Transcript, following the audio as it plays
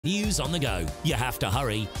News on the go. You have to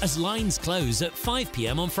hurry, as lines close at 5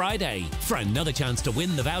 p.m. on Friday. For another chance to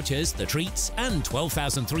win the vouchers, the treats, and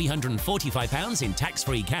 £12,345 in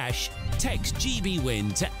tax-free cash, text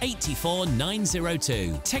GBWIN to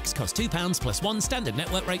 84902. Text costs £2 plus one standard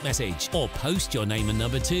network rate message, or post your name and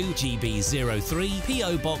number to GB03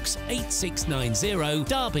 PO Box 8690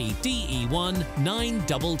 Derby DE1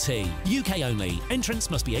 9TT. UK only. Entrance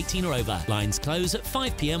must be 18 or over. Lines close at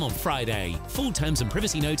 5 p.m. on Friday. Full terms and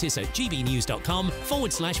privacy notice at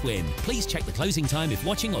gbnews.com/win. Please check the closing time if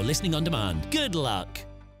watching or listening on demand. Good luck.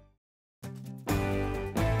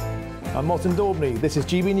 I'm Martin Daubney. This is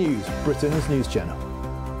GB News, Britain's news channel.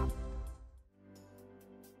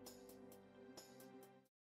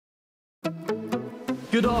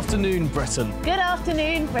 Good afternoon, Britain. Good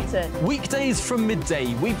afternoon, Britain. Weekdays from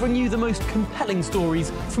midday, we bring you the most compelling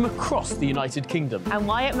stories from across the United Kingdom. And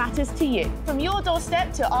why it matters to you. From your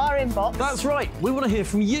doorstep to our inbox. That's right, we want to hear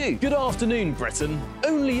from you. Good afternoon, Britain.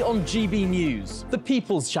 Only on GB News, the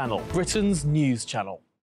People's Channel, Britain's news channel.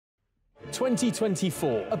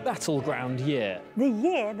 2024, a battleground year. The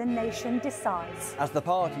year the nation decides. As the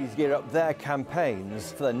parties gear up their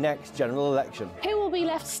campaigns for the next general election. Who will be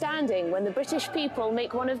left standing when the British people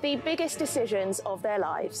make one of the biggest decisions of their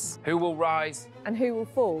lives? Who will rise? And who will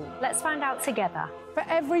fall? Let's find out together. For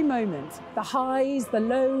every moment, the highs, the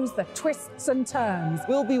lows, the twists and turns.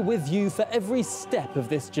 We'll be with you for every step of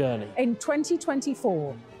this journey. In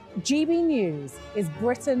 2024, GB News is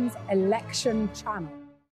Britain's election channel.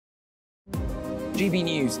 GB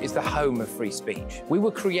News is the home of free speech. We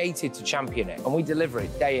were created to champion it, and we deliver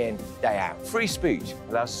it day in, day out. Free speech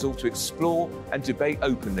allows us all to explore and debate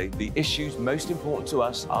openly the issues most important to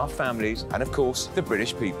us, our families, and of course, the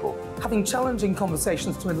British people. Having challenging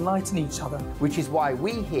conversations to enlighten each other. Which is why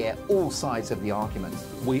we hear all sides of the argument.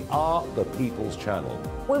 We are the People's Channel.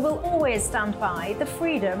 We will always stand by the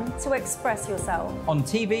freedom to express yourself. On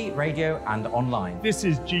TV, radio and online. This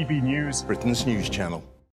is GB News, Britain's news channel.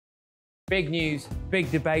 Big news, big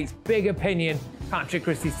debate, big opinion. Patrick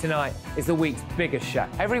Christys Tonight is the week's biggest show.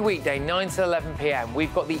 Every weekday, 9 to 11 p.m,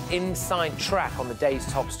 we've got the inside track on the day's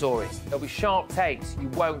top stories. There'll be sharp takes you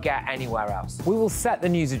won't get anywhere else. We will set the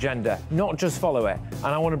news agenda, not just follow it, and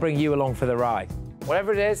I want to bring you along for the ride.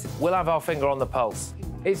 Whatever it is, we'll have our finger on the pulse.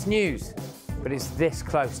 It's news, but it's this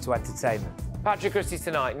close to entertainment. Patrick Christys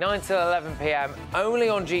Tonight, 9 to 11 p.m, only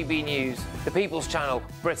on GB News, the People's Channel,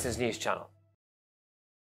 Britain's news channel.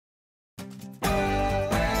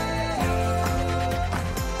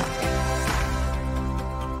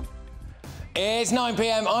 It's 9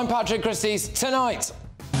 p.m. I'm Patrick Christys. Tonight.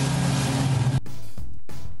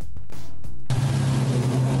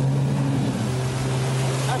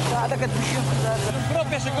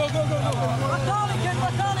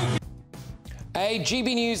 A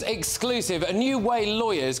GB News exclusive. A new way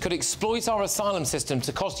lawyers could exploit our asylum system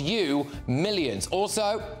to cost you millions.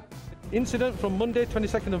 Also, incident from Monday,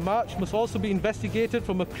 22nd of March must also be investigated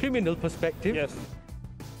from a criminal perspective. Yes.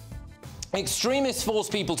 Extremists force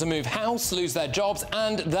people to move house, lose their jobs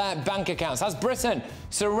and their bank accounts. Has Britain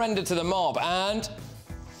surrendered to the mob? And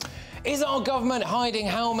is our government hiding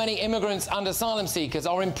how many immigrants and asylum seekers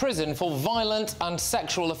are in prison for violent and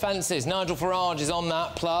sexual offences? Nigel Farage is on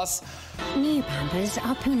that. Plus, new Pampers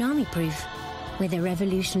are punami-proof with a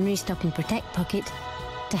revolutionary Stop and Protect pocket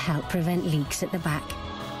to help prevent leaks at the back.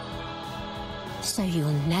 So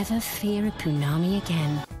you'll never fear a punami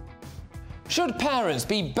again. should parents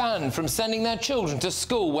be banned from sending their children to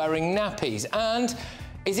school wearing nappies? And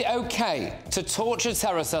is it OK to torture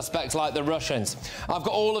terror suspects like the Russians? I've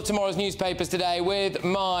got all of tomorrow's newspapers today with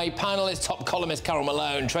my panellists, top columnist Carol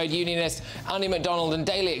Malone, trade unionist Andy MacDonald and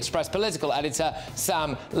Daily Express political editor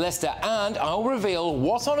Sam Lister. And I'll reveal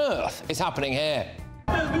what on earth is happening here.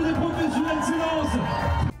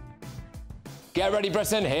 Get ready,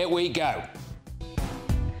 Britain, here we go.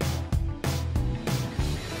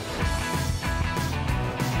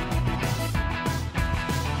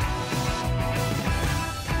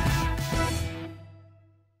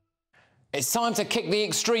 It's time to kick the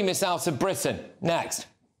extremists out of Britain. Next.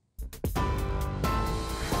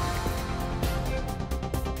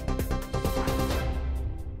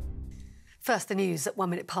 First, the news at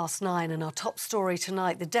 9:01, and our top story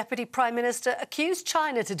tonight. The Deputy Prime Minister accused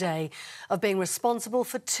China today of being responsible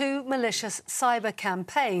for 2 malicious cyber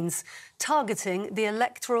campaigns targeting the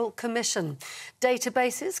Electoral Commission.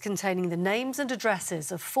 Databases containing the names and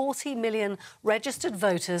addresses of 40 million registered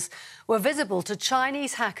voters were visible to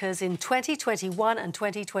Chinese hackers in 2021 and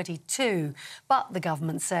 2022, but the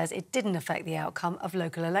government says it didn't affect the outcome of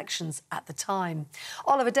local elections at the time.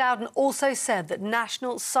 Oliver Dowden also said that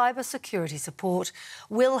national cybersecurity support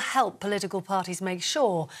will help political parties make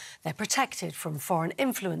sure they're protected from foreign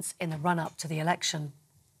influence in the run-up to the election.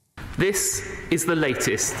 This is the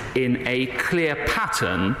latest in a clear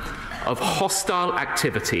pattern of hostile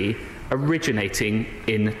activity originating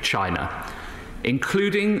in China,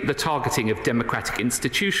 including the targeting of democratic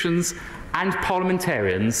institutions and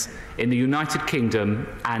parliamentarians in the United Kingdom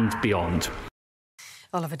and beyond.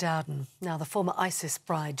 Oliver Dowden. Now, the former ISIS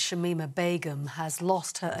bride, Shamima Begum, has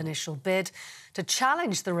lost her initial bid to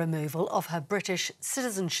challenge the removal of her British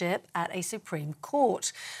citizenship at a Supreme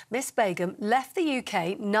Court. Miss Begum left the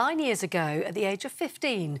UK 9 years ago at the age of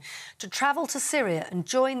 15 to travel to Syria and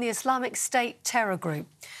join the Islamic State terror group.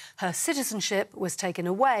 Her citizenship was taken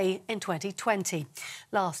away in 2020.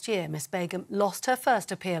 Last year, Miss Begum lost her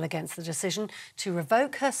first appeal against the decision to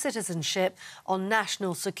revoke her citizenship on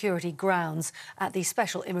national security grounds at the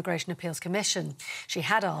Special Immigration Appeals Commission. She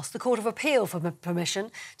had asked the Court of Appeal for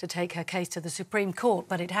permission to take her case to the Supreme Court,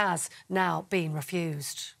 but it has now been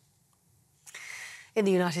refused. In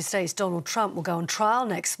the United States, Donald Trump will go on trial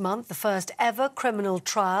next month, the first ever criminal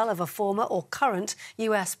trial of a former or current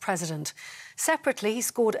US president. Separately, he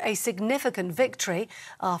scored a significant victory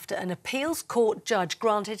after an appeals court judge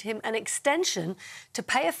granted him an extension to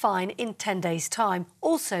pay a fine in 10 days' time,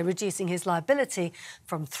 also reducing his liability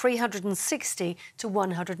from $360 to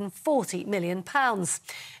 £140 million.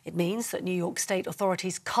 It means that New York State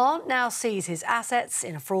authorities can't now seize his assets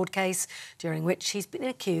in a fraud case during which he's been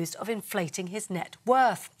accused of inflating his net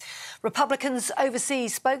worth. Republicans'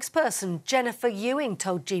 overseas spokesperson Jennifer Ewing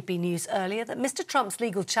told GB News earlier that Mr Trump's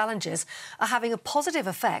legal challenges are having a positive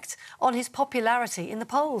effect on his popularity in the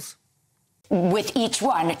polls. With each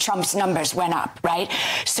one, Trump's numbers went up, right?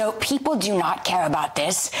 So people do not care about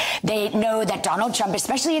this. They know that Donald Trump,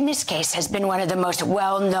 especially in this case, has been one of the most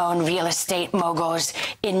well-known real estate moguls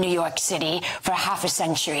in New York City for half a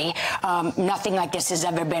century. Nothing like this has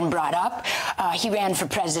ever been brought up. He ran for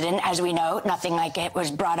president, as we know. Nothing like it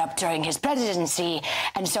was brought up during his presidency.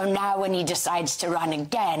 And so now when he decides to run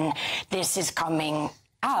again, this is coming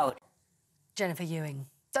out. Jennifer Ewing.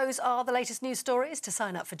 Those are the latest news stories. To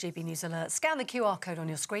sign up for GB News Alerts, scan the QR code on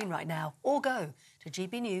your screen right now or go to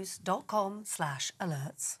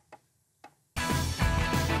gbnews.com/alerts.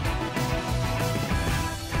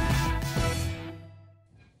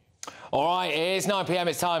 All right, it is 9 p.m.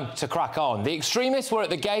 It's time to crack on. The extremists were at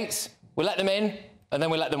the gates. We let them in and then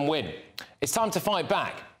we let them win. It's time to fight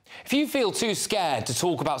back. If you feel too scared to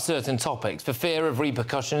talk about certain topics for fear of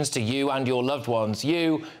repercussions to you and your loved ones,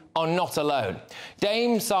 you are not alone.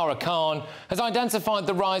 Dame Sarah Khan has identified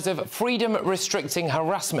the rise of freedom-restricting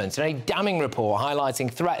harassment in a damning report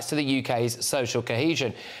highlighting threats to the UK's social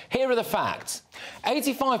cohesion. Here are the facts.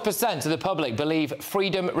 85% of the public believe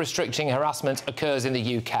freedom-restricting harassment occurs in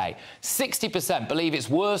the UK. 60% believe it's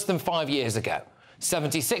worse than 5 years ago.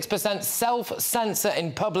 76% self-censor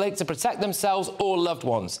in public to protect themselves or loved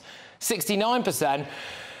ones. 69%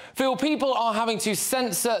 feel people are having to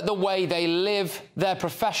censor the way they live their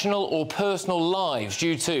professional or personal lives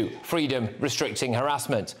due to freedom-restricting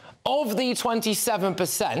harassment. Of the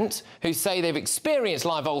 27% who say they've experienced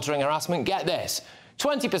life-altering harassment, get this: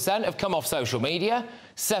 20% have come off social media,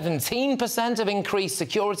 17% have increased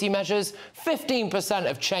security measures, 15%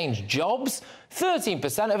 have changed jobs,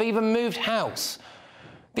 13% have even moved house.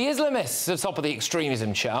 The Islamists are top of the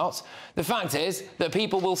extremism chart. The fact is that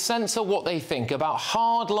people will censor what they think about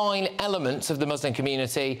hardline elements of the Muslim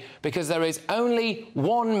community because there is only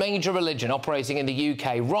one major religion operating in the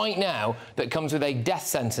UK right now that comes with a death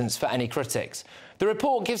sentence for any critics. The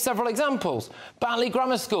report gives several examples. Batley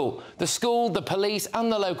Grammar School, the school, the police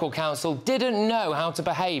and the local council didn't know how to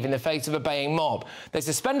behave in the face of a baying mob. They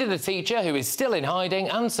suspended a teacher who is still in hiding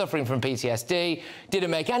and suffering from PTSD,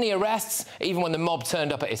 didn't make any arrests even when the mob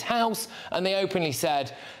turned up at his house, and they openly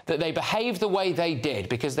said that they behaved the way they did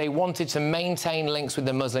because they wanted to maintain links with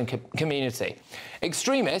the Muslim community.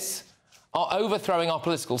 Extremists are overthrowing our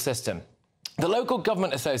political system. The Local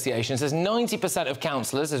Government Association says 90% of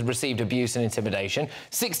councillors has received abuse and intimidation.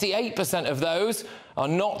 68% of those are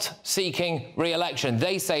not seeking re-election.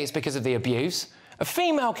 They say it's because of the abuse. A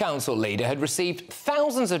female council leader had received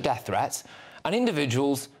thousands of death threats, and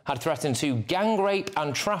individuals had threatened to gang rape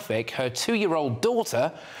and traffic her 2-year-old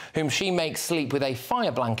daughter, whom she makes sleep with a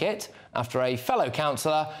fire blanket after a fellow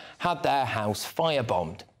councillor had their house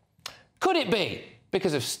firebombed. Could it be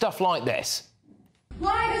because of stuff like this?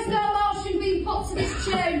 Why has no motion been put to this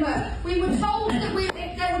chamber? We were told that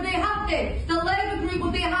if they would be happy, the Labour group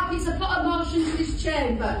would be happy to put a motion to this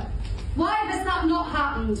chamber. Why has that not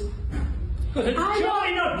happened? Because it's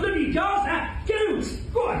China, bloody Gaza!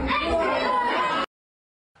 Go on!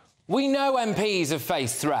 We know MPs have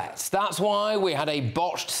faced threats. That's why we had a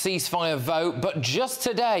botched ceasefire vote. But just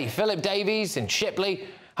today, Philip Davies in Shipley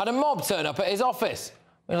had a mob turn up at his office.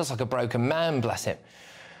 He looks like a broken man, bless him.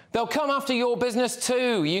 They'll come after your business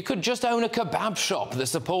too. You could just own a kebab shop that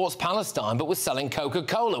supports Palestine but was selling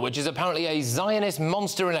Coca-Cola, which is apparently a Zionist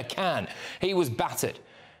monster in a can. He was battered.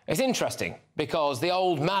 It's interesting because the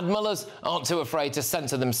old Mad Mullers aren't too afraid to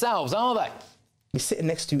censor themselves, are they? We're sitting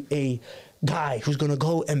next to a guy who's going to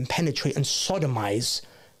go and penetrate and sodomize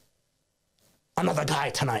another guy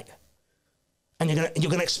tonight. And you're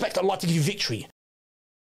going to expect Allah to give you victory.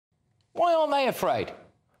 Why aren't they afraid?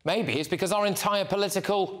 Maybe it's because our entire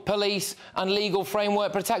political, police and legal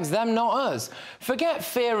framework protects them, not us. Forget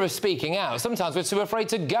fear of speaking out. Sometimes we're too afraid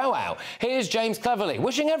to go out. Here's James Cleverly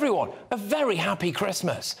wishing everyone a very happy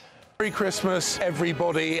Christmas. Merry Christmas,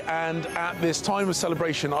 everybody, and at this time of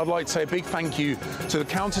celebration, I'd like to say a big thank you to the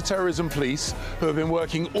counter-terrorism police who have been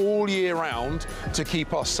working all year round to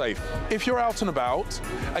keep us safe. If you're out and about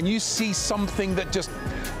and you see something that just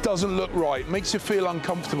doesn't look right, makes you feel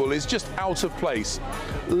uncomfortable, is just out of place,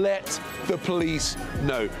 let the police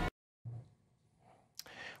know.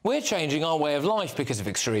 We're changing our way of life because of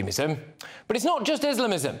extremism. But it's not just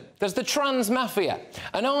Islamism. There's the trans mafia.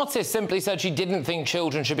 An artist simply said she didn't think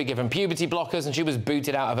children should be given puberty blockers and she was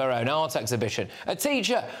booted out of her own art exhibition. A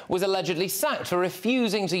teacher was allegedly sacked for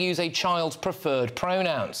refusing to use a child's preferred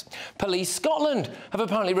pronouns. Police Scotland have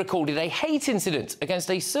apparently recorded a hate incident against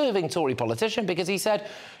a serving Tory politician because he said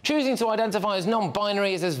choosing to identify as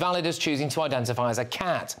non-binary is as valid as choosing to identify as a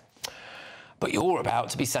cat. But you're about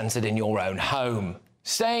to be censored in your own home.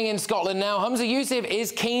 Staying in Scotland now, Humza Yousaf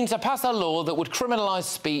is keen to pass a law that would criminalise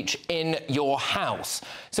speech in your house.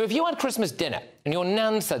 So if you had Christmas dinner and your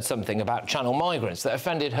nan said something about channel migrants that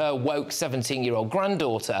offended her woke 17-year-old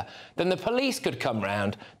granddaughter, then the police could come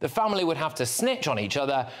round, the family would have to snitch on each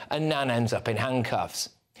other, and nan ends up in handcuffs.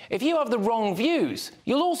 If you have the wrong views,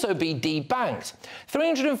 you'll also be debanked.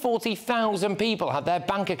 340,000 people had their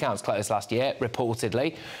bank accounts closed last year,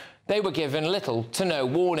 reportedly. They were given little to no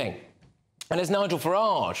warning. And as Nigel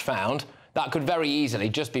Farage found, that could very easily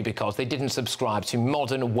just be because they didn't subscribe to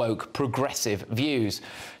modern, woke, progressive views.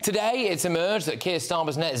 Today, it's emerged that Keir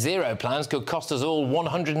Starmer's net zero plans could cost us all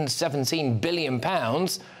 £117 billion.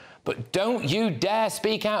 But don't you dare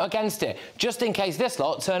speak out against it, just in case this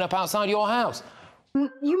lot turn up outside your house.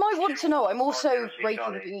 You might want to know, I'm also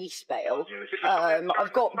breaking police bail.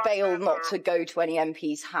 I've got bail not to go to any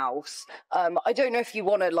MP's house. I don't know if you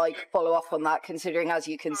want to, follow up on that, considering, as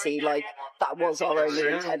you can see, that was our only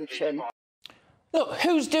intention. Look,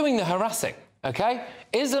 who's doing the harassing, OK?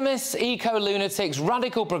 Islamists, eco-lunatics,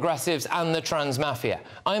 radical progressives and the trans mafia.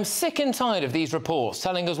 I am sick and tired of these reports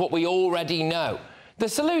telling us what we already know. The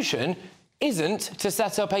solution isn't to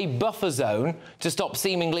set up a buffer zone to stop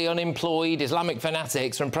seemingly unemployed Islamic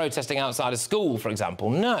fanatics from protesting outside a school, for example.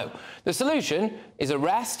 No. The solution is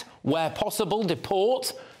arrest, where possible,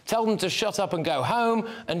 deport, tell them to shut up and go home,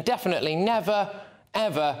 and definitely never,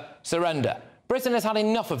 ever surrender. Britain has had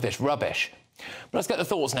enough of this rubbish. But let's get the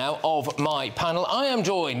thoughts now of my panel. I am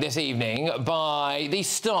joined this evening by the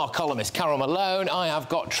star columnist Carol Malone. I have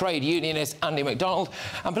got trade unionist Andy MacDonald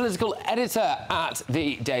and political editor at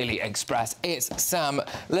the Daily Express. It's Sam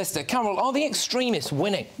Lister. Carol, are the extremists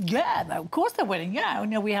winning? Yeah, of course they're winning. Yeah,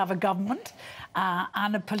 we have a government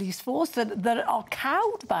and a police force that are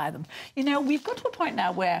cowed by them. We've got to a point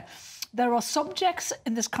now where there are subjects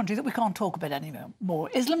in this country that we can't talk about anymore.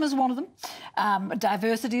 Islam is one of them.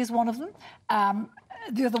 Diversity is one of them.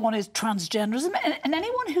 The other one is transgenderism, and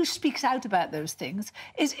anyone who speaks out about those things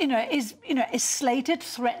is slated,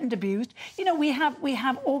 threatened, abused. We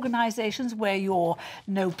have organisations where you're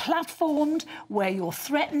platformed, where you're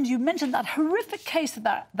threatened. You mentioned that horrific case of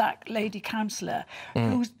that lady councillor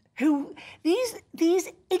who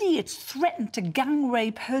these idiots threatened to gang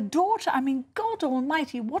rape her daughter. I mean, God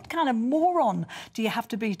almighty, what kind of moron do you have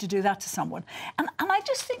to be to do that to someone? And I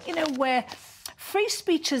just think, where free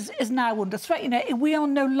speech is now under threat, we are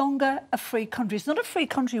no longer a free country. It's not a free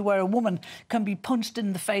country where a woman can be punched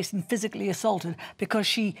in the face and physically assaulted because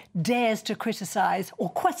she dares to criticise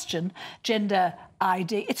or question gender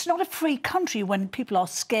ID. It's not a free country when people are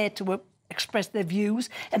scared to express their views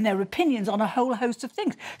and their opinions on a whole host of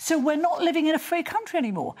things. So we're not living in a free country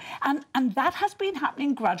anymore. And that has been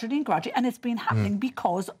happening gradually, and it's been happening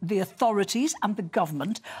because the authorities and the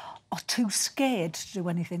government are too scared to do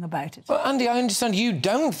anything about it. Well, Andy, I understand you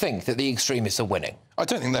don't think that the extremists are winning. I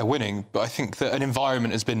don't think they're winning, but I think that an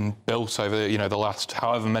environment has been built over, the last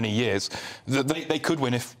however many years that they could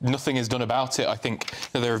win if nothing is done about it. I think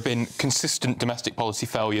that there have been consistent domestic policy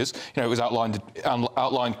failures. It was outlined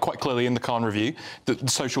quite clearly in the Khan Review that the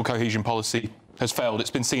social cohesion policy has failed. It's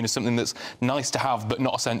been seen as something that's nice to have but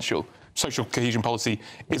not essential. Social cohesion policy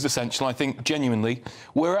is essential. I think, genuinely,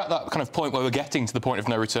 we're at that kind of point where we're getting to the point of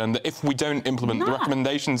no return, that if we don't implement the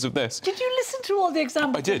recommendations of this... Did you listen to all the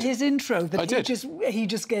examples in his intro that he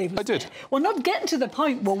just gave us? I did. We're not getting to the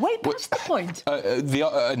point. We're way past the point.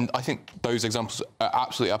 And I think those examples are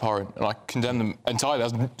absolutely abhorrent, and I condemn them entirely,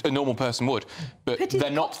 as a normal person would. But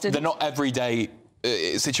they're not everyday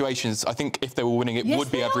situations. I think if they were winning, it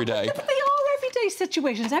would be every day. But they are everyday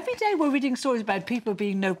situations. Every day we're reading stories about people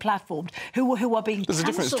being no-platformed, who are being There's a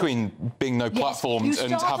difference between being no-platformed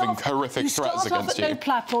and having horrific threats against you. You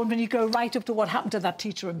start off at no-platformed and you go right up to what happened to that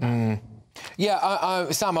teacher in Bath. Yeah,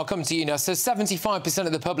 Sam, I'll come to you now. So 75%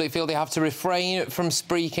 of the public feel they have to refrain from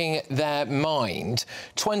speaking their mind.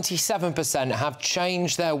 27% have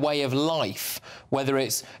changed their way of life, whether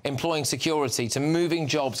it's employing security to moving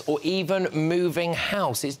jobs or even moving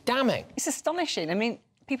house. It's damning. It's astonishing. I mean,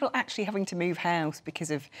 people actually having to move house because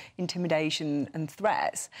of intimidation and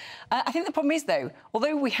threats. I think the problem is, though,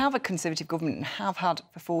 although we have a Conservative government and have had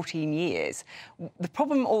for 14 years, the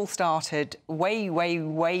problem all started way, way,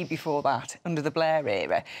 way before that, under the Blair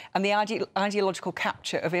era, and the ideological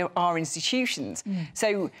capture of our institutions.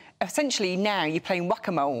 So, essentially, now you're playing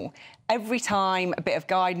whack-a-mole. Every time a bit of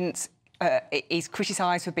guidance is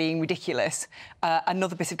criticised for being ridiculous,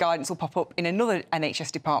 another bit of guidance will pop up in another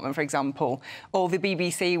NHS department, for example, or the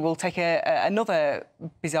BBC will take another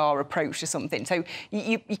bizarre approach to something. So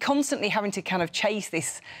you're constantly having to kind of chase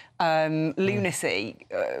this lunacy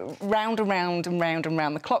round and round and round and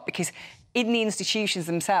round the clock, because in the institutions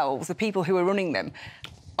themselves, the people who are running them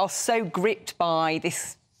are so gripped by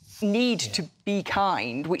this need to be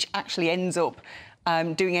kind, which actually ends up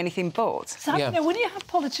doing anything but. So, when you have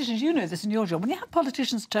politicians, you know this in your job, when you have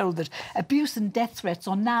politicians told that abuse and death threats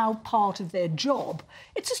are now part of their job,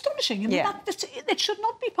 it's astonishing. I mean, it should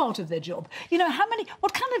not be part of their job.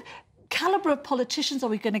 What kind of calibre of politicians are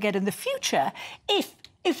we going to get in the future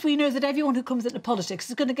if we know that everyone who comes into politics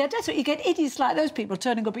is going to get death threats? You get idiots like those people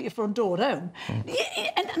turning up at your front door at home.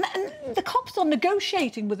 And the cops are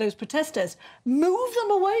negotiating with those protesters. Move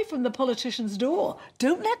them away from the politician's door.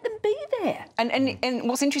 Don't let them be there. And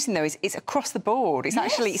what's interesting, though, is it's across the board. It's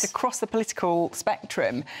actually across the political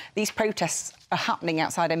spectrum. These protests are happening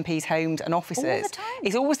outside MPs' homes and offices. All the time.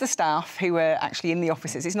 It's always the staff who are actually in the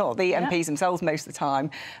offices. It's not the MPs themselves most of the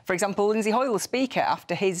time. For example, Lindsay Hoyle, the Speaker,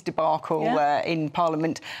 after his debacle in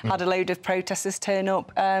Parliament, had a load of protesters turn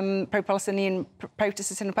up, pro-Palestinian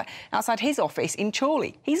protesters turn up outside his office in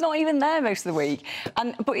Chorley. He's not even there most of the week.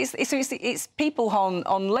 But it's people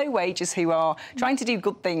on low wages who are trying to do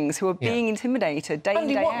good things, who are being intimidated day in,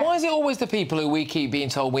 day out. Why is it always the people who we keep being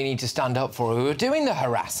told we need to stand up for who are doing the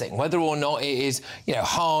harassing, whether or not it is,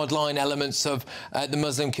 hardline elements of the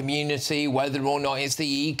Muslim community, whether or not it's the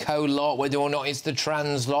eco lot, whether or not it's the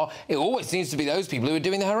trans lot? It always seems to be those people who are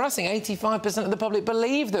doing the harassing. 85% of the public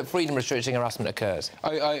believe that freedom-restricting harassment occurs.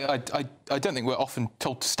 I don't think we're often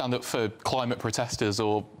told to stand up for climate protesters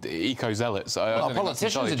or eco-zealots.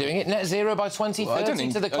 Politicians are doing it. Net zero by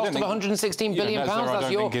 2030 to the cost of £116 billion.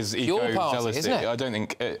 That's your party, isn't it? I don't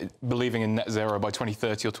think believing in net zero by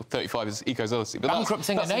 2030 or 35 is eco-zealousy.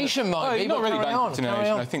 Bankrupting a nation might be, not really bankrupting a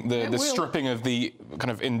nation. On. I think the stripping of the kind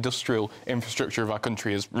of industrial infrastructure of our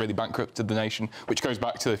country has really bankrupted the nation, which goes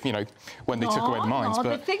back to, when they took away the mines.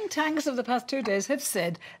 The think tanks of the past 2 days have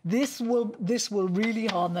said this will really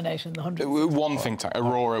harm the nation. One think tank,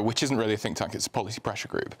 Aurora, which isn't really a think tank, it's a policy pressure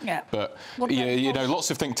group. Yeah. But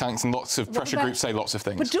lots of think tanks and lots of pressure groups say lots of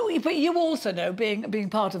things. But you also know, being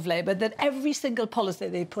part of Labour, that every single policy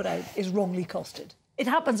they put out is wrongly costed. It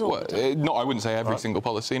happens all the time. I wouldn't say every single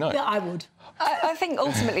policy, no. Yeah, I would. I think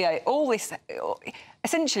ultimately all this...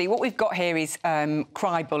 Essentially, what we've got here is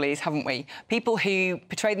cry bullies, haven't we? People who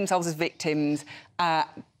portray themselves as victims,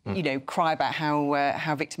 cry about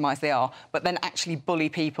how victimised they are, but then actually bully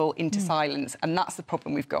people into silence, and that's the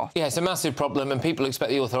problem we've got. Yeah, it's a massive problem, and people expect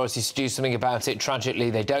the authorities to do something about it. Tragically,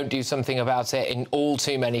 they don't do something about it in all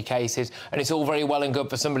too many cases, and it's all very well and good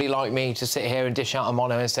for somebody like me to sit here and dish out a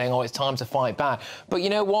mono and saying, oh, it's time to fight back. But you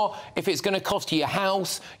know what? If it's going to cost you your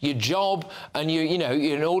house, your job, and you're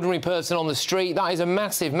an ordinary person on the street, that is a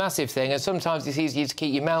massive, massive thing, and sometimes it's easier to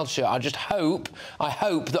keep your mouth shut. I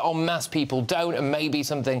hope that en masse people don't, and maybe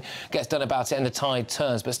something gets done about it and the tide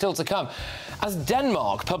turns. But still to come, as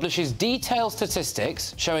Denmark publishes detailed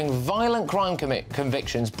statistics showing violent crime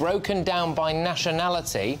convictions broken down by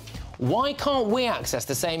nationality, Why can't we access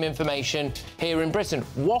the same information here in Britain?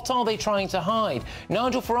 What are they trying to hide?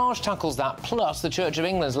 Nigel Farage tackles that, plus the Church of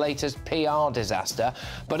England's latest PR disaster.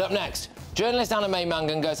 But up next, journalist Anna May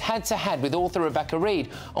Mangan goes head-to-head with author Rebecca Reed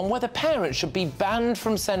on whether parents should be banned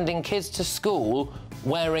from sending kids to school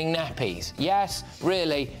wearing nappies. Yes,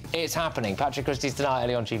 really, it's happening. Patrick Christys tonight,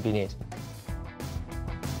 early on GB News.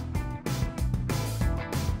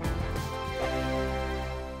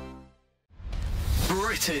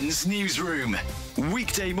 Britain's newsroom,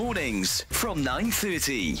 weekday mornings from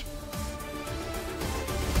 9:30.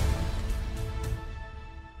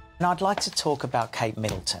 And I'd like to talk about Kate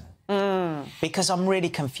Middleton. Because I'm really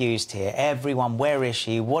confused here. Everyone, where is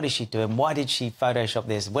she? What is she doing? Why did she Photoshop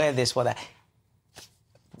this? Where this, what that?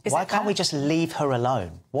 Why can't we just leave her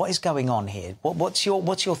alone? What is going on here? What's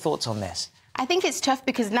your thoughts on this? I think it's tough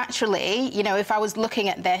because naturally, you know, if I was looking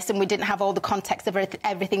at this and we didn't have all the context of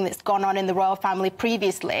everything that's gone on in the royal family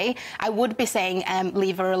previously, I would be saying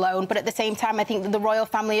leave her alone. But at the same time, I think that the royal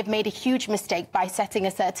family have made a huge mistake by setting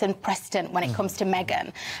a certain precedent when it comes to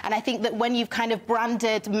Meghan. And I think that when you've kind of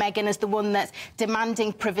branded Meghan as the one that's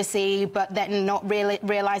demanding privacy, but then not really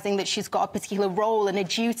realising that she's got a particular role and a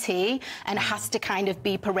duty and has to kind of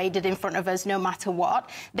be paraded in front of us no matter what,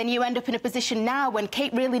 then you end up in a position now when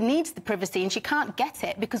Kate really needs the privacy and she can't get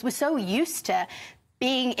it because we're so used to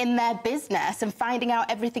being in their business and finding out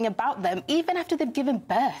everything about them, even after they've given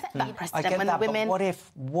birth. That precedent I get when that, the women. But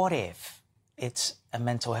what if it's a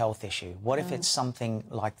mental health issue? What if it's something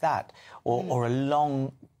like that, or a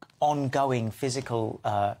long, ongoing physical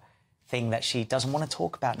thing that she doesn't want to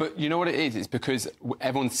talk about? But you know what it is? It's because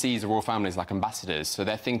everyone sees the royal family as like ambassadors, so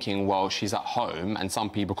they're thinking, well, she's at home, and some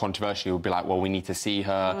people controversially will be like, well, we need to see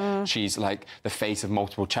her. She's like the face of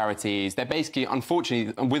multiple charities. They're basically,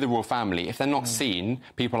 unfortunately, with the royal family, if they're not seen,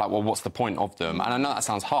 people are like, well, what's the point of them? And I know that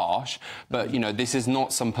sounds harsh, but, you know, this is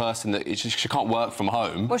not some person that she can't work from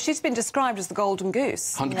home. Well, she's been described as the golden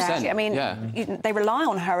goose. 100%. I mean, they rely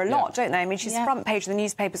on her a lot, don't they? I mean, she's front page of the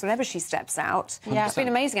newspapers whenever she steps out. It's been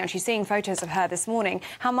amazing, actually, seeing photos of her this morning,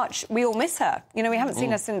 how much we all miss her. You know, we haven't seen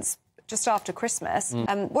her since just after Christmas.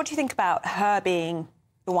 What do you think about her being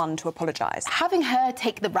the one to apologise? Having her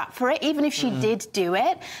take the rap for it, even if she did do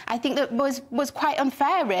it, I think that was quite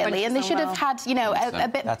unfair, really, and they should have had, you know, a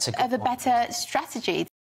bit of a better strategy.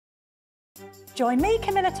 Join me,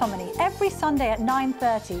 Camilla Tominey, every Sunday at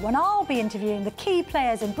 9:30 when I'll be interviewing the key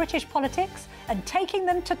players in British politics and taking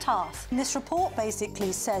them to task. This report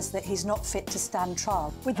basically says that he's not fit to stand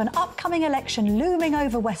trial. With an upcoming election looming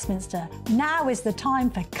over Westminster, now is the time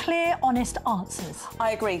for clear, honest answers.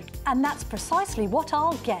 I agree. And that's precisely what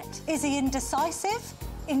I'll get. Is he indecisive?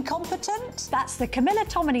 Incompetent? That's the Camilla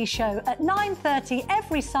Tominey Show at 9:30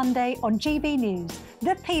 every Sunday on GB News,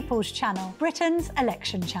 the People's Channel, Britain's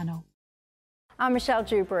election channel. I'm Michelle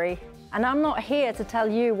Dewberry, and I'm not here to tell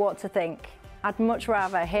you what to think. I'd much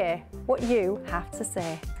rather hear what you have to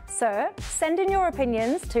say. So, send in your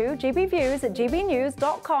opinions to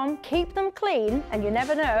gbviews@gbnews.com. Keep them clean, and you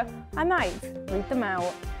never know, I might read them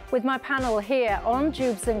out. With my panel here on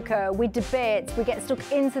Jubes & Co, we debate, we get stuck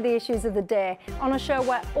into the issues of the day on a show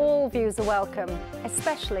where all views are welcome,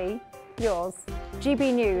 especially yours.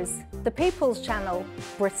 GB News, the People's Channel,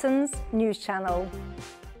 Britain's news channel.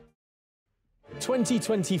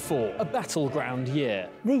 2024, a battleground year.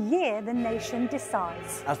 The year the nation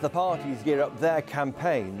decides. As the parties gear up their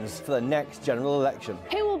campaigns for the next general election.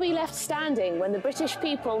 Who will be left standing when the British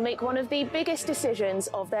people make one of the biggest decisions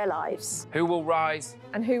of their lives? Who will rise?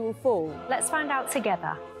 And who will fall? Let's find out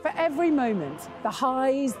together. For every moment, the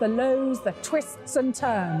highs, the lows, the twists and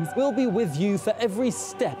turns. We'll be with you for every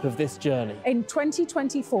step of this journey. In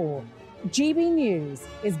 2024, GB News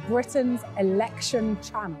is Britain's election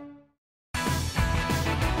channel.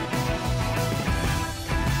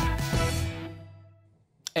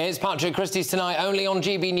 It's Patrick Christys tonight, only on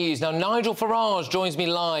GB News. Now, Nigel Farage joins me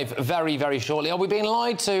live very, very shortly. Are we being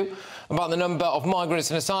lied to about the number of migrants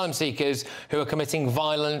and asylum seekers who are committing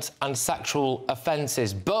violent and sexual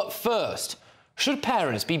offences? But first, should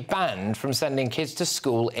parents be banned from sending kids to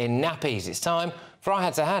school in nappies? It's time for our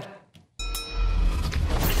head-to-head.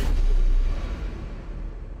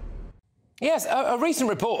 Yes, a recent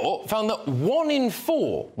report found that 1 in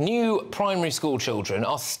 4 new primary school children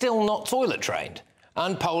are still not toilet trained.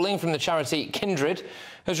 And polling from the charity Kindred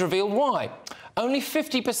has revealed why. Only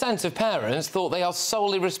 50% of parents thought they are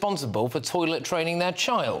solely responsible for toilet training their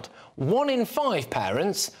child. 1 in 5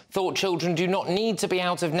 parents thought children do not need to be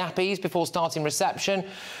out of nappies before starting reception.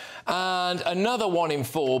 And another 1 in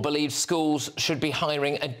 4 believed schools should be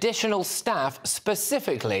hiring additional staff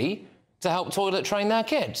specifically to help toilet train their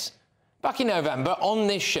kids. Back in November, on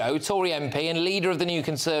this show, Tory MP and leader of the New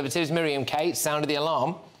Conservatives, Miriam Cates, sounded the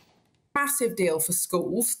alarm. Massive deal for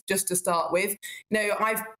schools, just to start with. You know,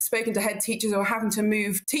 I've spoken to head teachers who are having to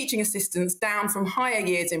move teaching assistants down from higher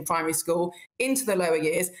years in primary school into the lower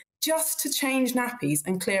years just to change nappies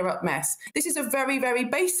and clear up mess. This is a very, very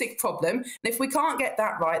basic problem. And if we can't get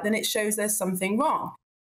that right, then it shows there's something wrong.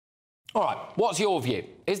 All right, what's your view?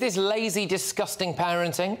 Is this lazy, disgusting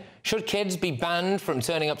parenting? Should kids be banned from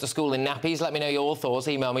turning up to school in nappies? Let me know your thoughts.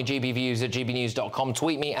 Email me gbviews@gbnews.com,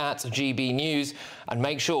 tweet me at gbnews, and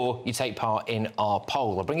make sure you take part in our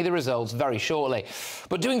poll. I'll bring you the results very shortly.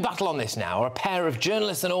 But doing battle on this now are a pair of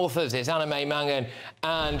journalists and authors. It's Anna May Mangan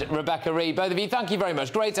and Rebecca Reed. Both of you, thank you very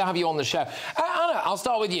much. Great to have you on the show. Anna, I'll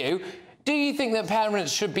start with you. Do you think that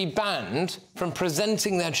parents should be banned from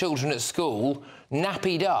presenting their children at school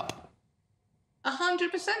nappied up?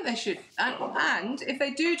 100% they should. And if they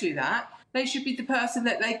do that, they should be the person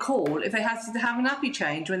that they call if they have to have a nappy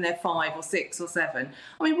change when they're 5 or 6 or 7.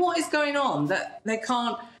 I mean, what is going on that they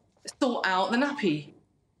can't sort out the nappy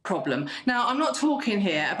problem? Now, I'm not talking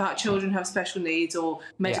here about children who have special needs or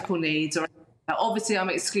medical needs or obviously I'm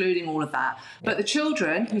excluding all of that. But the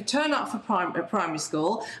children who turn up for primary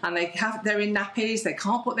school and they're in nappies, they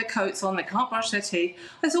can't put their coats on, they can't brush their teeth,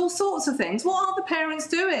 there's all sorts of things. What are the parents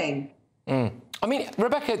doing? I mean,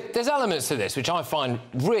 Rebecca, there's elements to this which I find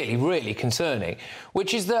really, really concerning,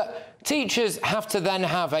 which is that teachers have to then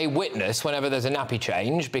have a witness whenever there's a nappy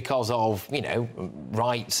change because of, you know,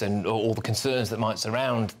 rights and all the concerns that might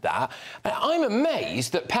surround that. And I'm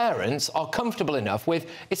amazed that parents are comfortable enough with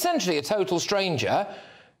essentially a total stranger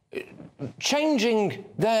changing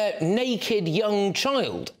their naked young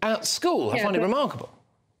child at school. I find it remarkable.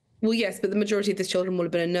 Well, yes, but the majority of these children will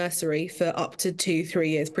have been in nursery for up to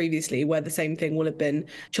 2-3 years previously, where the same thing will have been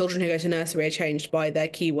children who go to nursery are changed by their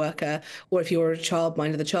key worker, or if you're a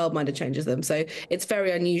childminder, the childminder changes them. So it's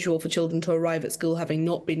very unusual for children to arrive at school having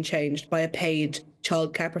not been changed by a paid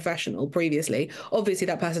childcare professional previously. Obviously,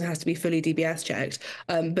 that person has to be fully DBS checked.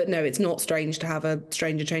 But no, it's not strange to have a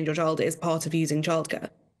stranger change your child. It is part of using childcare.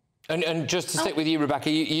 And just to stick with you,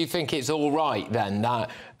 Rebecca, you think it's all right then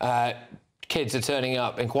that kids are turning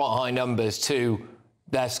up in quite high numbers to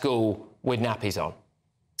their school with nappies on?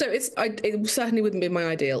 So it certainly wouldn't be my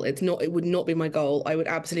ideal. It would not be my goal. I would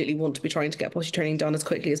absolutely want to be trying to get potty training done as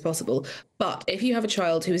quickly as possible. But if you have a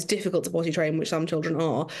child who is difficult to potty train, which some children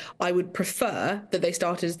are, I would prefer that they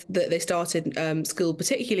started school,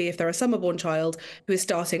 particularly if they're a summer-born child who is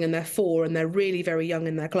starting and they're 4 and they're really very young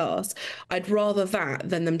in their class. I'd rather that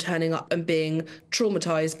than them turning up and being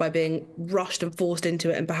traumatized by being rushed and forced into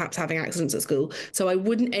it and perhaps having accidents at school. So I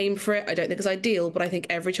wouldn't aim for it. I don't think it's ideal, but I think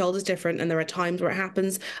every child is different and there are times where it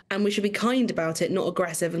happens. And we should be kind about it, not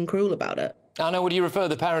aggressive and cruel about it. Anna, would you refer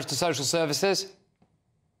the parents to social services?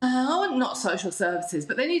 Not social services,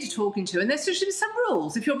 but they need a talking to. And there should be some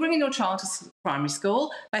rules. If you're bringing your child to primary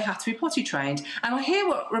school, they have to be potty trained. And I hear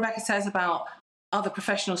what Rebecca says about other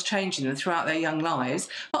professionals changing them throughout their young lives,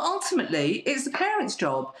 but ultimately it's the parents'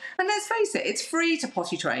 job. And let's face it, it's free to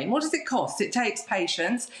potty train. What does it cost? It takes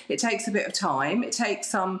patience, it takes a bit of time, it takes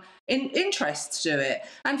some interest to do it.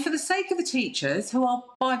 And for the sake of the teachers, who are,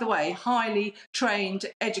 by the way, highly trained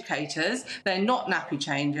educators, they're not nappy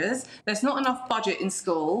changers, there's not enough budget in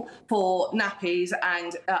school for nappies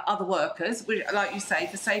and other workers, which, like you say,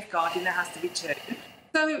 for safeguarding there has to be 2.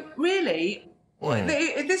 So really,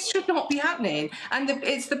 this should not be happening, and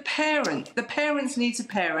it's the parent. The parents need to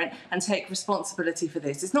parent and take responsibility for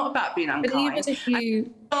this. It's not about being unkind. But even if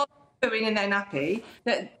you doing in their nappy,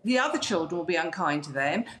 that the other children will be unkind to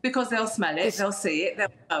them because they'll smell it, they'll see it, they'll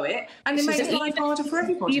know it, and it makes life harder for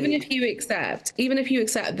everybody. Even if you accept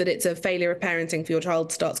that it's a failure of parenting for your child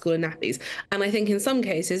to start school in nappies, and I think in some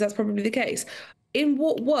cases that's probably the case. In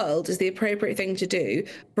what world is the appropriate thing to do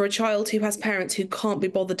for a child who has parents who can't be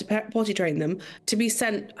bothered to potty train them to be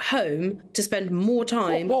sent home to spend more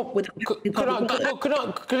time with? Can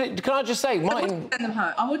I just say, Martin?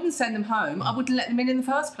 I wouldn't send them home. I wouldn't let them in the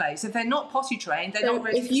first place. If they're not potty trained, they're not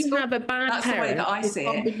ready. If you have a bad that's parent, the way that I see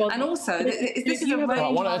it. And also, this is a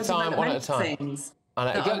range one at a time. Things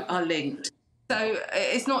that are linked. So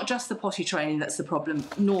it's not just the potty training that's the problem.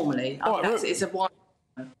 Normally, it's a wide.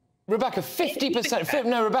 Rebecca, 50%.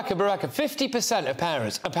 No, Rebecca, 50% of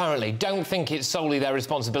parents apparently don't think it's solely their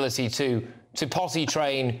responsibility to potty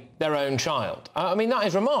train their own child. I mean, that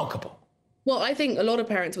is remarkable. Well, I think a lot of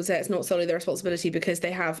parents would say it's not solely their responsibility because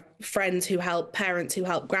they have friends who help, parents who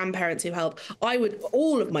help, grandparents who help.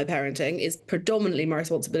 All of my parenting is predominantly my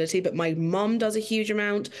responsibility, but my mum does a huge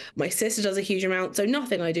amount, my sister does a huge amount, so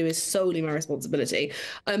nothing I do is solely my responsibility.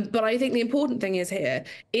 But I think the important thing is here,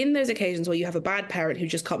 in those occasions where you have a bad parent who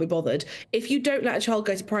just can't be bothered, if you don't let a child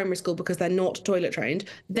go to primary school because they're not toilet trained,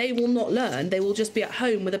 they will not learn. They will just be at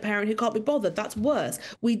home with a parent who can't be bothered. That's worse.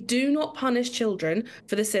 We do not punish children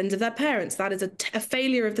for the sins of their parents. That is a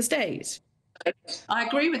failure of the state. I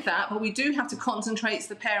agree with that, but we do have to concentrate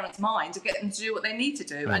the parents' mind to get them to do what they need to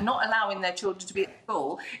do, and not allowing their children to be at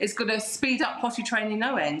school is going to speed up potty training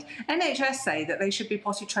no end. NHS say that they should be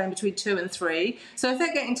potty trained between 2 and 3, so if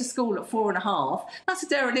they're getting to school at 4.5, that's a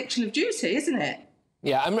dereliction of duty, isn't it?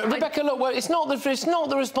 Yeah, and Rebecca, look, well, it's not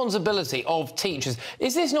the responsibility of teachers.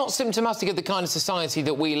 Is this not symptomatic of the kind of society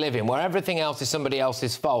that we live in, where everything else is somebody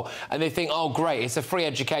else's fault, and they think, oh, great, it's a free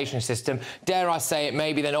education system, dare I say it,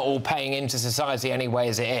 maybe they're not all paying into society anyway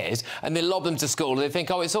as it is, and they lob them to school, and they think,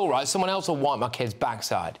 oh, it's all right, someone else will wipe my kid's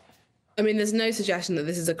backside. I mean, there's no suggestion that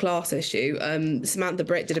this is a class issue. Samantha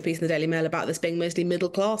Britt did a piece in the Daily Mail about this being mostly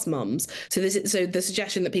middle-class mums. So the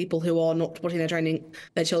suggestion that people who are not putting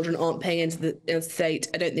their children aren't paying into the state,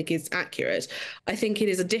 I don't think is accurate. I think it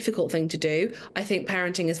is a difficult thing to do. I think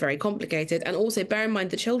parenting is very complicated. And also bear in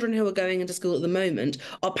mind the children who are going into school at the moment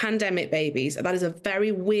are pandemic babies. That is a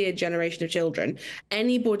very weird generation of children.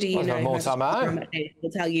 Anybody you know more time at home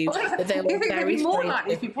will tell you that they are very they'd be more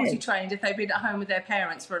likely to be potty trained if they've been at home with their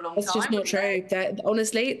parents for a long time. It's not true.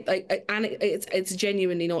 Honestly, and it's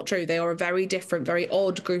genuinely not true. They are a very different, very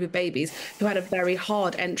odd group of babies who had a very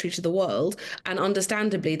hard entry to the world, and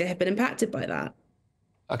understandably, they have been impacted by that.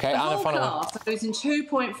 Okay, the whole class are losing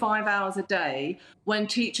 2.5 hours a day when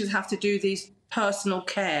teachers have to do these personal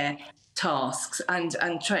care tasks and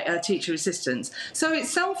teacher assistants. So it's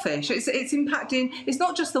selfish. It's impacting, it's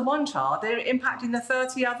not just the one child, they're impacting the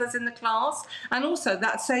 30 others in the class. And also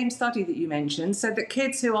that same study that you mentioned said that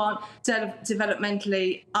kids who aren't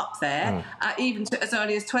developmentally up there, even as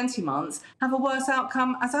early as 20 months, have a worse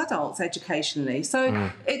outcome as adults educationally.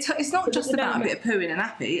 So it's not just about a bit of poo in a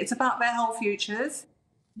nappy, it's about their whole futures.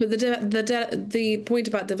 But the point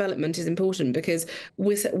about development is important because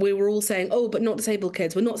we were all saying, oh, but not disabled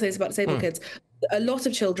kids. We're not saying it's about disabled kids. A lot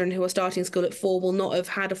of children who are starting school at 4 will not have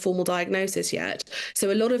had a formal diagnosis yet.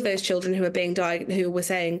 So a lot of those children who are who we're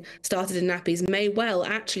saying started in nappies may well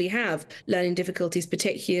actually have learning difficulties,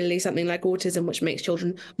 particularly something like autism, which makes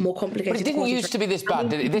children more complicated. But it didn't used to be this bad,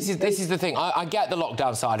 did it? This is the thing. I get the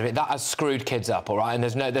lockdown side of it. That has screwed kids up, all right? And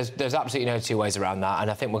there's absolutely no two ways around that. And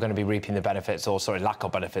I think we're going to be reaping the benefits, or sorry, lack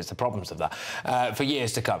of benefits, the problems of that, for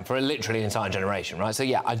years to come, for literally an entire generation, right? So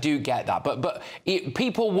yeah, I do get that. But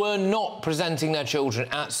people were not presenting their children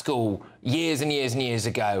at school years and years and years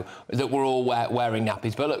ago that were all wearing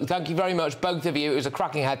nappies. But look, thank you very much, both of you. It was a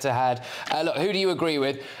cracking head-to-head. Look, who do you agree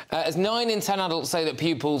with? As 9 in 10 adults say that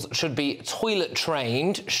pupils should be toilet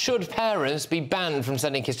trained, should parents be banned from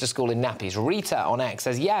sending kids to school in nappies? Rita on X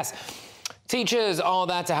says yes. Teachers are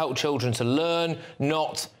there to help children to learn,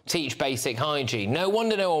 not teach basic hygiene. No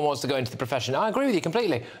wonder no one wants to go into the profession. I agree with you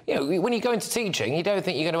completely. You know, when you go into teaching, you don't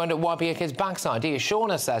think you're going to end up wiping your kid's backside, do you?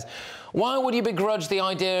 Shauna says, why would you begrudge the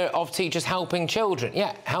idea of teachers helping children?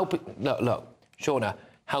 Yeah, look, Shauna,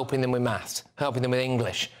 helping them with maths, helping them with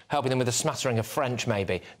English, helping them with a smattering of French,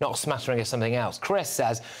 maybe, not a smattering of something else. Chris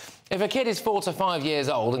says, if a kid is 4 to 5 years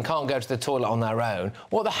old and can't go to the toilet on their own,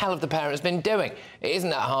 what the hell have the parents been doing? It isn't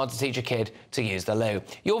that hard to teach a kid to use the loo.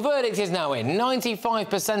 Your verdict is now in.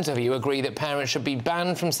 95% of you agree that parents should be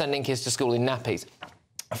banned from sending kids to school in nappies.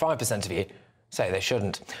 5% of you say they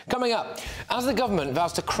shouldn't. Coming up, as the government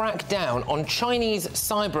vows to crack down on Chinese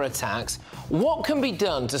cyber attacks, what can be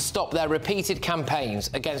done to stop their repeated campaigns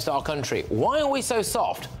against our country? Why are we so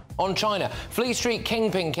soft on China? Fleet Street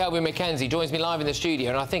kingpin Kelvin McKenzie joins me live in the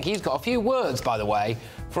studio, and I think he's got a few words, by the way,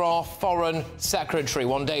 for our Foreign Secretary,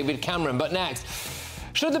 one David Cameron. But next,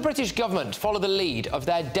 should the British government follow the lead of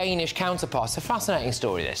their Danish counterparts? A fascinating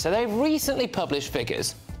story, this. So they've recently published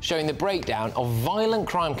figures showing the breakdown of violent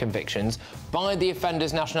crime convictions by the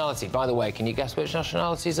offender's nationality. By the way, can you guess which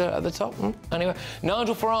nationalities are at the top? Anyway,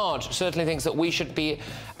 Nigel Farage certainly thinks that we should be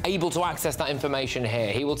able to access that information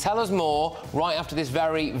here. He will tell us more right after this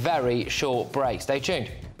very, very short break. Stay tuned.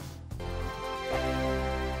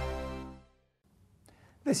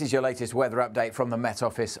 This is your latest weather update from the Met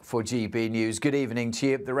Office for GB News. Good evening to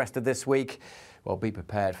you. The rest of this week Well, be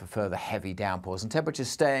prepared for further heavy downpours and temperatures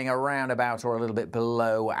staying around about or a little bit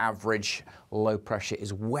below average. Low pressure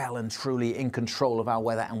is well and truly in control of our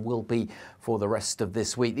weather and will be for the rest of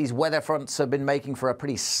this week. These weather fronts have been making for a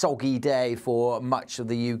pretty soggy day for much of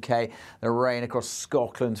the UK. The rain across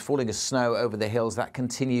Scotland, falling as snow over the hills, that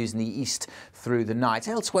continues in the east through the night.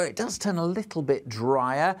 Elsewhere, it does turn a little bit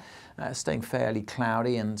drier. Staying fairly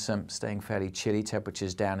cloudy and staying fairly chilly.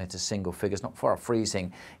 Temperatures down into single figures, not far off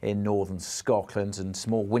freezing in northern Scotland, and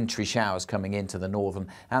small wintry showers coming into the northern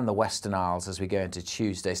and the western Isles as we go into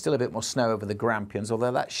Tuesday. Still a bit more snow over the Grampians,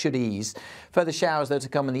 although that should ease. Further showers, though, to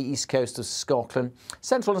come on the east coast of Scotland.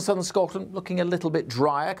 Central and southern Scotland looking a little bit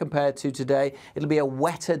drier compared to today. It'll be a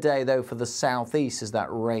wetter day, though, for the southeast as that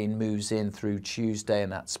rain moves in through Tuesday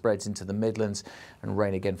and that spreads into the Midlands, and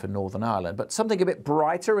rain again for Northern Ireland. But something a bit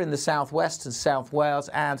brighter in the southwest and South Wales,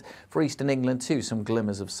 and for eastern England too, some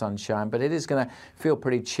glimmers of sunshine. But it is going to feel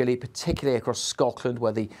pretty chilly, particularly across Scotland,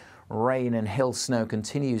 where the rain and hill snow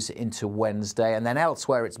continues into Wednesday, and then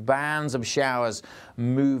elsewhere it's bands of showers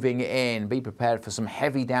moving in. Be prepared for some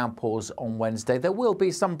heavy downpours on Wednesday. There will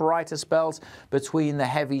be some brighter spells between the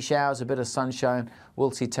heavy showers, a bit of sunshine.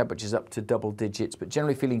 We'll see temperatures up to double digits, but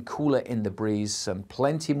generally feeling cooler in the breeze, and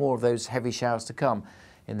plenty more of those heavy showers to come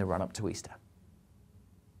in the run-up to Easter.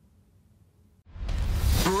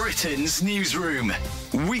 Britain's Newsroom,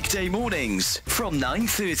 weekday mornings from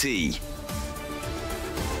 9:30.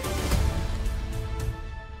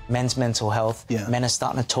 Men's mental health. Yeah. Men are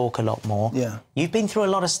starting to talk a lot more. Yeah. You've been through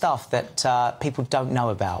a lot of stuff that people don't know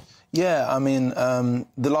about. Yeah, I mean,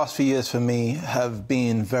 the last few years for me have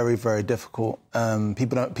been very, very difficult.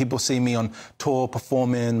 People see me on tour,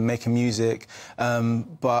 performing, making music,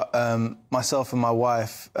 but myself and my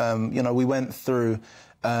wife, you know, we went through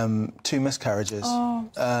 2 miscarriages.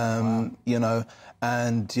 Oh. You know,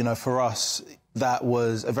 and you know, for us, that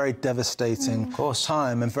was a very devastating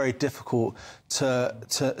time and very difficult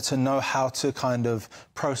to know how to kind of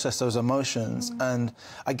process those emotions. And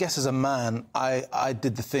I guess as a man, I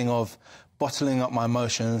did the thing of bottling up my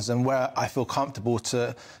emotions, and where I feel comfortable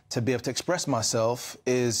to be able to express myself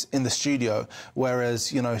is in the studio,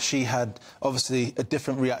 whereas, you know, she had obviously a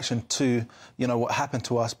different reaction to, you know, what happened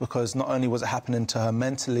to us, because not only was it happening to her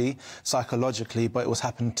mentally, psychologically, but it was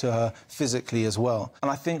happening to her physically as well. And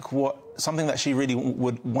I think something that she really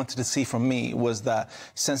wanted to see from me was that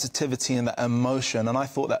sensitivity and that emotion. And I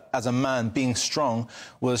thought that as a man, being strong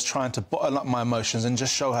was trying to bottle up my emotions and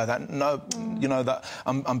just show her that, no, you know, that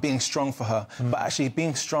I'm being strong for her. But actually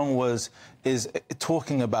being strong is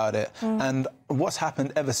talking about it. And what's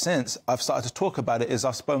happened ever since I've started to talk about it is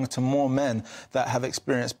I've spoken to more men that have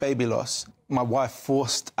experienced baby loss. My wife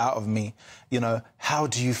forced out of me, you know, how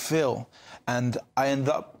do you feel? And I ended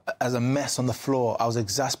up as a mess on the floor. I was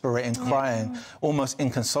exasperating, crying, almost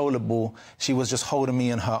inconsolable. She was just holding me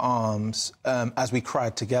in her arms as we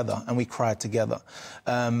cried together, and we cried together.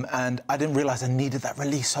 And I didn't realise I needed that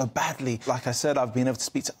release so badly. Like I said, I've been able to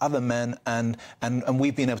speak to other men, and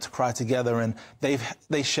we've been able to cry together, and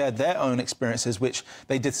they shared their own experiences, which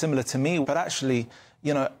they did similar to me. But actually,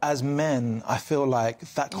 you know, as men, I feel like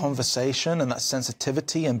that conversation and that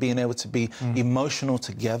sensitivity and being able to be emotional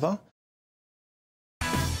together.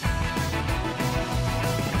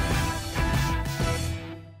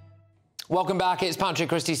 Welcome back. It's Patrick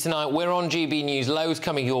Christys tonight. We're on GB News. Loads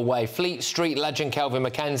coming your way. Fleet Street legend Kelvin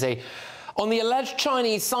MacKenzie on the alleged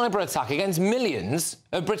Chinese cyber attack against millions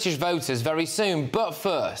of British voters very soon. But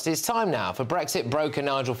first, it's time now for Brexit broker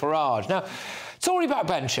Nigel Farage. Now, Tory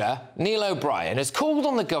backbencher Neil O'Brien has called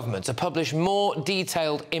on the government to publish more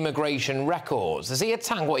detailed immigration records as he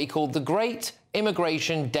attacked what he called the Great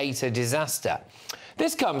Immigration Data Disaster.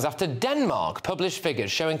 This comes after Denmark published figures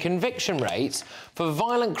showing conviction rates for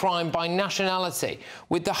violent crime by nationality,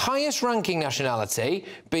 with the highest ranking nationality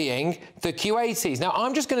being the Kuwaitis. Now,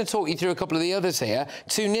 I'm just going to talk you through a couple of the others here.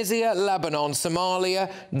 Tunisia, Lebanon,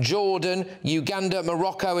 Somalia, Jordan, Uganda,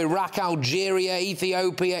 Morocco, Iraq, Algeria,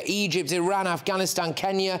 Ethiopia, Egypt, Iran, Afghanistan,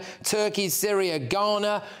 Kenya, Turkey, Syria,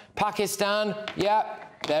 Ghana, Pakistan. Yeah,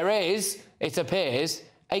 there is, it appears,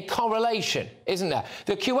 a correlation, isn't there?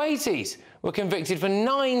 The Kuwaitis were convicted for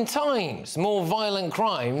 9 times more violent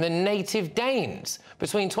crime than native Danes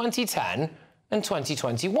between 2010 and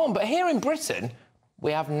 2021. But here in Britain,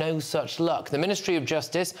 we have no such luck. The Ministry of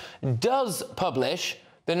Justice does publish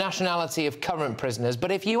the nationality of current prisoners,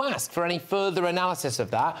 but if you ask for any further analysis of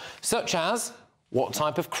that, such as what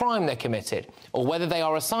type of crime they committed or whether they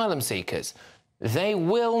are asylum seekers, they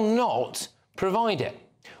will not provide it.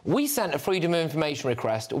 We sent a Freedom of Information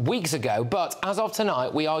request weeks ago, but as of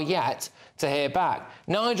tonight, we are yet to hear back.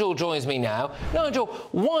 Nigel joins me now. Nigel,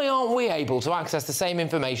 why aren't we able to access the same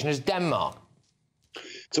information as Denmark?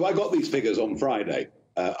 So I got these figures on Friday,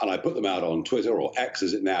 and I put them out on Twitter, or X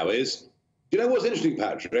as it now is. Do you know what's interesting,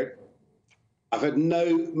 Patrick? I've had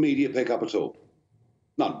no media pickup at all.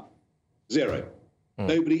 None. Zero.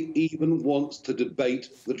 Nobody even wants to debate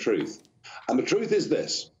the truth. And the truth is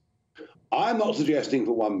this. I'm not suggesting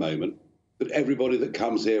for one moment that everybody that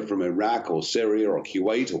comes here from Iraq or Syria or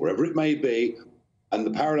Kuwait or wherever it may be, and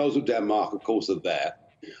the parallels of Denmark, of course, are there.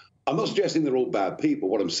 I'm not suggesting they're all bad people.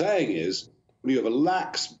 What I'm saying is, when you have a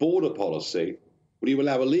lax border policy, when you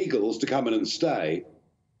allow illegals to come in and stay,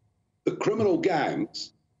 the criminal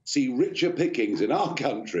gangs see richer pickings in our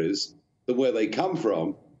countries than where they come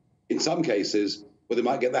from, in some cases, where they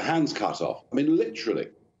might get their hands cut off. I mean, literally,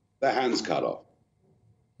 their hands cut off.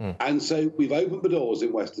 And so we've opened the doors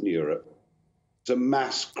in Western Europe to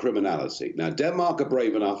mass criminality. Now, Denmark are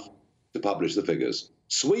brave enough to publish the figures.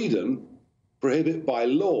 Sweden prohibit by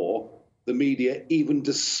law the media even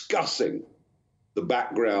discussing the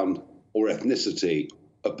background or ethnicity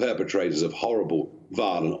of perpetrators of horrible,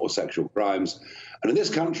 violent or sexual crimes. And in this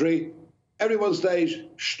country, everyone stays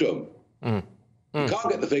stumm. You can't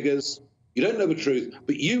get the figures, you don't know the truth,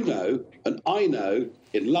 but you know, and I know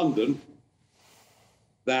in London,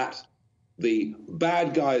 that the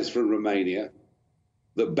bad guys from Romania,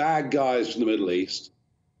 the bad guys from the Middle East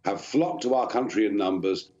have flocked to our country in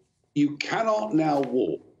numbers. You cannot now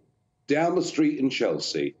walk down the street in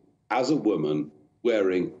Chelsea as a woman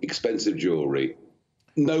wearing expensive jewellery.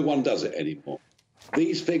 No one does it anymore.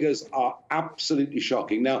 These figures are absolutely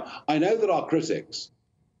shocking. Now, I know that our critics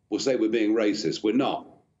will say we're being racist. We're not.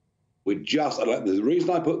 We're just, the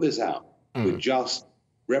reason I put this out, we're just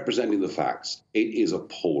representing the facts. It is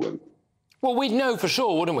appalling. Well, we'd know for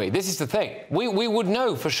sure, wouldn't we? This is the thing. We would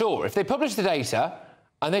know for sure. If they published the data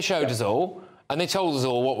and they showed us all and they told us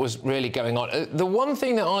all what was really going on. The one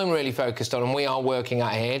thing that I'm really focused on, and we are working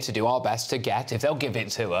at here to do our best to get, if they'll give it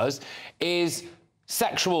to us, is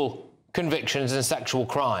sexual convictions and sexual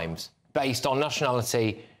crimes based on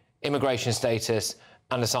nationality, immigration status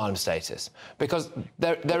and asylum status, because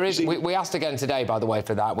there is. We asked again today, by the way,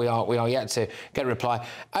 for that. We are yet to get a reply.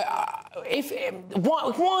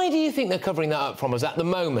 Why do you think they're covering that up from us at the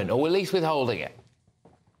moment, or at least withholding it?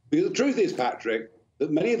 Because the truth is, Patrick,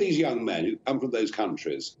 that many of these young men who come from those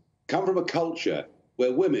countries come from a culture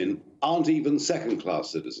where women aren't even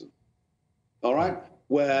second-class citizens. All right,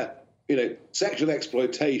 where sexual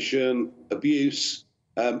exploitation, abuse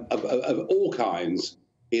of all kinds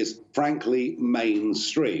is frankly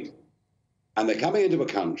mainstream. And they're coming into a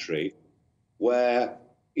country where,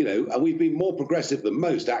 and we've been more progressive than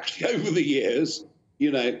most actually over the years,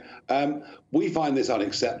 we find this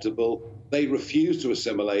unacceptable. They refuse to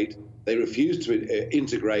assimilate, they refuse to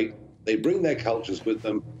integrate, they bring their cultures with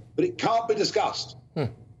them, but it can't be discussed.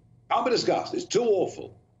 Can't be discussed. It's too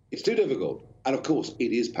awful. It's too difficult. And of course,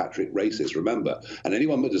 it is, Patrick, racist, remember. And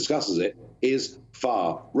anyone that discusses it is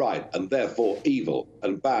far right and therefore evil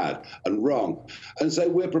and bad and wrong. And so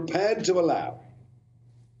we're prepared to allow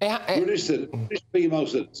British female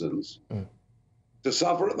citizens to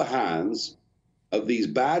suffer at the hands of these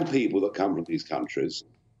bad people that come from these countries.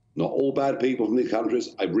 Not all bad people from these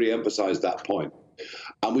countries. I re-emphasise that point.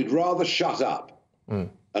 And we'd rather shut up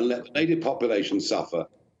and let the native population suffer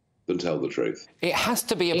than tell the truth. It has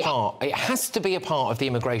to be a part. It has to be a part of the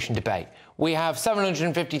immigration debate. We have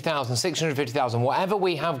 750,000, 650,000, whatever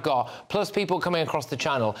we have got, plus people coming across the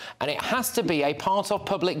channel, and it has to be a part of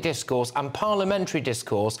public discourse and parliamentary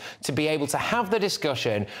discourse to be able to have the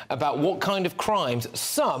discussion about what kind of crimes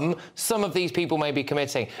some of these people may be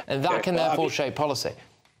committing, and that can therefore shape policy.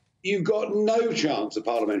 You've got no chance of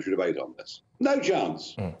parliamentary debate on this. No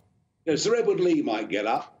chance. Sir Edward Lee might get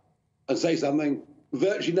up and say something.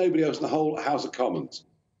 Virtually nobody else in the whole House of Commons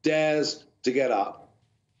dares to get up.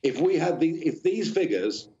 If these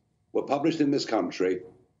figures were published in this country,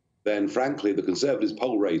 then frankly the Conservatives'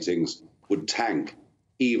 poll ratings would tank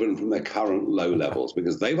even from their current low levels,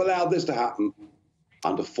 because they've allowed this to happen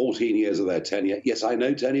under 14 years of their tenure. Yes, I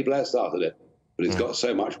know Tony Blair started it, but it's got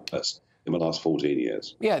so much worse in the last 14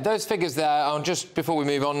 years. Yeah, those figures there are just before we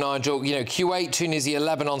move on, Nigel. Kuwait, Tunisia,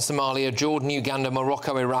 Lebanon, Somalia, Jordan, Uganda,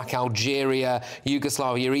 Morocco, Iraq, Algeria,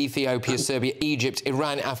 Yugoslavia, Ethiopia, Serbia, Egypt,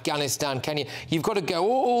 Iran, Afghanistan, Kenya. You've got to go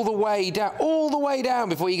all the way down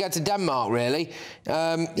before you get to Denmark, really.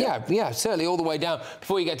 Yeah, certainly all the way down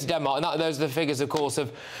before you get to Denmark. And those are the figures, of course,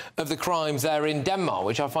 of the crimes there in Denmark,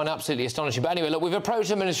 which I find absolutely astonishing. But anyway, look, we've approached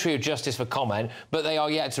the Ministry of Justice for comment, but they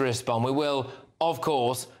are yet to respond. We will, of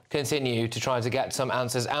course, continue to try to get some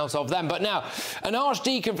answers out of them. But now, an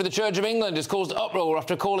archdeacon for the Church of England has caused uproar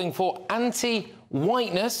after calling for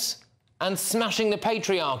anti-whiteness and smashing the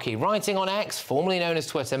patriarchy. Writing on X, formerly known as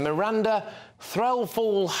Twitter, Miranda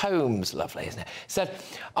Threlfall Holmes, lovely, isn't it? Said,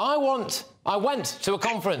 I went to a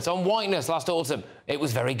conference on whiteness last autumn. It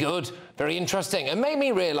was very good, very interesting, and made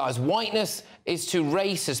me realise whiteness is to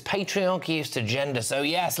race as patriarchy is to gender. So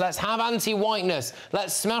yes, let's have anti-whiteness.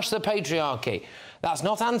 Let's smash the patriarchy. That's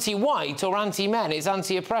not anti-white or anti-men, it's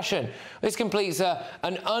anti-oppression. This completes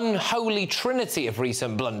an unholy trinity of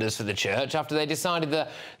recent blunders for the church after they decided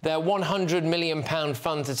that their £100 million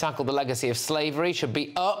fund to tackle the legacy of slavery should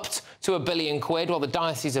be upped to £1 billion, while the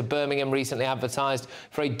Diocese of Birmingham recently advertised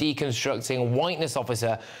for a deconstructing whiteness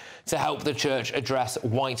officer to help the church address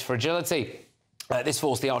white fragility. This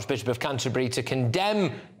forced the Archbishop of Canterbury to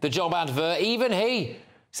condemn the job advert. Even he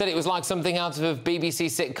said it was like something out of a BBC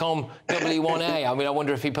sitcom W1A. I mean, I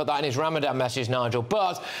wonder if he put that in his Ramadan message, Nigel.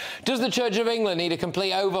 But does the Church of England need a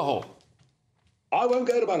complete overhaul? I won't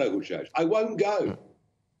go to my local church. I won't go.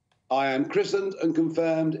 I am christened and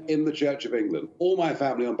confirmed in the Church of England. All my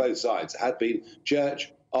family on both sides had been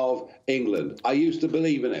Church of England. I used to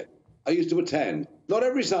believe in it. I used to attend, not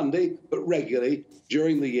every Sunday, but regularly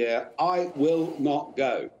during the year. I will not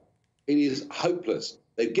go. It is hopeless.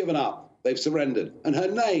 They've given up. They've surrendered. And her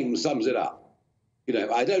name sums it up. You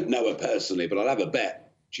know, I don't know her personally, but I'll have a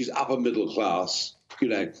bet. She's upper middle class, you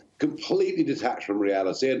know, completely detached from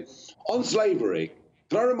reality. And on slavery,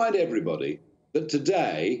 can I remind everybody that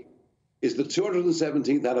today is the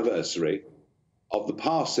 217th anniversary of the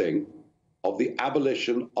passing of the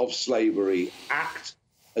Abolition of Slavery Act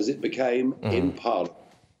as it became in Parliament,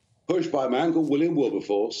 pushed by a man called William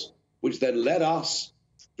Wilberforce, which then led us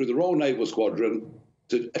through the Royal Naval Squadron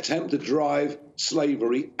to attempt to drive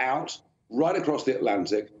slavery out right across the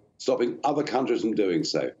Atlantic, stopping other countries from doing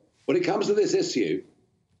so. When it comes to this issue,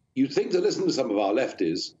 you'd think to listen to some of our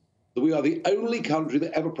lefties that we are the only country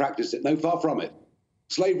that ever practiced it. No, far from it.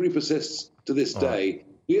 Slavery persists to this day.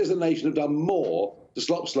 We as a nation have done more to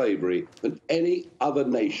stop slavery than any other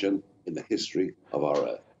nation in the history of our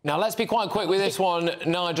earth. Now, let's be quite quick with this one,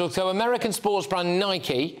 Nigel. So American sports brand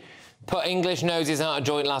Nike put English noses out of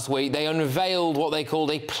joint last week. They unveiled what they called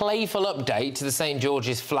a playful update to the St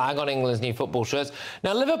George's flag on England's new football shirts.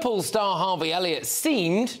 Now, Liverpool star Harvey Elliott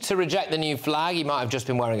seemed to reject the new flag. He might have just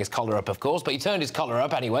been wearing his collar up, of course, but he turned his collar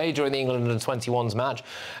up anyway during the England under-21s match.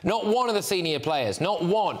 Not one of the senior players, not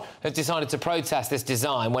one, has decided to protest this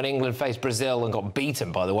design when England faced Brazil and got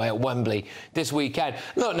beaten, by the way, at Wembley this weekend.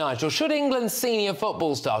 Look, Nigel, should England's senior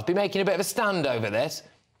football stars be making a bit of a stand over this?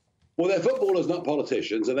 Well, they're footballers, not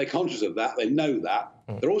politicians, and they're conscious of that. They know that.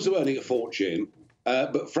 They're also earning a fortune.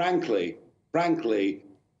 But frankly,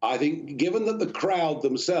 I think given that the crowd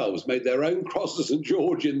themselves made their own cross of St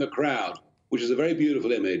George in the crowd, which is a very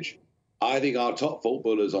beautiful image, I think our top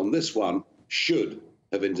footballers on this one should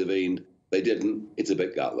have intervened. They didn't. It's a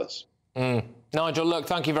bit gutless. Nigel, look,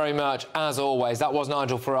 thank you very much, as always. That was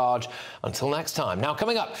Nigel Farage. Until next time. Now,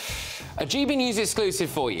 coming up, a GB News exclusive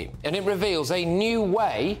for you, and it reveals a new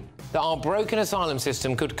way that our broken asylum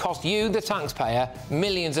system could cost you, the taxpayer,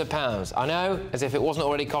 millions of pounds. I know, as if it wasn't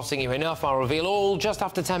already costing you enough. I'll reveal all just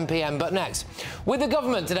after 10 p.m. But next, with the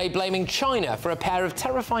government today blaming China for a pair of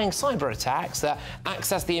terrifying cyber attacks that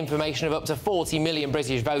access the information of up to 40 million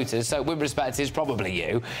British voters, so with respect, it's probably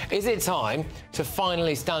you, is it time to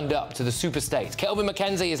finally stand up to the superstate? Kelvin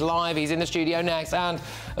Mackenzie is live. He's in the studio next. And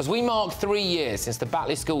as we mark 3 years since the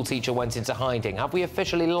Batley school teacher went into hiding, have we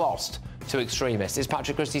officially lost to extremists? It's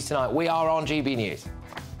Patrick Christys tonight. We are on GB News.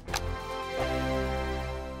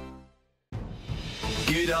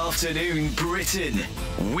 Good afternoon, Britain.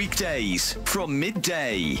 Weekdays from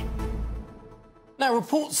midday. Now,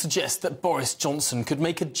 reports suggest that Boris Johnson could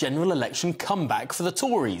make a general election comeback for the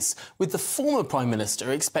Tories, with the former Prime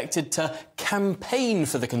Minister expected to campaign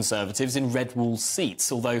for the Conservatives in red wall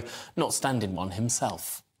seats, although not stand in one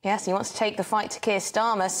himself. Yes, he wants to take the fight to Keir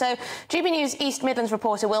Starmer. So, GB News East Midlands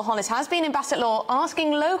reporter Will Hollis has been in Bassett-Law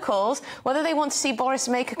asking locals whether they want to see Boris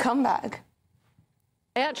make a comeback.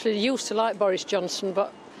 I actually used to like Boris Johnson,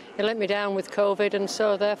 but he let me down with COVID, and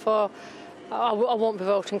so, therefore, I won't be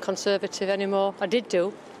voting Conservative anymore. I did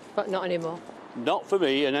do, but not anymore. Not for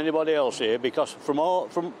me and anybody else here, because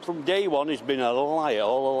from day one he's been a liar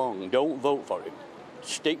all along. Don't vote for him.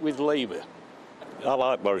 Stick with Labour. I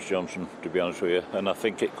like Boris Johnson, to be honest with you, and I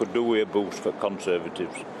think it could do with a boost for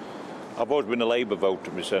Conservatives. I've always been a Labour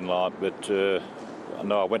voter myself, like, but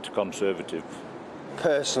no, I went to Conservative.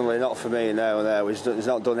 Personally, not for me, no. He's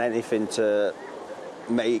not done anything to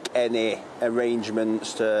make any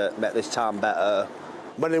arrangements to make this town better.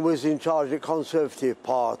 When he was in charge of the Conservative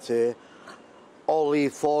Party, all he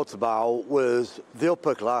thought about was the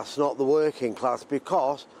upper class, not the working class,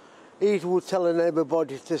 because he was telling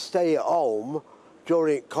everybody to stay at home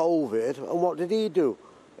during COVID, and what did he do?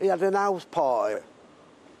 He had an house party.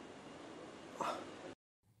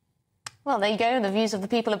 Well, there you go, the views of the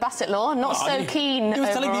people of Bassetlaw. Not so keen He was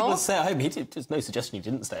overall. telling people to stay at home. There's no suggestion he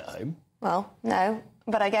didn't stay at home. Well, no.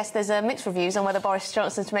 But I guess there's mixed reviews on whether Boris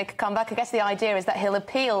Johnson's to make a comeback. I guess the idea is that he'll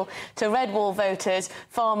appeal to Red Wall voters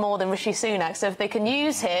far more than Rishi Sunak. So if they can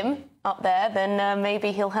use him up there, then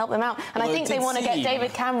maybe he'll help them out. And I think they want to get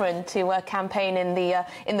David Cameron to campaign in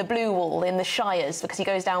the Blue Wall, in the Shires, because he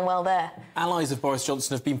goes down well there. Allies of Boris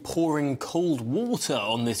Johnson have been pouring cold water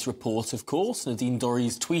on this report, of course. Nadine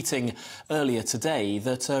Dorries tweeting earlier today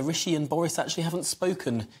that Rishi and Boris actually haven't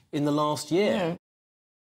spoken in the last year.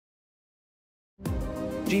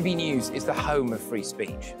 GB News is the home of free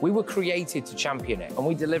speech. We were created to champion it, and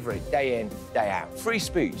we deliver it day in, day out. Free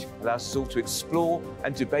speech allows us all to explore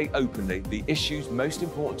and debate openly the issues most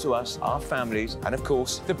important to us, our families, and of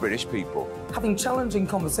course, the British people. Having challenging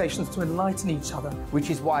conversations to enlighten each other. Which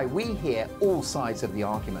is why we hear all sides of the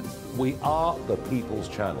argument. We are the People's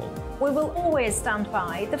Channel. We will always stand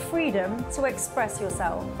by the freedom to express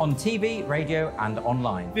yourself. On TV, radio and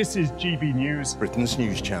online. This is GB News, Britain's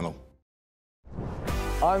news channel.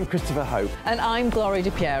 I'm Christopher Hope. And I'm Gloria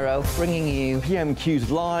Di Piero, bringing you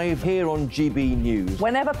PMQ's live here on GB News.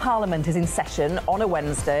 Whenever Parliament is in session on a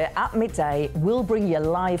Wednesday at midday, we'll bring you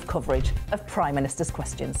live coverage of Prime Minister's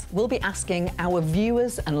questions. We'll be asking our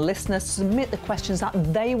viewers and listeners to submit the questions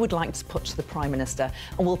that they would like to put to the Prime Minister,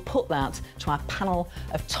 and we'll put that to our panel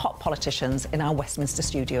of top politicians in our Westminster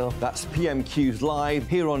studio. That's PMQ's live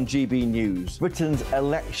here on GB News, Britain's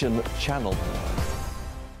election channel.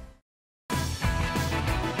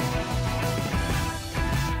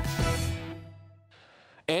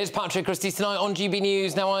 Here's Patrick Christys tonight on GB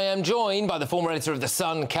News. Now, I am joined by the former editor of The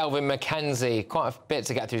Sun, Kelvin Mackenzie. Quite a bit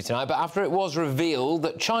to get through tonight, but after it was revealed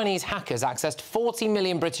that Chinese hackers accessed 40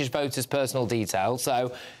 million British voters' personal details,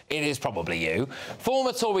 so it is probably you,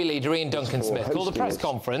 former Tory leader Ian Duncan-Smith called a press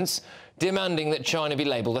conference demanding that China be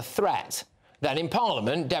labelled a threat. Then in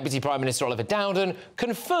Parliament, Deputy Prime Minister Oliver Dowden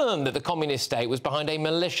confirmed that the communist state was behind a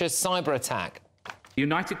malicious cyber attack. The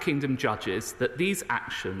United Kingdom judges that these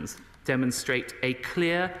actions demonstrate a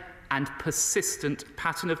clear and persistent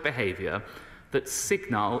pattern of behaviour that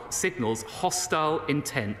signals hostile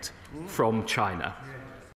intent from China.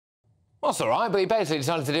 Well, that's all right, but he basically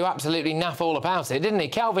decided to do absolutely naff all about it, didn't he?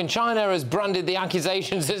 Kelvin, China has branded the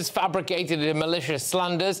accusations as fabricated and malicious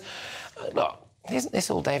slanders. Look, isn't this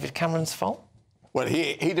all David Cameron's fault? Well,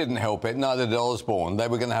 he didn't help it, neither did Osborne. They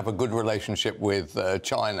were going to have a good relationship with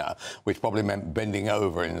China, which probably meant bending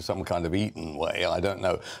over in some kind of Eton way, I don't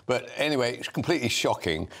know. But anyway, it's completely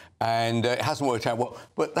shocking, and it hasn't worked out well.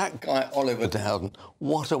 But that guy, Oliver Dowden,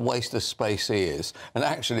 what a waste of space he is. And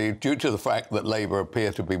actually, due to the fact that Labour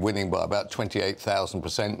appear to be winning by about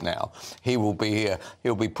 28,000% now, he will be here,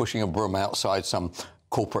 he'll be pushing a broom outside some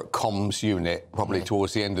corporate comms unit probably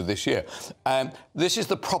towards the end of this year. This is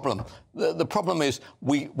the problem. The problem is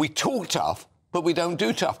we talk tough, but we don't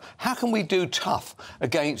do tough. How can we do tough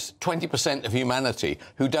against 20% of humanity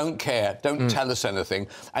who don't care, don't tell us anything,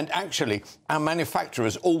 and actually our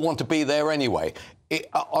manufacturers all want to be there anyway?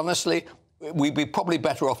 Honestly, we'd be probably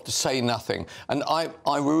better off to say nothing. And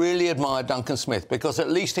I really admire Duncan Smith, because at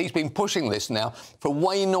least he's been pushing this now for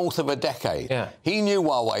way north of a decade. Yeah. He knew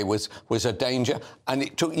Huawei was a danger, and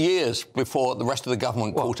it took years before the rest of the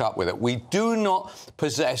government caught up with it. We do not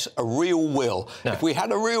possess a real will. No. If we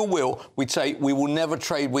had a real will, we'd say we will never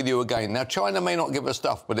trade with you again. Now, China may not give us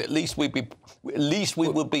stuff, but at least we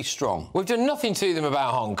would be strong. We've done nothing to them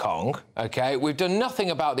about Hong Kong, OK? We've done nothing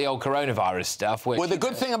about the old coronavirus stuff. Which, well, the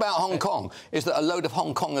good thing about Hong Kong is that a load of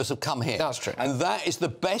Hong Kongers have come here. That's true. And that is the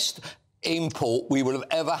best import we would have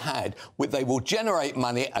ever had. They will generate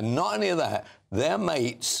money, and not only that, their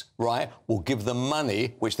mates, right, will give them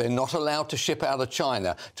money, which they're not allowed to ship out of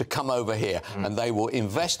China, to come over here. And they will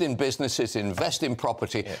invest in businesses, invest in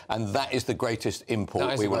property, and that is the greatest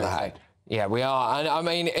import we would have had. Yeah, we are. And, I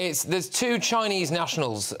mean, there's 2 Chinese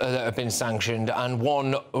nationals that have been sanctioned and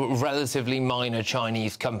 1 relatively minor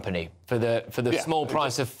Chinese company for the small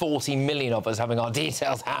price of 40 million of us having our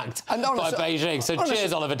details hacked by Beijing. So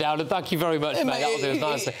cheers, Oliver Dowden. Thank you very much, mate. That'll do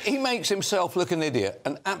us nicely. He makes himself look an idiot,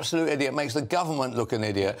 an absolute idiot. Makes the government look an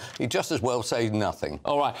idiot. He just as well say nothing.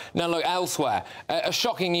 All right. Now, look, elsewhere, a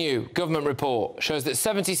shocking new government report shows that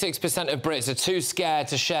 76% of Brits are too scared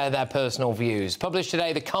to share their personal views. Published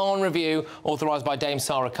today, the Khan Review, authorised by Dame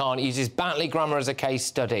Sarah Khan, uses Batley grammar as a case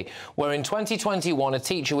study, where in 2021 a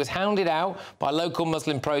teacher was hounded out by local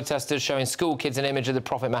Muslim protesters showing school kids an image of the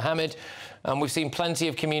Prophet Muhammad, and we've seen plenty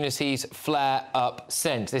of communities flare up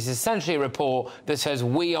since. This is essentially a report that says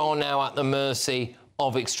we are now at the mercy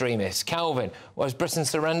of extremists. Kelvin, has Britain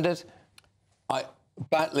surrendered?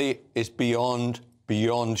 Batley is beyond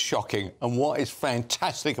shocking. And what is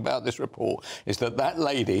fantastic about this report is that that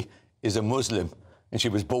lady is a Muslim, and she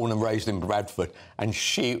was born and raised in Bradford, and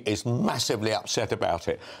she is massively upset about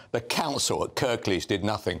it. The council at Kirklees did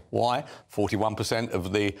nothing. Why? 41%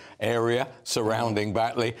 of the area surrounding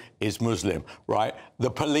Batley is Muslim, right? The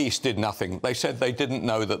police did nothing. They said they didn't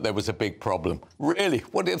know that there was a big problem. Really?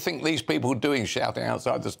 What do you think these people are doing shouting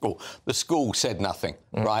outside the school? The school said nothing,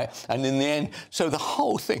 right? And in the end, so the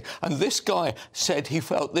whole thing, and this guy said he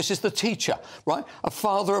felt, this is the teacher, right? A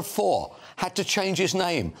father of 4, had to change his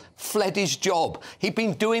name, fled his job. He'd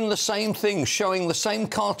been doing the same thing, showing the same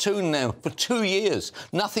cartoon now for 2 years.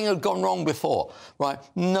 Nothing had gone wrong before, right?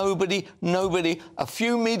 Nobody, a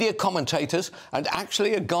few media commentators, and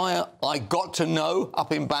actually a guy I got to know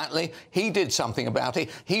up in Batley, he did something about it.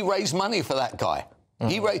 He raised money for that guy.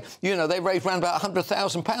 He raised, you know, they raised around about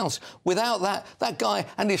 £100,000. Without that, that guy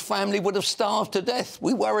and his family would have starved to death.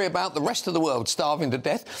 We worry about the rest of the world starving to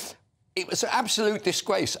death. It was an absolute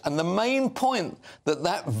disgrace. And the main point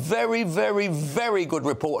that very, very, very good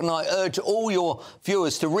report, and I urge all your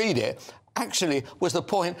viewers to read it, actually was the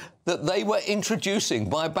point that they were introducing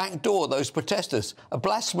by a back door, those protesters, a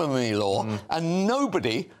blasphemy law, and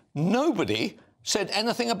nobody said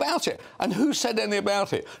anything about it. And who said anything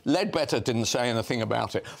about it? Ledbetter didn't say anything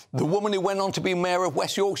about it. The woman who went on to be mayor of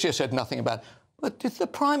West Yorkshire said nothing about it. But did the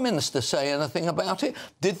Prime Minister say anything about it?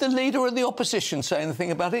 Did the Leader of the Opposition say anything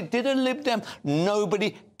about it? Did a Lib Dem?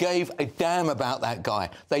 Nobody gave a damn about that guy.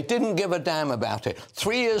 They didn't give a damn about it.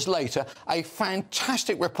 3 years later, a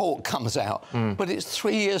fantastic report comes out. But it's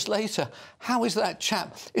 3 years later. How is that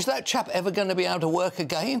chap ever going to be able to work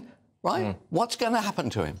again? Right? What's going to happen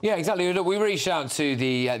to him? Yeah, exactly. Look, we reached out to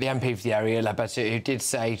the MP for the area, Ledbetter, who did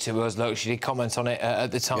say to us, look, she did comment on it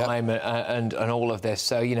at the time and all of this.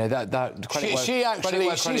 So, you know, she's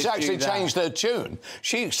actually changed her tune.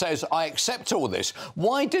 She says, I accept all this.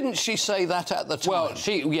 Why didn't she say that at the time? Well,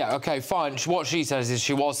 yeah, OK, fine. What she says is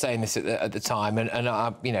she was saying this at the time, and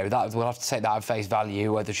you know, that we'll have to take that at face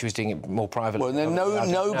value, whether she was doing it more privately. Well,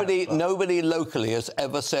 nobody locally has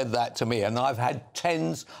ever said that to me, and I've had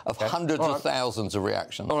tens of hundreds of thousands of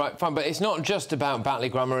reactions. All right, fine, but it's not just about Batley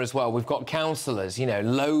Grammar as well. We've got councillors, you know,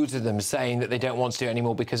 loads of them saying that they don't want to do it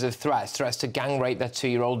anymore because of threats to gang rape their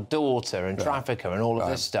 2-year-old daughter and traffic her and all of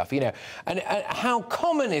this stuff, you know. And how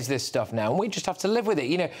common is this stuff now? And we just have to live with it,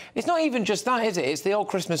 you know. It's not even just that, is it? It's the old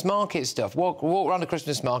Christmas market stuff. Walk around a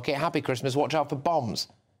Christmas market, happy Christmas, watch out for bombs.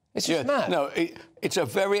 It's just mad. No, it's a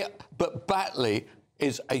very... But Batley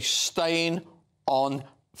is a stain on,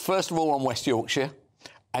 first of all, on West Yorkshire,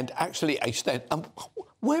 and actually a stain...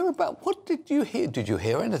 what did you hear? Did you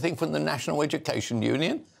hear anything from the National Education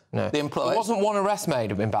Union? No. The employees? There wasn't one arrest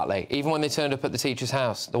made in Batley, even when they turned up at the teacher's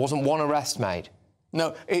house. There wasn't one arrest made.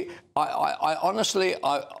 No, I honestly,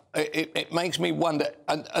 it makes me wonder,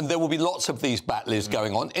 and there will be lots of these Batleys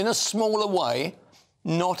going on, in a smaller way,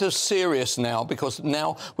 not as serious now, because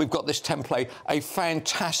now we've got this template, a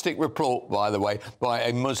fantastic report, by the way, by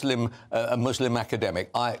a Muslim academic.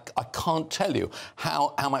 I can't tell you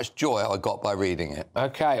how much joy I got by reading it.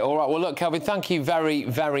 OK, all right. Well, look, Kelvin, thank you very,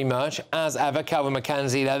 very much. As ever, Kelvin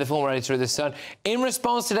Mackenzie there, the former editor of The Sun. In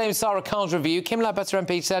response to Dame Sarah Khan's review, Kim Ledbetter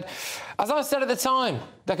MP said, as I said at the time,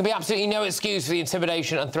 there can be absolutely no excuse for the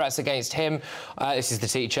intimidation and threats against him. This is the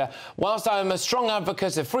teacher. Whilst I am a strong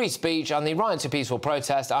advocate of free speech and the right to peaceful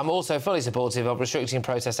protest, I'm also fully supportive of restricting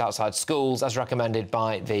protest outside schools, as recommended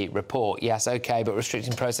by the report. Yes, OK, but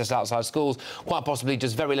restricting protest outside schools quite possibly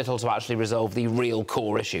does very little to actually resolve the real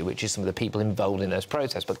core issue, which is some of the people involved in those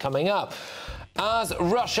protests. But coming up, as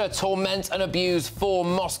Russia torment and abuse 4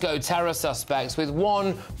 Moscow terror suspects, with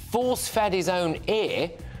one force-fed his own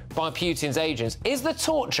ear by Putin's agents, is the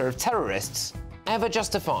torture of terrorists ever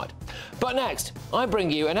justified? But next, I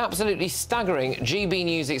bring you an absolutely staggering GB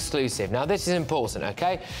News exclusive. Now, this is important,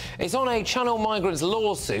 OK? It's on a Channel Migrants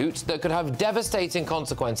lawsuit that could have devastating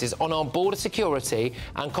consequences on our border security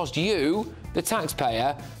and cost you, the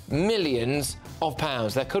taxpayer, millions of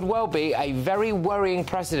pounds. There could well be a very worrying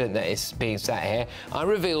precedent that is being set here. I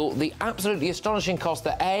reveal the absolutely astonishing cost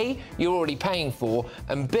that A, you're already paying for,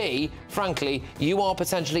 and B, frankly, you are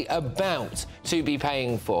potentially about to be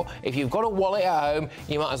paying for. If you've got a wallet at home,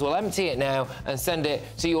 you might as well empty it now and send it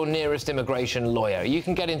to your nearest immigration lawyer. You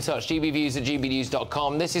can get in touch,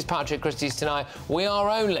 gbviews@gbnews.com. This is Patrick Christys Tonight. We are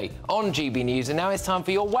only on GB News, and now it's time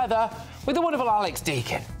for your weather with the wonderful Alex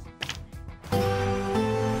Deakin.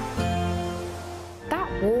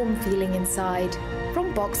 Warm feeling inside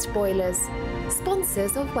from Boxed Boilers,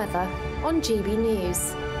 sponsors of weather on GB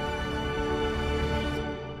News.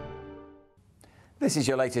 This is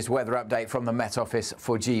your latest weather update from the Met Office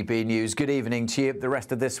for GB News. Good evening to you. The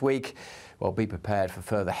rest of this week, well, be prepared for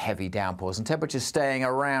further heavy downpours and temperatures staying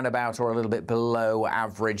around about or a little bit below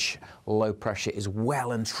average. Low pressure is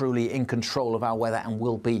well and truly in control of our weather and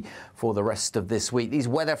will be for the rest of this week. These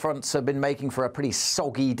weather fronts have been making for a pretty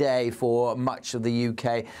soggy day for much of the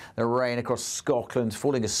UK. The rain across Scotland,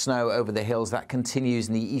 falling as snow over the hills, that continues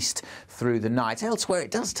in the east through the night. Elsewhere,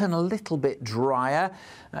 it does turn a little bit drier,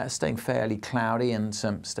 staying fairly cloudy and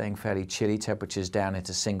staying fairly chilly. Temperatures down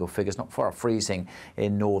into single figures, not far off freezing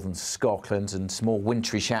in northern Scotland, and small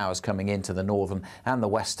wintry showers coming into the northern and the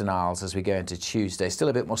Western Isles as we go into Tuesday. Still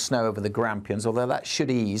a bit more snow over the Grampians, although that should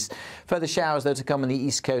ease. Further showers, though, to come on the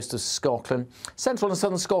east coast of Scotland. Central and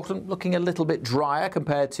southern Scotland looking a little bit drier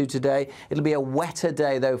compared to today. It'll be a wetter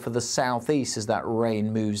day, though, for the southeast as that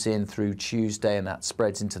rain moves in through Tuesday and that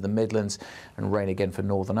spreads into the Midlands, and rain again for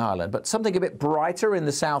Northern Ireland. But something a bit brighter in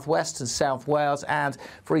the southwest and South Wales, and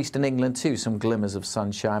for eastern England too, some glimmers of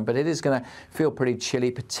sunshine. But it is going to feel pretty chilly,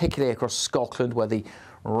 particularly across Scotland, where the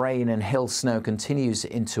rain and hill snow continues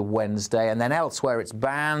into Wednesday, and then elsewhere it's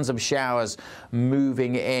bands of showers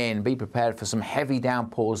moving in. Be prepared for some heavy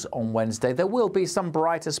downpours on Wednesday. There will be some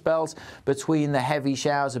brighter spells between the heavy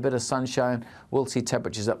showers, a bit of sunshine. We'll see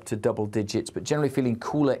temperatures up to double digits, but generally feeling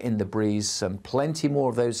cooler in the breeze, and plenty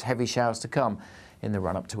more of those heavy showers to come in the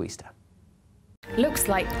run-up to Easter. Looks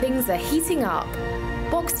like things are heating up.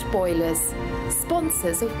 Boxed Boilers,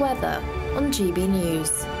 sponsors of weather on GB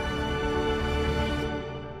News.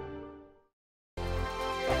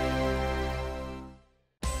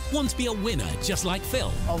 Want to be a winner just like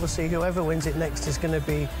Phil? Obviously, whoever wins it next is going to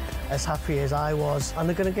be as happy as I was, and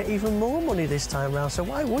they're going to get even more money this time round, so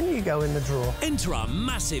why wouldn't you go in the draw? Enter our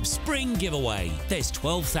massive spring giveaway. There's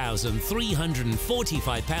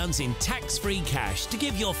 £12,345 in tax-free cash to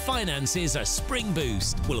give your finances a spring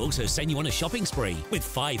boost. We'll also send you on a shopping spree with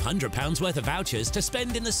 £500 worth of vouchers to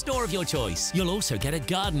spend in the store of your choice. You'll also get a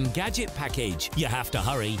garden gadget package. You have to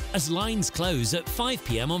hurry, as lines close at 5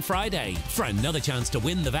 p.m. on Friday. For another chance to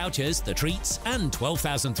win the vouchers, the treats, and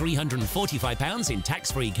 £12,345 in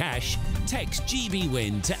tax-free cash, text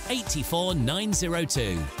GBWIN to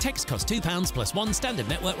 84902. Text costs £2 plus one standard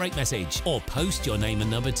network rate message, or post your name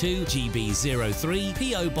and number to GB03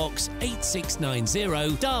 PO Box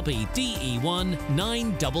 8690 Derby DE1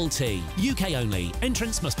 9TT. UK only.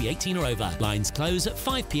 Entrance must be 18 or over. Lines close at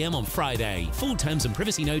 5 p.m. on Friday. Full terms and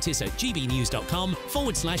privacy notice at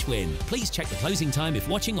gbnews.com/win. Please check the closing time if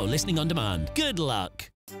watching or listening on demand. Good luck.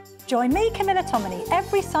 Join me, Camilla Tominey,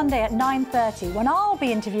 every Sunday at 9:30 when I'll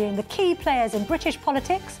be interviewing the key players in British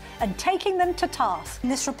politics and taking them to task.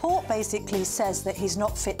 This report basically says that he's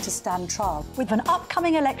not fit to stand trial. With an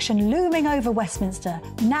upcoming election looming over Westminster,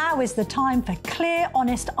 now is the time for clear,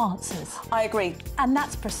 honest answers. I agree. And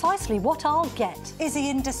that's precisely what I'll get. Is he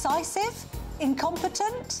indecisive?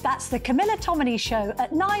 Incompetent? That's the Camilla Tominey Show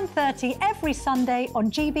at 9:30 every Sunday on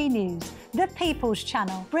GB News, the People's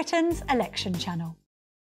Channel, Britain's election channel.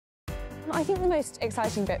 I think the most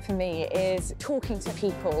exciting bit for me is talking to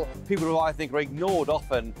people. People who I think are ignored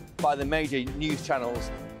often by the major news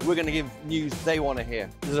channels. We're going to give news they want to hear.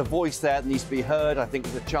 There's a voice there that needs to be heard. I think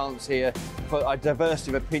there's a chance here for a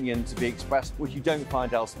diversity of opinion to be expressed, which you don't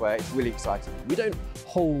find elsewhere. It's really exciting. We don't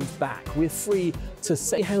hold back. We're free to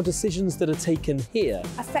say how decisions that are taken here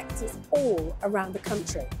affect us all around the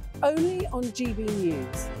country. Only on GB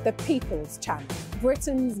News, the People's Channel,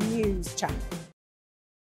 Britain's news channel.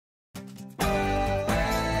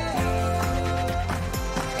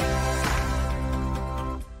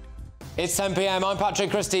 It's 10 p.m. I'm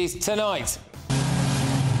Patrick Christys. Tonight,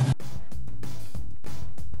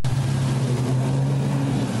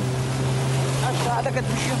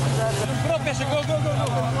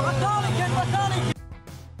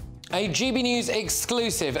 a GB News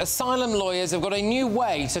exclusive. Asylum lawyers have got a new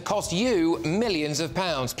way to cost you millions of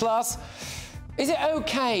pounds. Plus, is it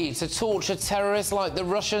okay to torture terrorists like the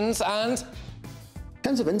Russians? And in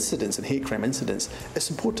terms of incidents and hate crime incidents, it's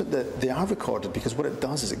important that they are recorded, because what it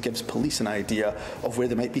does is it gives police an idea of where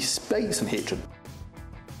there might be spikes in hatred.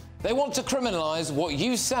 they want to criminalise what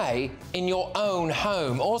you say in your own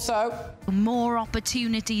home. Also, more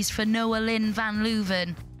opportunities for Noah Lynn van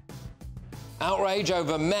Leuven. Outrage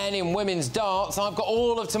over men in women's darts. I've got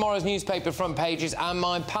all of tomorrow's newspaper front pages, and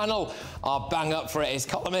my panel are bang up for it. Is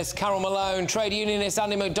columnist Carol Malone, trade unionist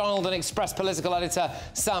Andy MacDonald, and Express political editor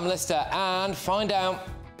Sam Lister. And find out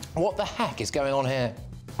what the heck is going on here.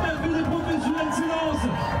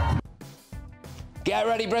 Get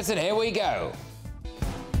ready, Britain, here we go.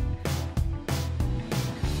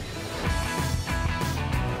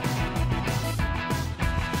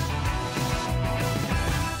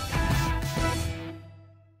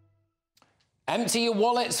 Empty your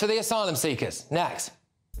wallets for the asylum seekers. Next.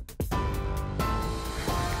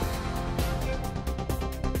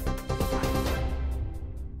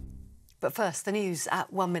 But first, the news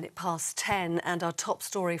at 1 minute past 10, and our top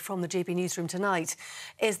story from the GB newsroom tonight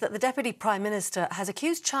is that the Deputy Prime Minister has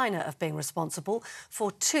accused China of being responsible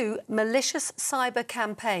for 2 malicious cyber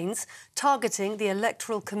campaigns targeting the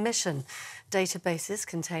Electoral Commission. Databases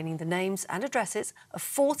containing the names and addresses of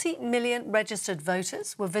 40 million registered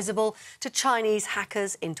voters were visible to Chinese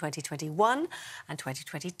hackers in 2021 and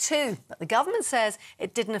 2022. But the government says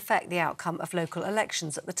it didn't affect the outcome of local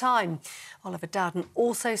elections at the time. Oliver Dowden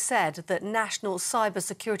also said that national cyber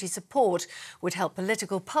security support would help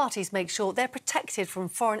political parties make sure they're protected from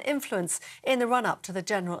foreign influence in the run-up to the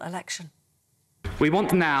general election. We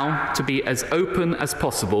want now to be as open as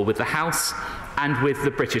possible with the House and with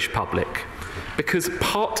the British public, because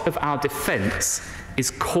part of our defence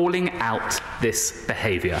is calling out this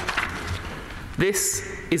behaviour. This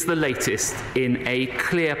is the latest in a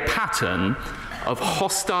clear pattern of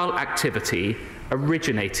hostile activity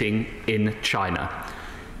originating in China,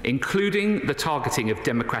 including the targeting of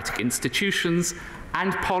democratic institutions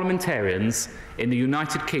and parliamentarians in the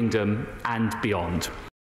United Kingdom and beyond.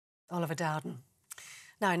 Oliver Dowden.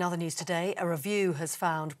 Now, in other news today, a review has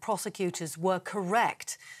found prosecutors were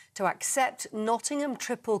correct to accept Nottingham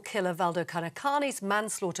triple killer Valdo Kanakani's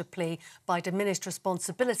manslaughter plea by diminished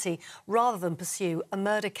responsibility rather than pursue a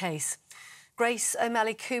murder case. Grace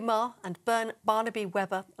O'Malley Kumar and Barnaby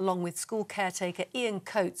Webber, along with school caretaker Ian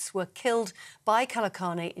Coates, were killed by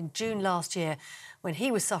Kalakani in June last year when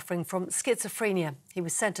he was suffering from schizophrenia. He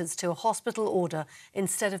was sentenced to a hospital order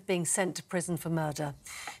instead of being sent to prison for murder.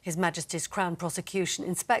 His Majesty's Crown Prosecution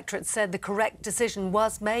Inspectorate said the correct decision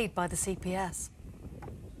was made by the CPS.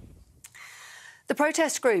 The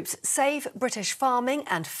protest groups Save British Farming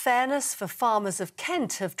and Fairness for Farmers of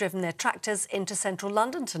Kent have driven their tractors into central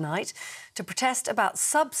London tonight to protest about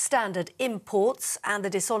substandard imports and the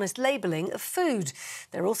dishonest labelling of food.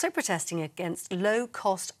 They're also protesting against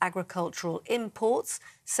low-cost agricultural imports,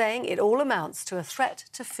 saying it all amounts to a threat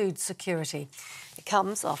to food security. It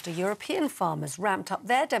comes after European farmers ramped up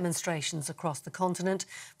their demonstrations across the continent,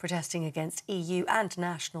 protesting against EU and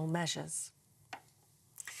national measures.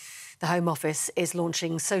 The Home Office is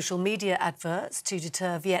launching social media adverts to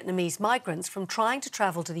deter Vietnamese migrants from trying to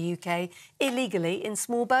travel to the UK illegally in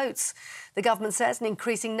small boats. The government says an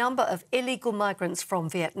increasing number of illegal migrants from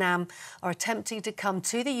Vietnam are attempting to come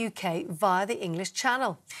to the UK via the English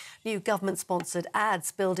Channel. New government-sponsored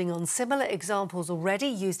ads building on similar examples already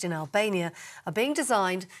used in Albania are being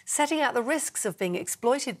designed, setting out the risks of being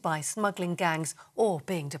exploited by smuggling gangs or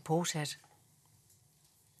being deported.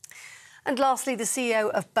 And lastly, the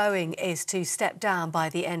CEO of Boeing is to step down by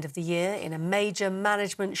the end of the year in a major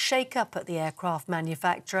management shake-up at the aircraft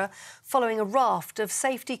manufacturer following a raft of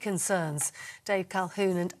safety concerns. Dave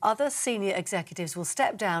Calhoun and other senior executives will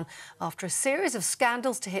step down after a series of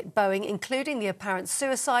scandals to hit Boeing, including the apparent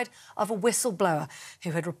suicide of a whistleblower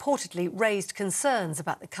who had reportedly raised concerns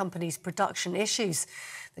about the company's production issues.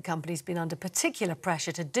 The company's been under particular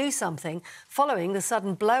pressure to do something following the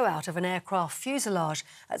sudden blowout of an aircraft fuselage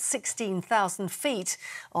at 16,000 feet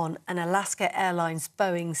on an Alaska Airlines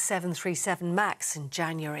Boeing 737 MAX in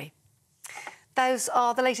January. Those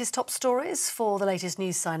are the latest top stories. For the latest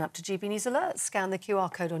news, sign up to GB News Alerts, scan the QR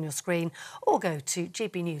code on your screen or go to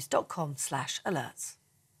gbnews.com/alerts.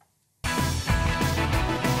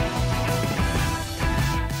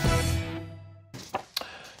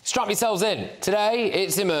 Strap yourselves in. Today,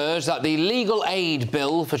 it's emerged that the legal aid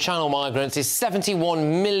bill for channel migrants is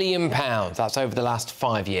 £71 million. That's over the last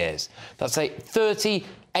 5 years. That's a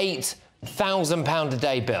 £38,000 a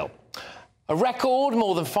day bill. A record,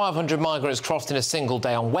 more than 500 migrants crossed in a single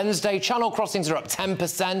day on Wednesday. Channel crossings are up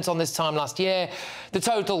 10% on this time last year. The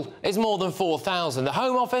total is more than 4,000. The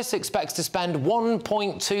Home Office expects to spend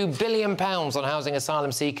 £1.2 billion on housing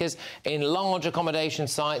asylum seekers in large accommodation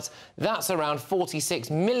sites. That's around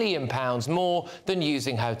 £46 million more than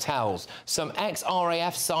using hotels. Some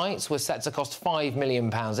ex-RAF sites were set to cost £5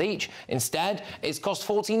 million each. Instead, it's cost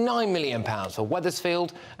 £49 million for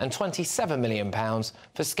Wethersfield and £27 million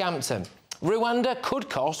for Scampton. Rwanda could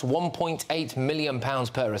cost £1.8 million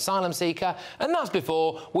per asylum seeker, and that's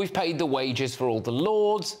before we've paid the wages for all the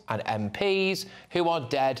Lords and MPs who are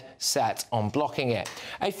dead set on blocking it.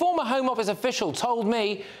 A former Home Office official told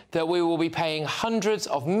me that we will be paying hundreds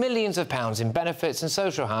of millions of pounds in benefits and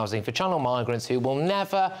social housing for channel migrants who will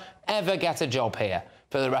never, ever get a job here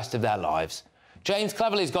for the rest of their lives. James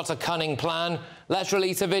Cleverley's got a cunning plan. Let's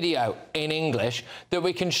release a video in English that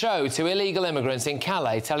we can show to illegal immigrants in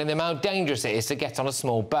Calais, telling them how dangerous it is to get on a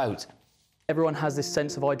small boat. Everyone has this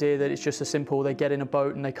sense of idea that it's just as simple, they get in a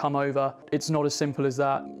boat and they come over. It's not as simple as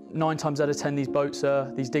that. 9 times out of 10 these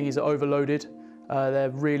dinghies are overloaded. They're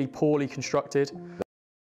really poorly constructed.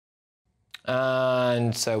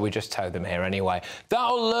 And so we just towed them here anyway.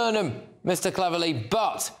 That'll learn them, Mr. Cleverly,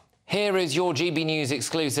 but here is your GB News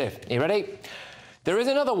exclusive. You ready? There is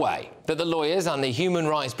another way that the lawyers and the Human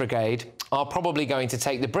Rights Brigade are probably going to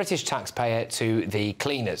take the British taxpayer to the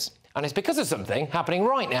cleaners. And it's because of something happening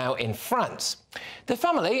right now in France. The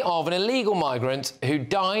family of an illegal migrant who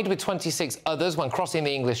died with 26 others when crossing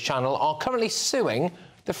the English Channel are currently suing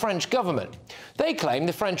the French government. They claim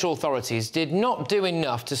the French authorities did not do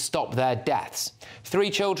enough to stop their deaths. 3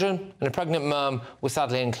 children and a pregnant mum were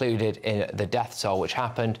sadly included in the death toll, which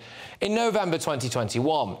happened in November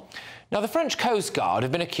 2021. Now, the French Coast Guard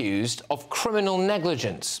have been accused of criminal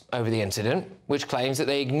negligence over the incident, which claims that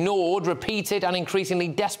they ignored repeated and increasingly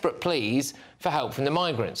desperate pleas for help from the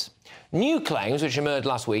migrants. New claims which emerged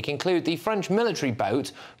last week include the French military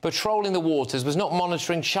boat patrolling the waters was not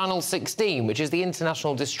monitoring Channel 16, which is the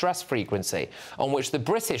international distress frequency on which the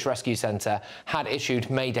British Rescue Centre had issued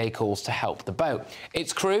mayday calls to help the boat.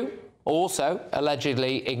 Its crew also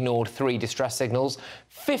allegedly ignored 3 distress signals.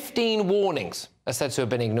 15 warnings are said to have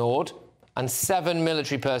been ignored, and 7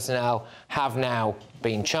 military personnel have now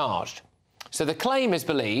been charged. So the claim is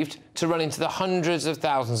believed to run into the hundreds of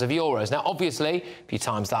thousands of euros. Now, obviously, if you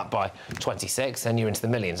times that by 26, then you're into the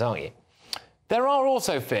millions, aren't you? There are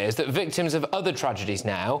also fears that victims of other tragedies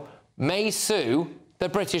now may sue the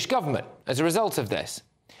British government as a result of this.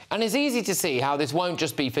 And it's easy to see how this won't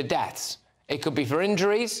just be for deaths. It could be for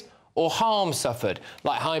injuries or harm suffered,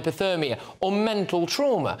 like hypothermia or mental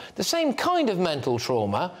trauma. The same kind of mental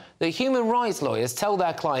trauma that human rights lawyers tell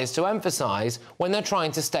their clients to emphasise when they're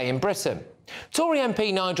trying to stay in Britain. Tory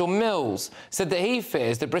MP Nigel Mills said that he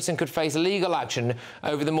fears that Britain could face legal action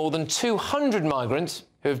over the more than 200 migrants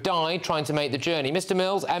who have died trying to make the journey. Mr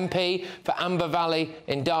Mills, MP for Amber Valley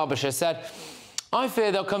in Derbyshire, said, "I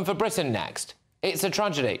fear they'll come for Britain next. It's a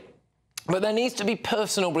tragedy. But there needs to be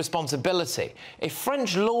personal responsibility. If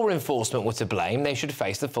French law enforcement were to blame, they should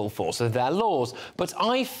face the full force of their laws. But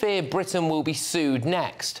I fear Britain will be sued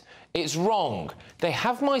next. It's wrong. They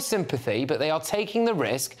have my sympathy, but they are taking the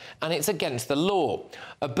risk, and it's against the law.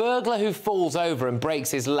 A burglar who falls over and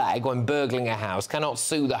breaks his leg when burgling a house cannot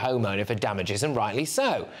sue the homeowner for damages, and rightly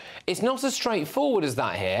so. It's not as straightforward as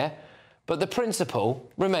that here, but the principle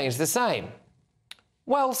remains the same."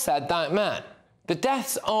 Well said, that man. The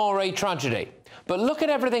deaths are a tragedy, but look at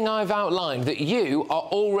everything I've outlined that you are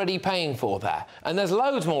already paying for there, and there's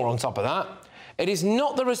loads more on top of that. It is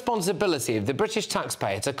not the responsibility of the British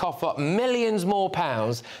taxpayer to cough up millions more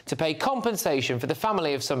pounds to pay compensation for the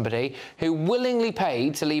family of somebody who willingly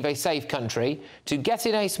paid to leave a safe country, to get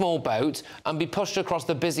in a small boat and be pushed across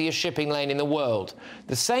the busiest shipping lane in the world.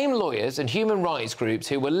 The same lawyers and human rights groups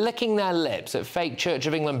who were licking their lips at fake Church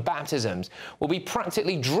of England baptisms will be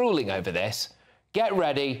practically drooling over this. Get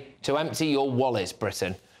ready to empty your wallets,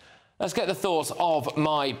 Britain. Let's get the thoughts of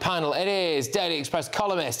my panel. It is Daily Express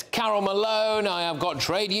columnist Carol Malone. I have got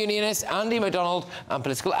trade unionist Andy MacDonald and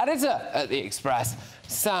political editor at The Express,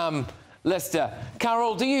 Sam Lister.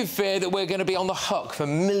 Carol, do you fear that we're going to be on the hook for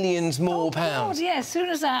millions more pounds? God, yeah, as soon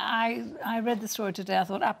as I read the story today, I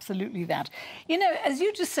thought absolutely that. You know, as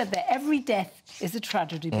you just said there, every death is a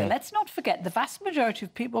tragedy. But let's not forget the vast majority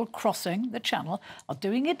of people crossing the Channel are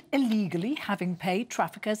doing it illegally, having paid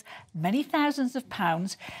traffickers many thousands of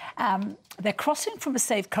pounds. They're crossing from a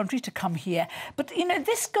safe country to come here. But, you know,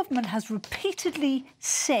 this government has repeatedly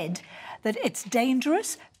said that it's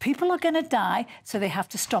dangerous, people are going to die, so they have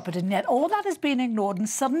to stop it. And yet all that has been ignored, and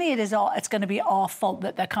suddenly it's going to be our fault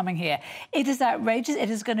that they're coming here. It is outrageous.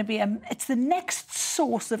 It is going to be it's the next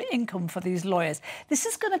source of income for these lawyers. This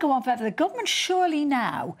is going to go on forever. The government surely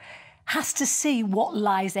now has to see what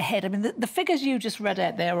lies ahead. I mean, the figures you just read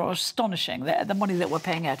out there are astonishing. The money that we're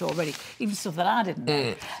paying out already, even stuff that I didn't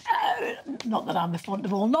know. Not that I'm the font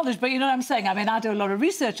of all knowledge, but you know what I'm saying? I mean, I do a lot of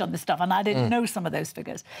research on this stuff, and I didn't know some of those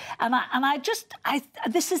figures. And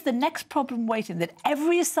this is the next problem waiting, that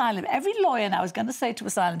every lawyer now is going to say to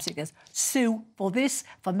asylum seekers, sue for this,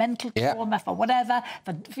 for mental trauma, for whatever,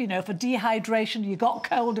 for dehydration, you got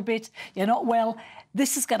cold a bit, you're not well.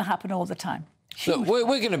 This is going to happen all the time. Look, we're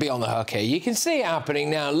going to be on the hook here. You can see it happening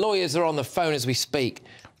now. Lawyers are on the phone as we speak.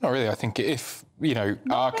 Not really. I think if you know,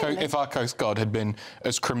 if our Coast Guard had been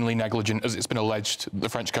as criminally negligent as it's been alleged the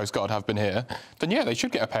French Coast Guard have been here, then yeah, they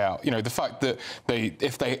should get a payout. You know, the fact that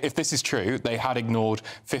if this is true, they had ignored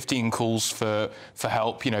 15 calls for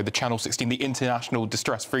help, you know, the Channel 16, the international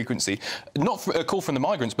distress frequency, not a call from the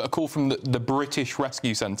migrants, but a call from the British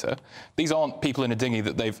Rescue Centre. These aren't people in a dinghy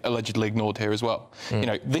that they've allegedly ignored here as well. You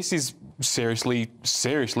know, this is seriously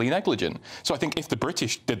negligent. So I think if the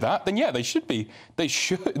British did that, then yeah, they should be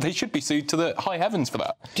sued to the high heavens for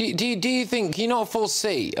that. Do you think, you not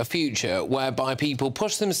foresee a future whereby people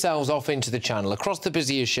push themselves off into the Channel, across the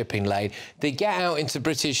busiest shipping lane, they get out into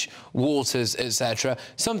British waters, etc.,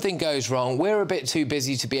 something goes wrong, we're a bit too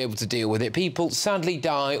busy to be able to deal with it, people sadly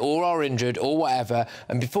die or are injured or whatever,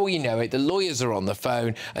 and before you know it, the lawyers are on the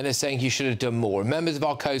phone and they're saying you should have done more. And members of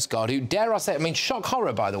our Coast Guard, who, dare I say, I mean, shock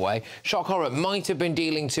horror, by the way, shock horror, might have been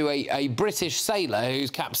dealing to a British sailor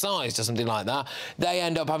who's capsized or something like that, they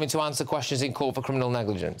end up having to answer questions in court for criminal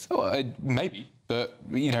negligence. Well, maybe, but,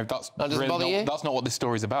 you know, that's not what this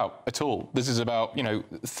story's about at all. This is about, you know,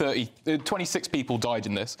 26 people died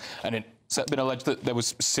in this, and it's been alleged that there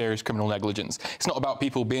was serious criminal negligence. It's not about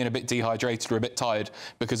people being a bit dehydrated or a bit tired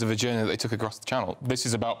because of a journey that they took across the Channel. This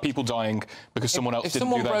is about people dying because someone else didn't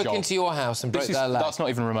do their job. If someone broke into your house and broke their leg... That's not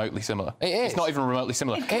even remotely similar. It is. It's not even remotely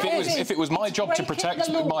similar. If it was my job to protect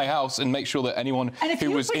my house and make sure that anyone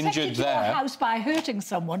who was injured there... And if you protected your house by hurting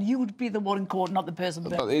someone, you would be the one in court, not the person...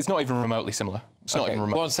 It's not even remotely similar. It's not even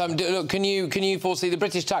remote. Well, Sam, look, can you foresee the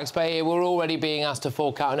British taxpayer here? We're already being asked to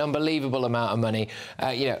fork out an unbelievable amount of money.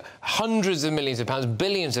 You know, hundreds of millions of pounds,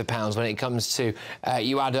 billions of pounds when it comes to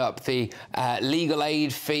you add up the legal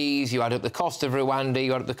aid fees, you add up the cost of Rwanda,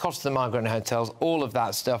 you add up the cost of the migrant hotels, all of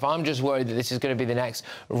that stuff. I'm just worried that this is going to be the next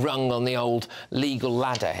rung on the old legal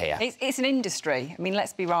ladder here. It's an industry. I mean,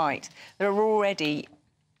 let's be right. There are already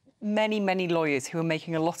many lawyers who are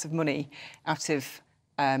making a lot of money out of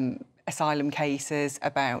asylum cases,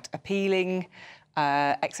 about appealing,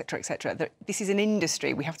 etc., etc. This is an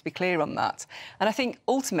industry. We have to be clear on that. And I think,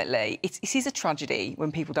 ultimately, it is a tragedy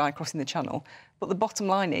when people die crossing the Channel, but the bottom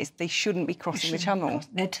line is they shouldn't be crossing the Channel.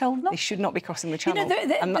 They're told not. They should not be crossing the Channel. You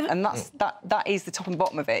know, and that is the top and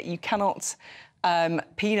bottom of it. You cannot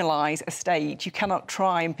penalise a state. You cannot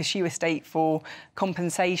try and pursue a state for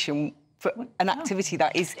compensation for an activity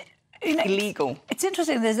that is... illegal. It's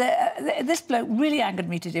interesting. This bloke really angered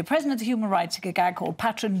me today. President of the Human Rights, a guy called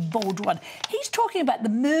Patron Baudouin. He's talking about the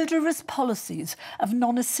murderous policies of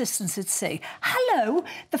non-assistance at sea. Hello,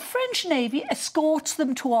 the French Navy escorts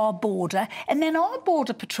them to our border, and then our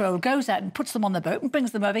border patrol goes out and puts them on the boat and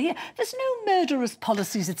brings them over here. There's no murderous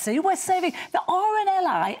policies at sea. We're saving the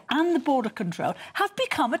RNLI and the border control have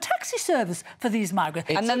become a taxi service for these migrants.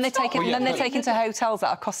 And then they're taken to hotels that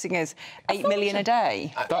are costing us $8 million a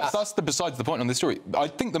day. That's besides the point on this story. I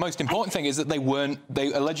think the most important thing is that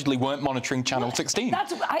they allegedly weren't monitoring Channel 16.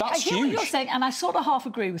 That's I hear what you're saying, and I sort of half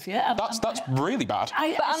agree with you. That's really bad.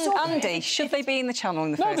 But Andy, should they be in the Channel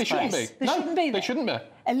in the first place? No, they shouldn't be. They shouldn't be there. They shouldn't be.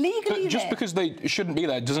 Illegally just because they shouldn't be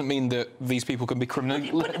there doesn't mean that these people can be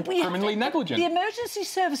criminally negligent. The emergency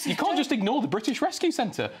services... You can't just ignore the British Rescue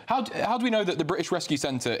Centre. How do we know that the British Rescue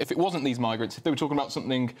Centre, if it wasn't these migrants, if they were talking about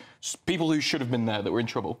something, people who should have been there that were in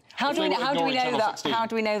trouble? How do we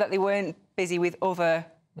know that they weren't busy with other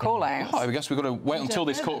call-outs? I guess we've got to wait until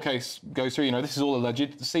this court case goes through. You know, this is all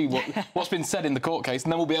alleged, to see what's been said in the court case,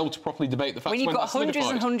 and then we'll be able to properly debate the facts. When you've got hundreds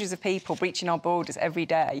and hundreds of people breaching our borders every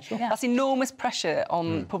day, that's enormous pressure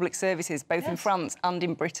on public services, both in France and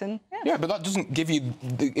in Britain. Yeah, but that doesn't give you...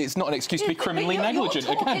 It's not an excuse to be criminally negligent.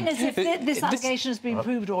 You're talking as if this allegation has been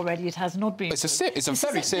proved already. It has not been. It's a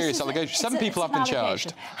very serious allegation. 7 people have been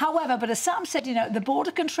charged. However, but as Sam said, you know, the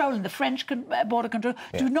border control and the French border control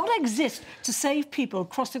do not exist to save people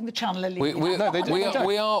crossing the Channel illegally.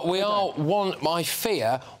 We are I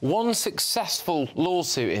fear, one successful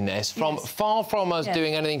lawsuit in this, far from us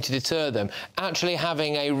doing anything to deter them, actually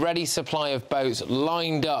having a ready supply of boats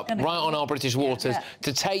lined up right on our British waters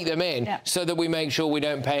to take them in, so that we make sure we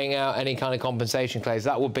don't paying out any kind of compensation claims.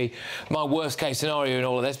 That would be my worst case scenario in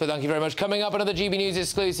all of this. But thank you very much. Coming up, another GB News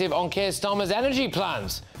exclusive on Keir Starmer's energy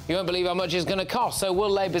plans. You won't believe how much it's going to cost. So will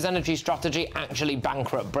Labour's energy strategy actually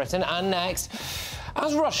bankrupt Britain? And next,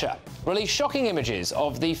 as Russia released shocking images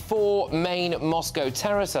of the 4 main Moscow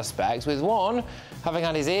terror suspects, with one having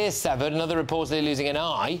had his ear severed, another reportedly losing an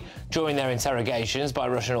eye during their interrogations by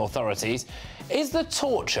Russian authorities, is the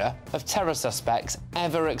torture of terror suspects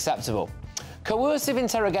ever acceptable? Coercive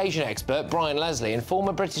interrogation expert Brian Leslie and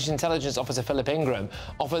former British intelligence officer Philip Ingram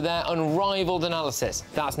offer their unrivalled analysis.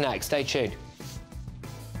 That's next. Stay tuned.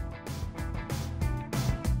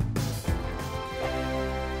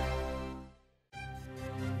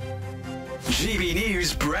 GB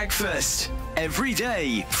News Breakfast. Every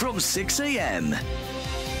day from 6 a.m.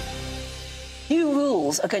 New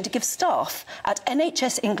rules are going to give staff at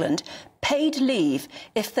NHS England paid leave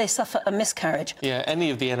if they suffer a miscarriage. Yeah,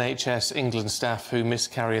 any of the NHS England staff who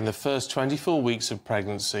miscarry in the first 24 weeks of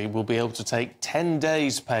pregnancy will be able to take 10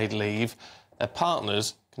 days paid leave. Their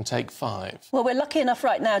partners can take 5. Well, we're lucky enough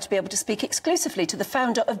right now to be able to speak exclusively to the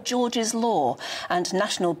founder of George's Law and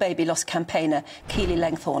national baby loss campaigner, Keely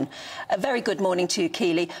Langthorne. A very good morning to you,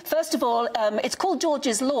 Keely. First of all, it's called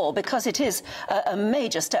George's Law because it is a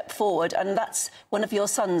major step forward, and that's one of your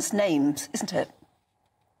son's names, isn't it?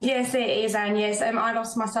 Yes, it is, Anne, yes. I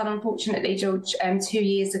lost my son, unfortunately, George, 2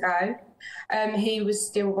 years ago. He was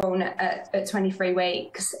stillborn at 23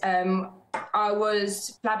 weeks. I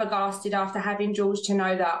was flabbergasted after having George to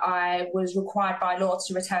know that I was required by law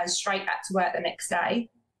to return straight back to work the next day.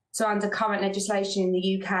 So under current legislation in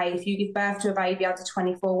the UK, if you give birth to a baby under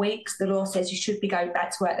 24 weeks, the law says you should be going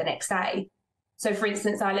back to work the next day. So, for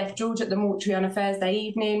instance, I left George at the mortuary on a Thursday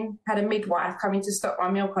evening, had a midwife come in to stop my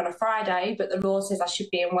milk on a Friday, but the law says I should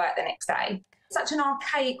be in work the next day. Such an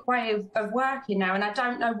archaic way of working now, and I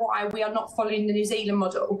don't know why we are not following the New Zealand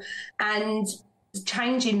model and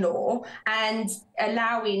changing law and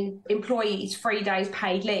allowing employees 3 days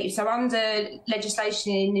paid leave. So under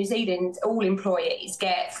legislation in New Zealand, all employees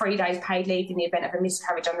get 3 days paid leave in the event of a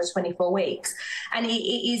miscarriage under 24 weeks. And it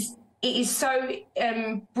is so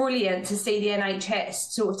brilliant to see the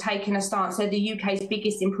NHS sort of taking a stance. They're the UK's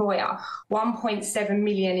biggest employer, 1.7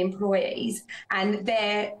 million employees, and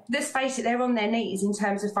let's face it, they're on their knees in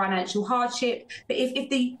terms of financial hardship. But if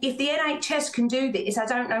the NHS can do this, I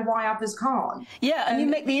don't know why others can't. Yeah, and you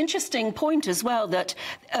make the interesting point as well that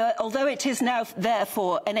although it is now there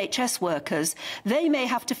for NHS workers, they may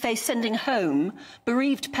have to face sending home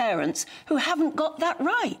bereaved parents who haven't got that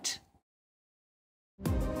right.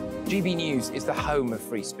 GB News is the home of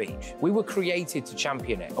free speech. We were created to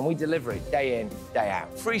champion it, and we deliver it day in, day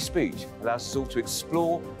out. Free speech allows us all to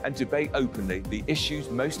explore and debate openly the issues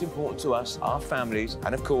most important to us, our families,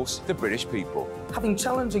 and of course, the British people. Having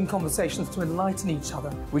challenging conversations to enlighten each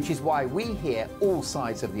other. Which is why we hear all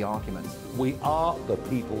sides of the argument. We are the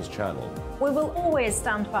People's Channel. We will always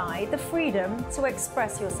stand by the freedom to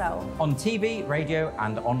express yourself. On TV, radio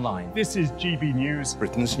and online. This is GB News,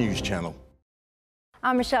 Britain's news channel.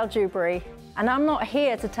 I'm Michelle Dewberry, and I'm not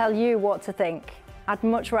here to tell you what to think. I'd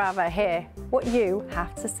much rather hear what you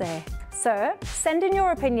have to say. So, send in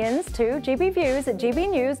your opinions to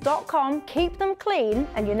gbviews@gbnews.com. Keep them clean,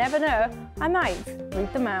 and you never know, I might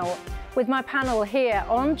read them out. With my panel here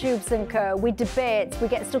on Jubes & Co, we debate, we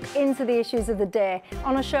get stuck into the issues of the day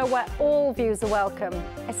on a show where all views are welcome,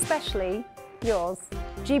 especially yours.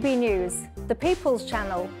 GB News, the People's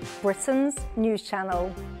Channel, Britain's news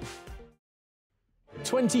channel.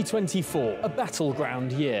 2024, a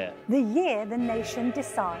battleground year. The year the nation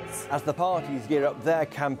decides. As the parties gear up their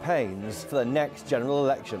campaigns for the next general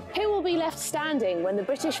election. Who will be left standing when the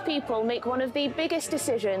British people make one of the biggest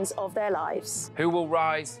decisions of their lives? Who will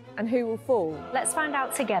rise? And who will fall? Let's find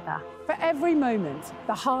out together. For every moment,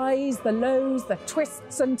 the highs, the lows, the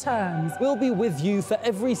twists and turns. We'll be with you for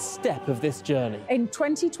every step of this journey. In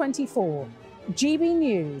 2024, GB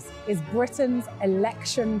News is Britain's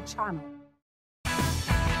election channel.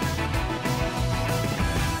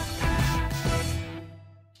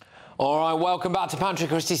 All right, welcome back to Patrick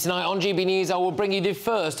Christys tonight on GB News. I will bring you the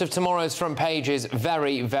first of tomorrow's front pages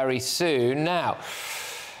very, very soon. Now,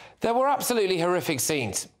 there were absolutely horrific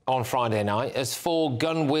scenes on Friday night as 4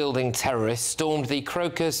 gun-wielding terrorists stormed the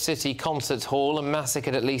Crocus City Concert Hall and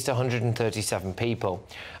massacred at least 137 people.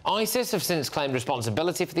 ISIS have since claimed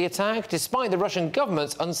responsibility for the attack, despite the Russian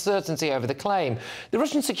government's uncertainty over the claim. The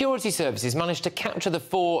Russian security services managed to capture the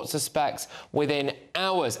 4 suspects within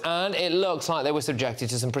hours, and it looks like they were subjected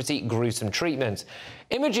to some pretty gruesome treatment.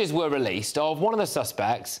 Images were released of one of the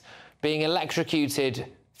suspects being electrocuted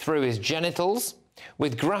through his genitals,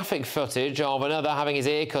 with graphic footage of another having his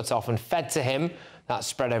ear cut off and fed to him. That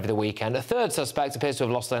spread over the weekend. A third suspect appears to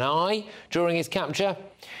have lost an eye during his capture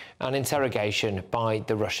and interrogation by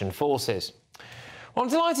the Russian forces. Well,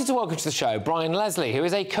 I'm delighted to welcome to the show Brian Leslie, who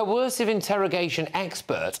is a coercive interrogation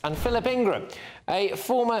expert, and Philip Ingram, a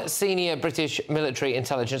former senior British military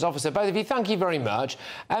intelligence officer. Both of you, thank you very much.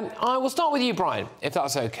 I will start with you, Brian, if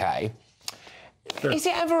that's OK. Sure. Is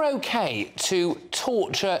it ever OK to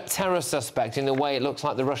torture terror suspects in the way it looks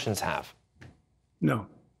like the Russians have? No,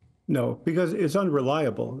 because it's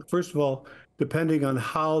unreliable. First of all, depending on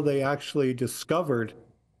how they actually discovered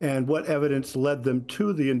and what evidence led them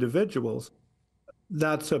to the individuals,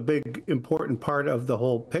 that's a big, important part of the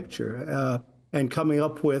whole picture. and coming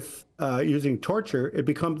up with using torture, they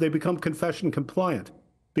become confession compliant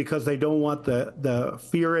because they don't want the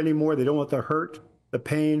fear anymore. They don't want the hurt, the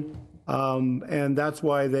pain, and that's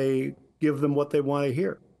why they give them what they want to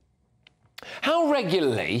hear. How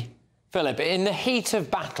regularly, Philip, in the heat of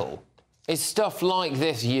battle, is stuff like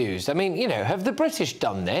this used? I mean, you know, have the British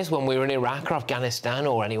done this when we were in Iraq or Afghanistan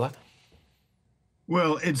or anywhere?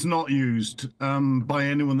 Well, it's not used by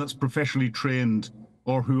anyone that's professionally trained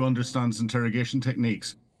or who understands interrogation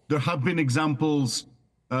techniques. There have been examples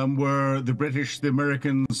where the British, the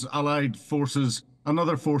Americans, Allied forces and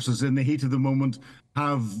other forces in the heat of the moment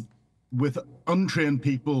have, with untrained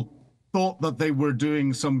people, thought that they were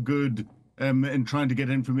doing some good in trying to get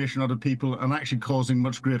information out of people and actually causing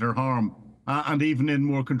much greater harm. And even in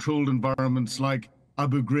more controlled environments like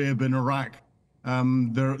Abu Ghraib in Iraq,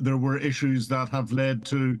 there were issues that have led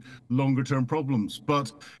to longer-term problems.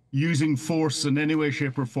 But using force in any way,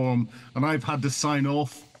 shape or form, and I've had to sign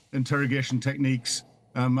off interrogation techniques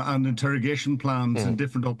and interrogation plans in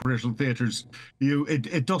different operational theatres,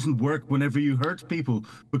 it doesn't work whenever you hurt people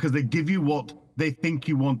because they give you what they think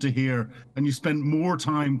you want to hear, and you spend more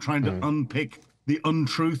time trying to unpick the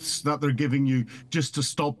untruths that they're giving you just to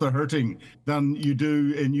stop the hurting than you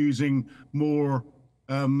do in using more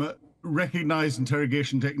recognized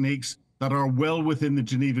interrogation techniques that are well within the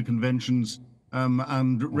Geneva Conventions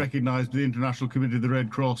and recognized by the International Committee of the Red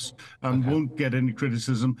Cross and won't get any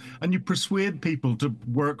criticism. And you persuade people to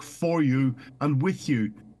work for you and with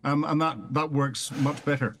you, and that works much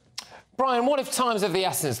better. Brian, what if time's of the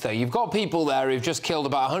essence, though? You've got people there who've just killed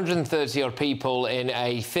about 130-odd people in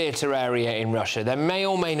a theatre area in Russia. There may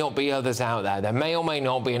or may not be others out there. There may or may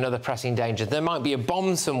not be another pressing danger. There might be a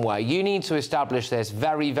bomb somewhere. You need to establish this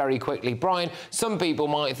very, very quickly. Brian, some people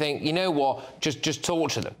might think, you know what, just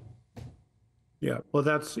torture them. Yeah,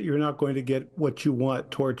 well, you're not going to get what you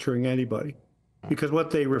want torturing anybody, because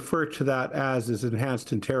what they refer to that as is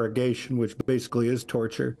enhanced interrogation, which basically is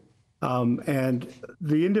torture. And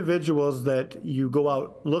the individuals that you go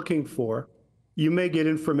out looking for, you may get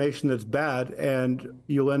information that's bad, and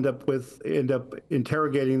you'll end up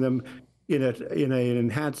interrogating them in an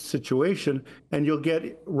enhanced situation, and you'll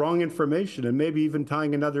get wrong information, and maybe even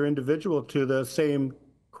tying another individual to the same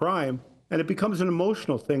crime. And it becomes an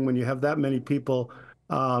emotional thing when you have that many people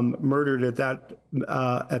murdered at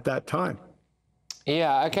that time.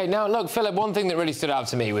 Yeah, OK. Now, look, Philip, one thing that really stood out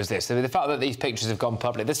to me was this. The fact that these pictures have gone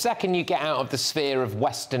public. The second you get out of the sphere of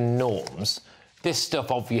Western norms, this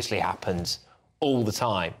stuff obviously happens all the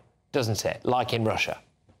time, doesn't it? Like in Russia.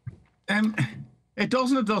 It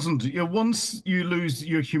doesn't. Once you lose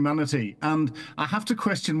your humanity, and I have to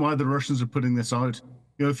question why the Russians are putting this out.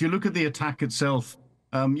 If you look at the attack itself,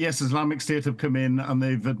 yes, Islamic State have come in and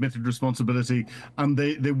they've admitted responsibility, and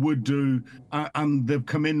they would do, and they've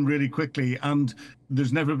come in really quickly. And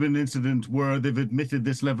there's never been an incident where they've admitted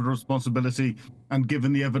this level of responsibility and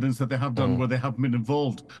given the evidence that they have done where they haven't been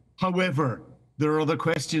involved. However, there are other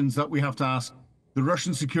questions that we have to ask. The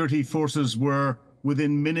Russian security forces were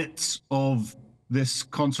within minutes of this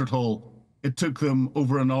concert hall. It took them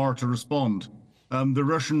over an hour to respond. The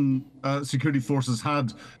Russian security forces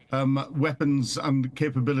had weapons and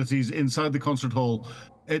capabilities inside the concert hall.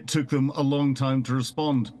 It took them a long time to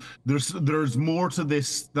respond. There's more to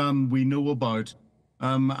this than we know about,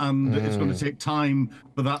 and it's going to take time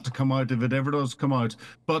for that to come out, if it ever does come out.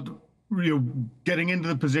 But getting into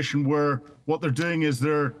the position where what they're doing is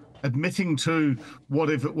they're admitting to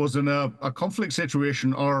what if it was in a conflict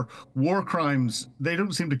situation or war crimes. They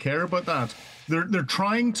don't seem to care about that. They're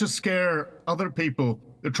trying to scare other people.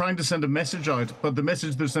 They're trying to send a message out, but the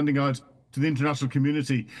message they're sending out to the international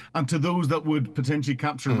community and to those that would potentially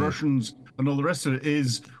capture Russians and all the rest of it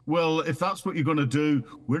is, well, if that's what you're going to do,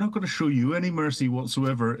 we're not going to show you any mercy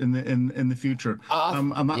whatsoever in the future.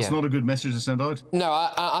 And that's not a good message to send out. No,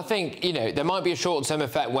 I think, there might be a short-term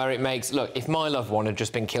effect where it makes, look, if my loved one had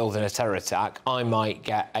just been killed in a terror attack, I might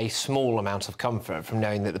get a small amount of comfort from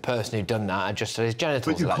knowing that the person who'd done that had just had his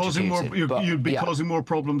genitals electrocuted. You'd be causing more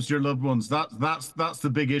problems to your loved ones. That's the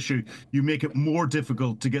big issue. You make it more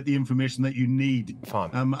difficult to get the information that you need. Fine.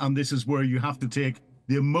 And this is where you have to take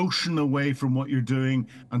the emotion away from what you're doing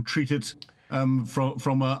and treat it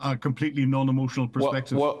from a completely non-emotional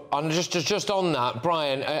perspective. Well, and just on that,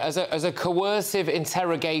 Brian, as a coercive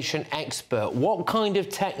interrogation expert, what kind of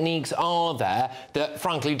techniques are there that,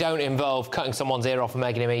 frankly, don't involve cutting someone's ear off and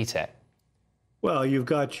making him eat it? Well, you've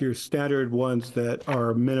got your standard ones that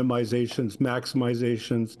are minimizations,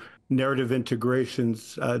 maximizations, narrative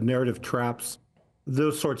integrations, narrative traps.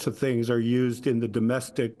 Those sorts of things are used in the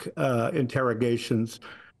domestic interrogations.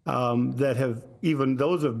 that have, even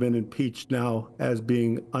those have been impeached now as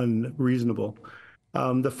being unreasonable.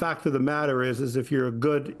 The fact of the matter is if you're a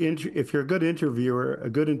good interviewer, a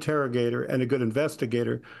good interrogator, and a good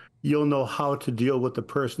investigator, you'll know how to deal with the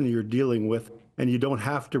person you're dealing with, and you don't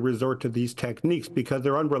have to resort to these techniques because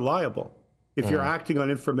they're unreliable. If you're acting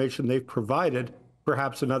on information they've provided,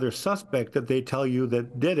 perhaps another suspect that they tell you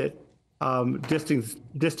that did it,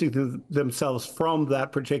 distancing themselves from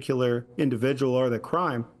that particular individual or the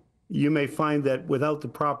crime, you may find that without the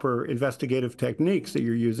proper investigative techniques that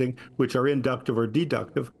you're using, which are inductive or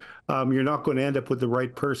deductive, you're not going to end up with the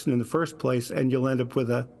right person in the first place, and you'll end up with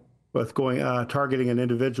targeting an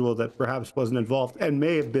individual that perhaps wasn't involved and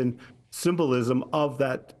may have been symbolism of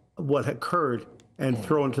that what occurred and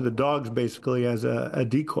thrown to the dogs basically as a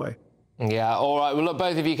decoy. Yeah, all right. Well, look,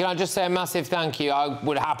 both of you, can I just say a massive thank you? I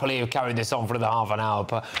would happily have carried this on for another half an hour,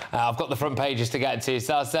 but I've got the front pages to get to.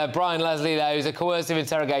 So that's Brian Leslie there, who's a coercive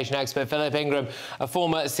interrogation expert, Philip Ingram, a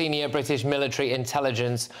former senior British military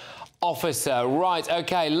intelligence officer. Right,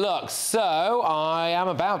 OK, look, so I am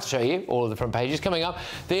about to show you all of the front pages. Coming up,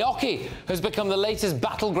 the Oki has become the latest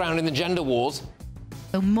battleground in the gender wars.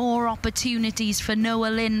 More opportunities for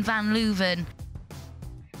Noah Lynn van Leuven.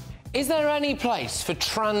 Is there any place for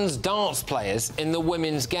trans darts players in the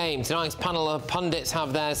women's game? Tonight's panel of pundits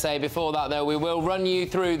have their say. Before that, though, we will run you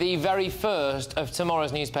through the very first of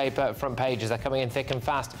tomorrow's newspaper front pages. They're coming in thick and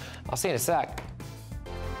fast. I'll see you in a sec.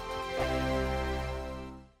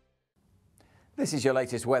 This is your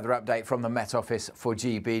latest weather update from the Met Office for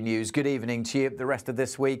GB News. Good evening to you. The rest of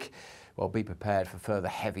this week, well, be prepared for further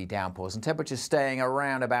heavy downpours and temperatures staying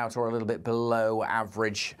around about or a little bit below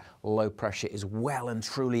average. Low pressure is well and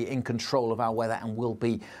truly in control of our weather and will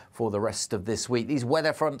be for the rest of this week. These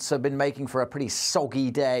weather fronts have been making for a pretty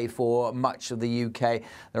soggy day for much of the UK.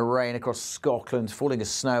 The rain across Scotland, falling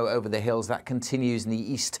as snow over the hills, that continues in the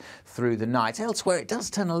east through the night. Elsewhere, it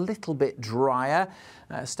does turn a little bit drier.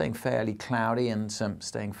 Staying fairly cloudy and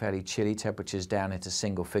staying fairly chilly. Temperatures down into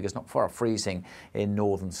single figures, not far off freezing in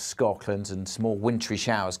northern Scotland, and more wintry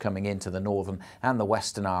showers coming into the northern and the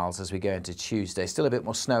Western Isles as we go into Tuesday. Still a bit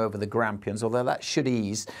more snow over the Grampians, although that should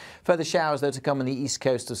ease. Further showers, though, to come on the east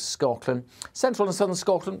coast of Scotland. Central and southern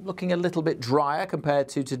Scotland looking a little bit drier compared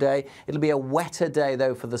to today. It'll be a wetter day,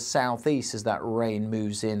 though, for the southeast as that rain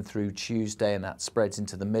moves in through Tuesday and that spreads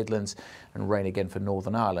into the Midlands, and rain again for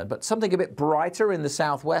Northern Ireland. But something a bit brighter in the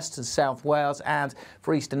southwest and South Wales, and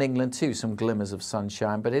for eastern England too, some glimmers of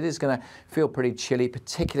sunshine. But it is going to feel pretty chilly,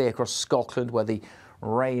 particularly across Scotland, where the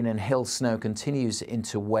rain and hill snow continues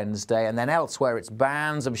into Wednesday, and then elsewhere it's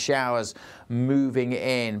bands of showers moving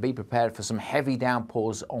in. Be prepared for some heavy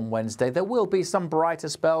downpours on Wednesday. There will be some brighter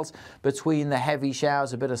spells between the heavy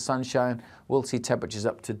showers, a bit of sunshine. We'll see temperatures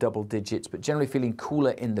up to double digits, but generally feeling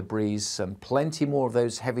cooler in the breeze, and plenty more of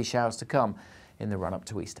those heavy showers to come in the run-up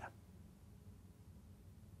to Easter.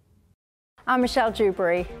 I'm Michelle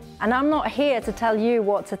Dewberry, and I'm not here to tell you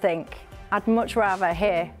what to think. I'd much rather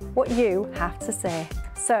hear what you have to say.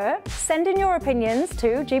 So send in your opinions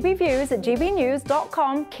to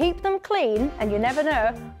gbviews@gbnews.com. Keep them clean, and you never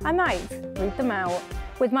know, I might read them out.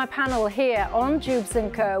 With my panel here on Jubes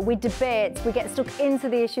 & Co, we debate, we get stuck into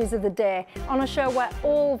the issues of the day on a show where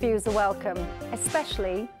all views are welcome,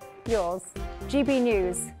 especially yours. GB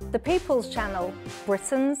News, the People's Channel,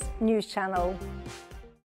 Britain's news channel.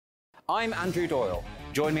 I'm Andrew Doyle.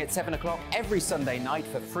 Join me at 7 o'clock every Sunday night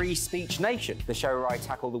for Free Speech Nation, the show where I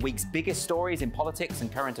tackle the week's biggest stories in politics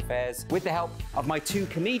and current affairs with the help of my two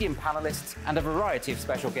comedian panellists and a variety of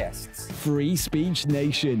special guests. Free Speech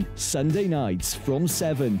Nation, Sunday nights from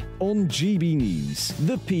 7 on GB News,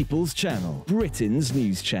 the People's Channel, Britain's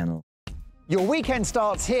news channel. Your weekend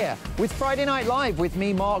starts here with Friday Night Live with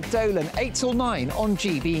me, Mark Dolan, 8 till 9 on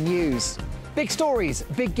GB News. Big stories,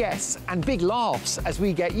 big guests and big laughs as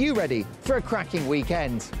we get you ready for a cracking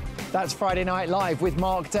weekend. That's Friday Night Live with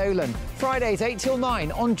Mark Dolan. Fridays 8 till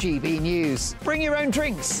 9 on GB News. Bring your own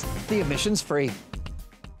drinks. The admission's free.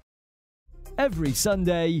 Every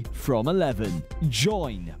Sunday from 11,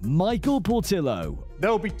 join Michael Portillo.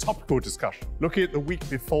 There will be topical discussion, looking at the week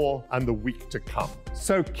before and the week to come.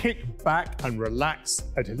 So kick back and relax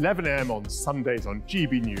at 11 a.m. on Sundays on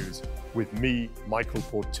GB News with me, Michael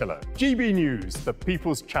Portillo. GB News, the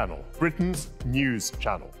People's Channel, Britain's news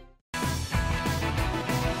channel.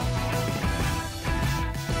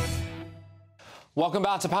 Welcome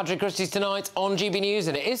back to Patrick Christys Tonight on GB News,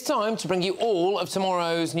 and it is time to bring you all of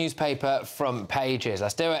tomorrow's newspaper front pages.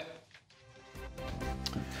 Let's do it.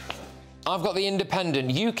 I've got The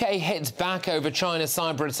Independent. UK hits back over China's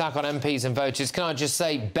cyber attack on MPs and voters. Can I just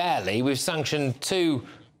say, barely. We've sanctioned 2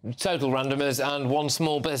 total randomers and one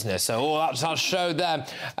small business. So that's showed them.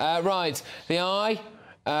 Right, the eye.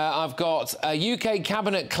 I've got a UK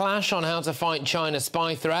cabinet clash on how to fight China's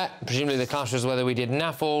spy threat. Presumably the clash was whether we did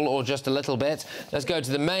naff all or just a little bit. Let's go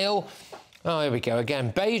to the Mail. Oh, here we go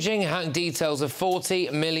again. Beijing hacked details of 40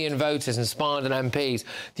 million voters and spied on MPs.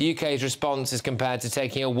 The UK's response is compared to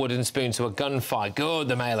taking a wooden spoon to a gunfight. Good,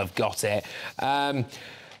 the Mail have got it.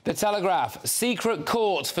 The Telegraph. Secret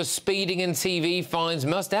courts for speeding and TV fines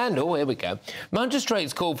must end. Oh, here we go.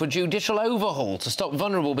 Magistrates called for judicial overhaul to stop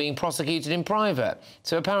vulnerable being prosecuted in private.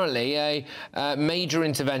 So apparently a major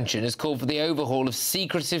intervention has called for the overhaul of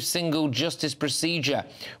secretive single justice procedure,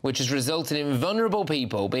 which has resulted in vulnerable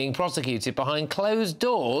people being prosecuted behind closed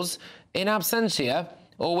doors in absentia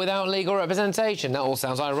or without legal representation. That all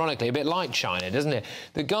sounds ironically a bit like China, doesn't it?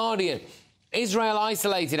 The Guardian. Israel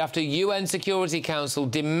isolated after UN Security Council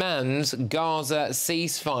demands Gaza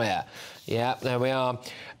ceasefire. Yeah, there we are.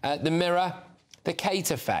 The Mirror, the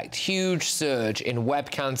Kate effect. Huge surge in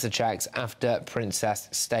web cancer checks after Princess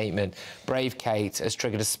statement. Brave Kate has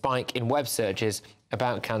triggered a spike in web searches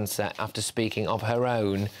about cancer after speaking of her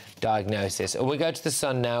own diagnosis. And we go to the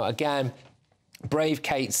Sun now. Again, Brave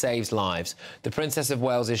Kate saves lives. The Princess of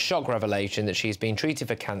Wales' shock revelation that she's been treated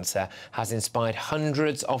for cancer has inspired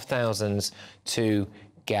hundreds of thousands to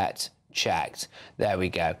get checked. There we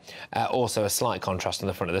go. Also, a slight contrast on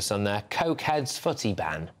the front of the Sun there. Cokeheads footy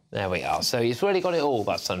ban. There we are. So he's really got it all,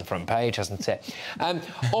 that Sun front page, hasn't it?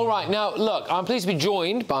 All right, now, look, I'm pleased to be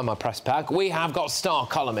joined by my press pack. We have got star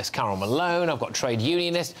columnist Carol Malone, I've got trade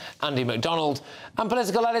unionist Andy MacDonald, and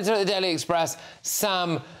political editor at the Daily Express,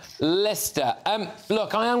 Sam Lister.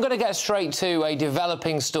 Look, I am going to get straight to a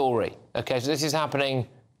developing story. OK, so this is happening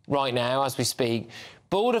right now as we speak.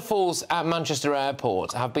 Border force at Manchester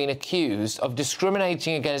Airport have been accused of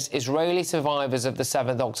discriminating against Israeli survivors of the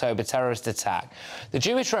 7th October terrorist attack. The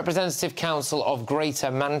Jewish Representative Council of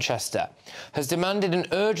Greater Manchester has demanded an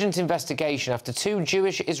urgent investigation after 2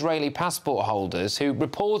 Jewish Israeli passport holders who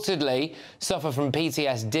reportedly suffer from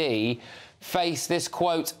PTSD face this,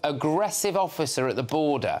 quote, aggressive officer at the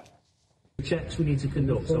border. Checks we need to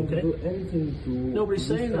conduct, OK? Nobody's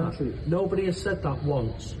saying that. Nobody has said that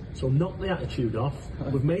once. So knock the attitude off.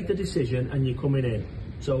 We've made the decision and you're coming in.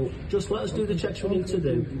 So just let us do the checks we need to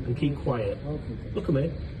do and keep quiet. Look at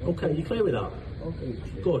me. OK, you clear with that?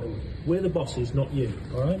 Good. We're the bosses, not you,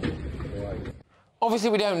 all right?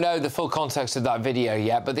 Obviously, we don't know the full context of that video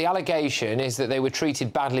yet, but the allegation is that they were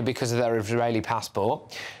treated badly because of their Israeli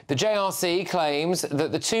passport. The JRC claims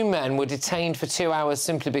that the 2 men were detained for 2 hours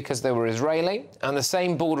simply because they were Israeli, and the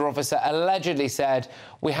same border officer allegedly said,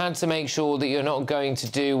 we had to make sure that you're not going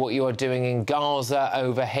to do what you are doing in Gaza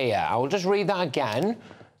over here. I will just read that again,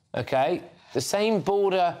 OK? The same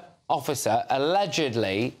border officer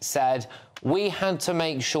allegedly said, we had to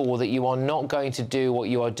make sure that you are not going to do what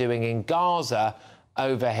you are doing in Gaza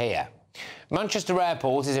over here. Manchester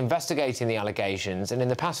Airport is investigating the allegations, and in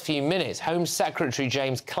the past few minutes, Home Secretary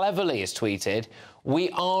James Cleverly has tweeted, we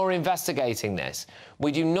are investigating this.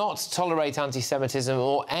 We do not tolerate anti-Semitism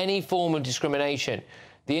or any form of discrimination.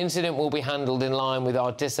 The incident will be handled in line with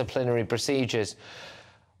our disciplinary procedures.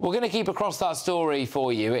 We're going to keep across that story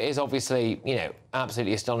for you. It is obviously, you know,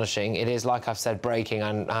 absolutely astonishing. It is, like I've said, breaking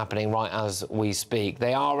and happening right as we speak.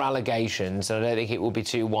 They are allegations, and I don't think it will be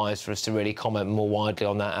too wise for us to really comment more widely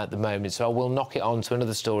on that at the moment. So I will knock it on to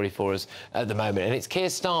another story for us at the moment. And it's Keir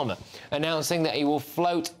Starmer announcing that he will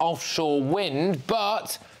float offshore wind,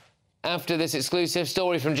 but after this exclusive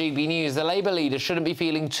story from GB News, the Labour leader shouldn't be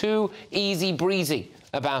feeling too easy-breezy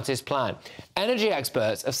about his plan. Energy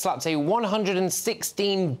experts have slapped a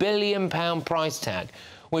 £116 billion price tag,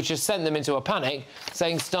 which has sent them into a panic,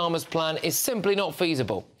 saying Starmer's plan is simply not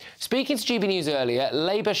feasible. Speaking to GB News earlier,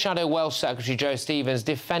 Labour Shadow Welsh Secretary Joe Stevens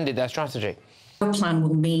defended their strategy. Our plan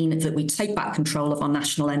will mean that we take back control of our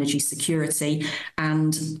national energy security,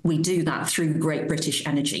 and we do that through Great British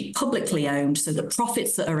Energy, publicly owned, so that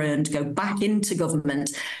profits that are earned go back into government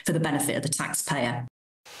for the benefit of the taxpayer.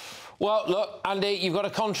 Well, look, Andy, you've got to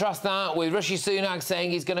contrast that with Rishi Sunak saying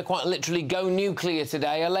he's going to quite literally go nuclear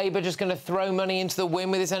today. Are Labour just going to throw money into the wind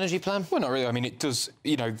with this energy plan? Well, not really. I mean, it does,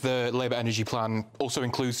 you know, the Labour energy plan also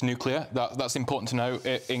includes nuclear. That's important to know.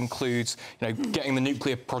 It includes, you know, getting the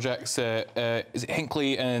nuclear projects, is it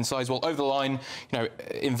Hinkley and Sizewell over the line, you know,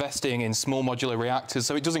 investing in small modular reactors.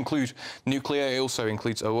 So it does include nuclear. It also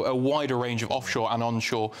includes a wider range of offshore and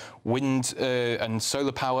onshore wind and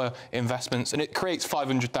solar power investments, and it creates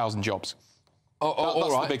 500,000 jobs. All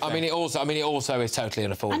right. I mean, it also is totally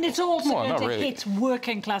unaffordable. And it's also going to hit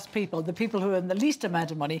working class people. The people who earn the least amount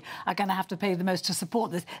of money are going to have to pay the most to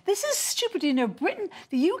support this. This is stupid. You know,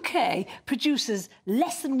 the UK produces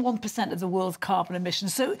less than 1% of the world's carbon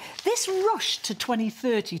emissions. So this rush to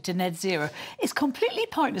 2030 to net zero is completely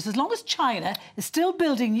pointless. As long as China is still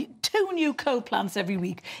building 2 new coal plants every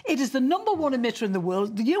week, it is the #1 emitter in the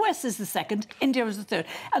world. The US is the second. India is the third.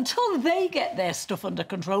 Until they get their stuff under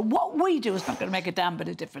control, what we do is not going to make a damn bit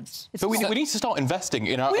of difference. But we need to start investing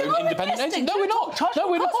in our own independent energy. No, we're not. No,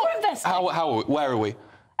 we're not. We're investing. How? Where are we?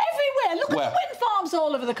 Everywhere. Look at the wind farms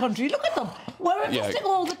all over the country. Look at them. We're investing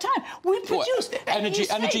all the time. We produce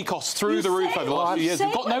energy costs through the roof over the last few years.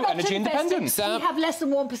 We've got no energy independence. We have less than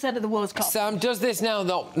 1% of the world's carbon. Sam, does this now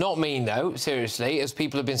not mean, though, seriously, as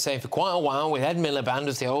people have been saying for quite a while, with Ed Miliband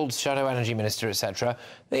as the old shadow energy minister, etc.,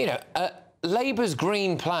 that, you know, Labour's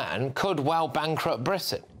green plan could well bankrupt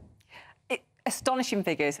Britain? Astonishing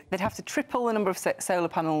figures. They'd have to triple the number of solar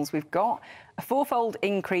panels we've got, a 4-fold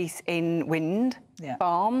increase in wind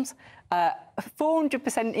farms, a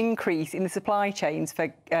 400% increase in the supply chains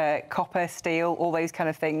for copper, steel, all those kind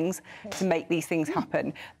of things to make these things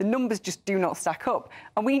happen. The numbers just do not stack up.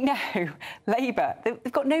 And we know Labour,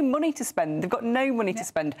 they've got no money to spend. They've got no money to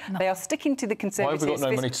spend. No. They are sticking to the Conservatives. Why have we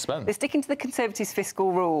got no money to spend? They're sticking to the Conservatives'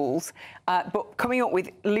 fiscal rules, but coming up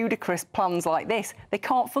with ludicrous plans like this, they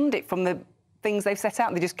can't fund it from the things they've set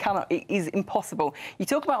out. They just cannot. It is impossible. You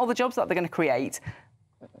talk about all the jobs that they're going to create.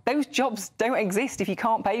 Those jobs don't exist if you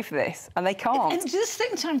can't pay for this, and they can't. And this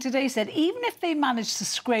think tank today said even if they manage to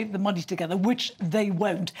scrape the money together, which they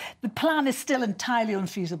won't, the plan is still entirely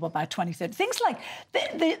unfeasible by 2030. Things like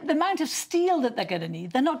the amount of steel that they're going to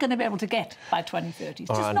need, they're not going to be able to get by 2030.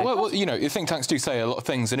 Well, you know, think tanks do say a lot of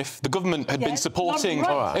things, and if the government had been supporting,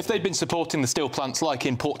 if they'd been supporting the steel plants like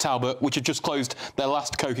in Port Talbot, which have just closed their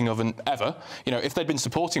last coking oven ever, you know, if they'd been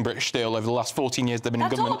supporting British Steel over the last 14 years they've been in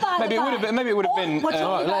government, maybe it would have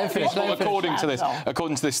been. According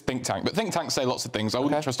to this think tank. But think tanks say lots of things. I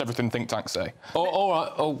wouldn't trust everything think tanks say. All right.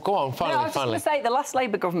 Oh, go on. Finally. I was just going to say, the last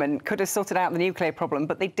Labour government could have sorted out the nuclear problem,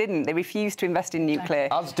 but they didn't. They refused to invest in nuclear.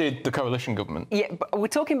 As did the coalition government. Yeah, but we're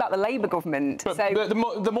talking about the Labour government. But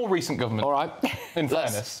the more recent government. All right. In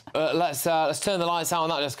fairness. Let's turn the lights out on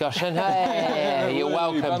that discussion. Hey, you're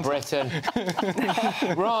welcome, Britain.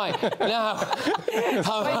 Right. Now,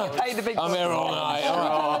 I'm here all night.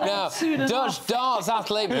 All right. Now, Dutch darts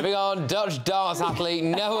athlete, moving on, Dutch darts athlete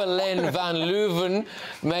Noah Lynn van Leuven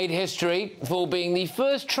made history for being the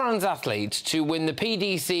first trans athlete to win the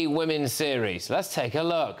PDC Women's Series. Let's take a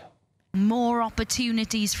look. More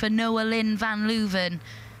opportunities for Noah Lynn van Leuven.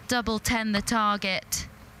 Double 10 the target.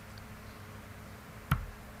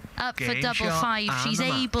 Up for double 5. She's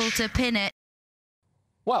able to pin it.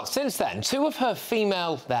 Well, since then, 2 of her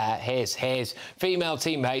female female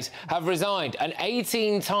teammates have resigned. An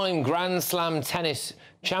 18-time Grand Slam tennis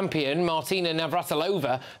champion, Martina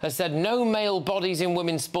Navratilova, has said no male bodies in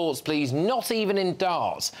women's sports, please, not even in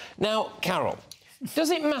darts. Now, Carol,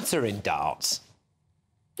 does it matter in darts?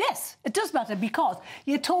 Yes, it does matter because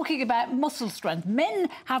you're talking about muscle strength. Men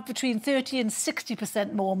have between 30 and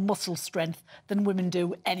 60% more muscle strength than women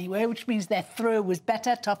do anyway, which means their throw was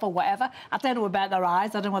better, tougher, whatever. I don't know about their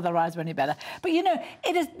eyes. I don't know whether their eyes were any better. But, you know,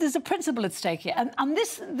 there's a principle at stake here. And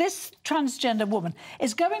this transgender woman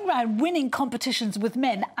is going around winning competitions with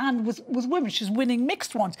men and with women. She's winning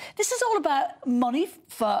mixed ones. This is all about money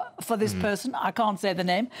for this person. I can't say the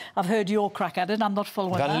name. I've heard your crack at it. I'm not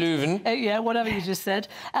following that. Van Leuven. Yeah, whatever you just said.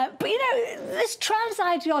 But, you know, this trans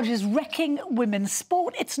ideology is wrecking women's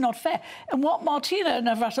sport. It's not fair. And what Martina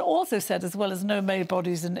Navratilova also said, as well as no male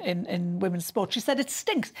bodies in women's sport, she said it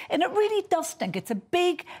stinks. And it really does stink. It's a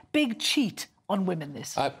big, big cheat on women,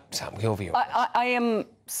 this. Sam, your view. I am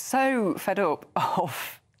so fed up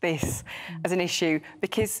of this as an issue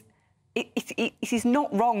because it is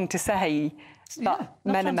not wrong to say that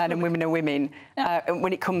men are men and women are women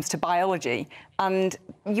when it comes to biology. And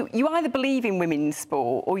you either believe in women's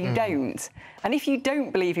sport or you don't. And if you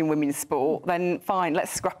don't believe in women's sport, then fine,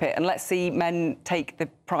 let's scrap it and let's see men take the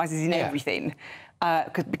prizes in everything.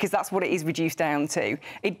 Because that's what it is reduced down to.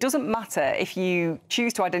 It doesn't matter if you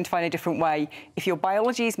choose to identify in a different way. If your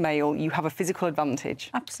biology is male, you have a physical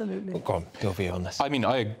advantage. Absolutely. Go on, your view on this. I mean,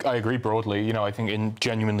 I agree broadly. You know, I think in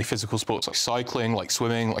genuinely physical sports like cycling, like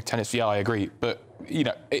swimming, like tennis, yeah, I agree. But, you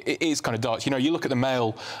know, it is kind of darts. You know, you look at the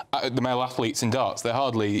male athletes in darts, they're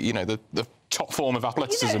hardly, you know, the top form of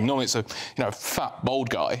athleticism. Normally it's a fat, bold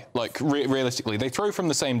guy. Like, realistically, they throw from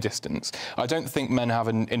the same distance. I don't think men have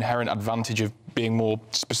an inherent advantage of being more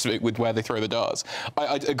specific with where they throw the darts.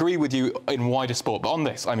 I agree with you in wider sport, but on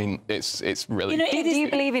this, I mean, it's really... Do you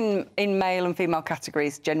believe in male and female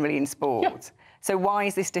categories generally in sport? Yeah. So why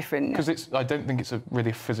is this different? Because I don't think it's a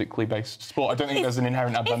really physically based sport. I don't think there's an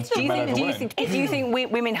inherent advantage of men over women. Do you think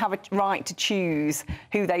women have a right to choose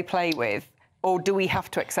who they play with? Or do we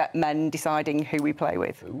have to accept men deciding who we play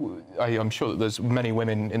with? I'm sure that there's many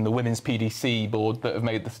women in the women's PDC board that have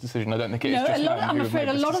made this decision. I don't think it is just men I'm afraid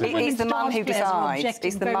a lot of the women's man who decides.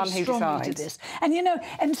 It's the man who decides. To this. And,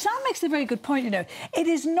 and Sam makes a very good point, It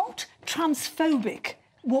is not transphobic,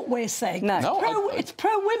 what we're saying. No. It's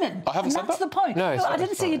pro-women. I haven't said that. That's the point. No, I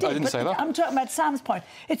didn't say you did, I didn't say that. I'm talking about Sam's point.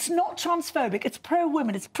 It's not transphobic. It's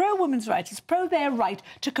pro-women. It's pro-women's rights. It's pro their right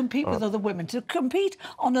to compete with other women, to compete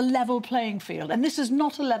on a level playing field. And this is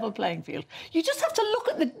not a level playing field. You just have to look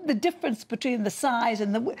at the difference between the size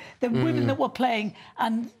and the women that were playing.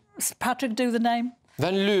 And Patrick, do the name?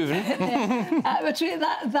 Van Leuven. Between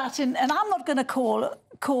that and I'm not going to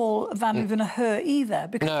call Van Leuven a her either,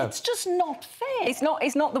 because it's just not fair.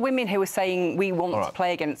 It's not the women who are saying we want to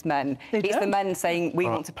play against men. It's the men saying we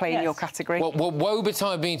want to play in your category. Well, woe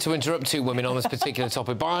betide me to interrupt two women on this particular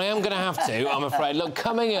topic, but I am going to have to, I'm afraid. Look,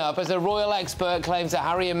 coming up, as a royal expert claims that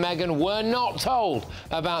Harry and Meghan were not told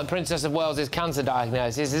about the Princess of Wales's cancer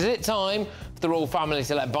diagnosis, is it time for the royal family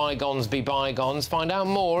to let bygones be bygones? Find out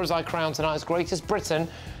more as I crown tonight's Greatest Britain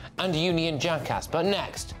and Union Jackass. But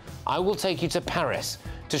next, I will take you to Paris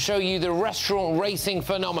to show you the restaurant racing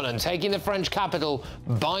phenomenon taking the French capital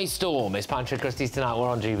by storm. It's Patrick Christys tonight. We're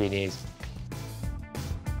on GB News.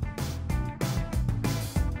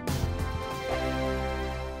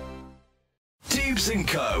 Dubes &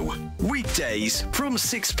 Co. Weekdays from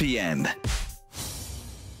 6 p.m.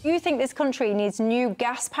 You think this country needs new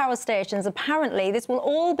gas power stations? Apparently, this will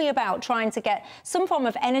all be about trying to get some form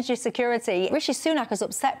of energy security. Rishi Sunak has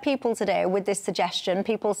upset people today with this suggestion,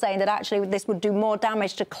 people saying that actually this would do more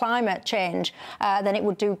damage to climate change than it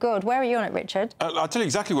would do good. Where are you on it, Richard? I'll tell you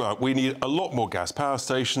exactly where. We need a lot more gas power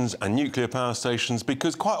stations and nuclear power stations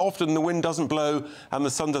because quite often the wind doesn't blow and the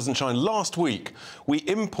sun doesn't shine. Last week, we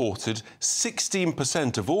imported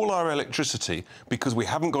 16% of all our electricity because we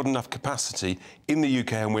haven't got enough capacity in the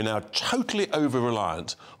UK, and we're now totally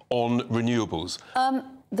over-reliant on renewables.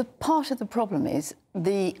 The part of the problem is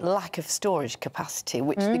the lack of storage capacity,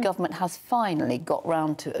 which the government has finally got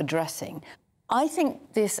round to addressing. I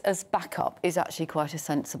think this as backup is actually quite a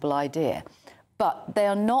sensible idea. But they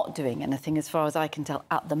are not doing anything, as far as I can tell.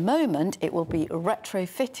 At the moment, it will be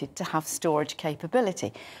retrofitted to have storage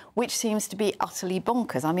capability, which seems to be utterly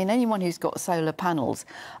bonkers. I mean, anyone who's got solar panels,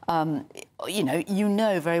 you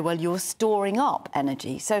know very well you're storing up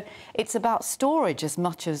energy. So it's about storage as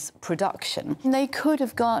much as production. They could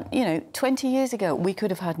have gone, 20 years ago, we could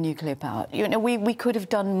have had nuclear power. We could have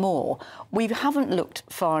done more. We haven't looked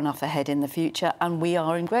far enough ahead in the future, and we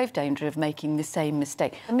are in grave danger of making the same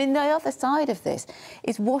mistake. I mean, the other side of this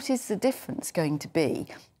is what is the difference going to be?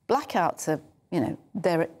 Blackouts are,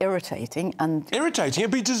 they're irritating and... Irritating?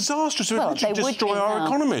 It'd be disastrous. It would destroy our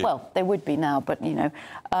economy. Well, they would be now, but,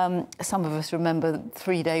 some of us remember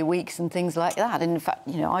 3-day weeks and things like that. And in fact,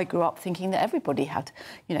 I grew up thinking that everybody had,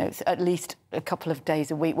 at least a couple of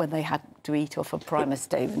days a week when they had to eat off a primus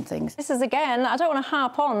stove and things. This is, again, I don't want to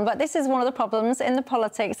harp on, but this is one of the problems in the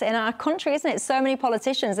politics in our country, isn't it? So many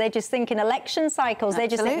politicians, they just think in election cycles. Absolutely.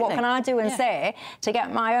 They just think, what can I do and say to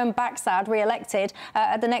get my own backside re-elected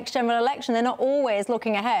at the next general election? They're not always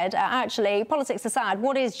looking ahead at actually, politics aside,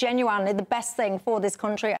 what is genuinely the best thing for this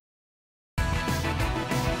country.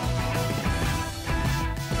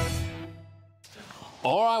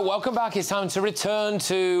 All right, welcome back. It's time to return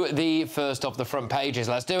to the first of the front pages.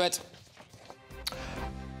 Let's do it.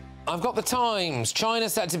 I've got the Times. China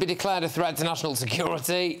set to be declared a threat to national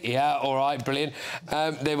security. Yeah, all right, brilliant.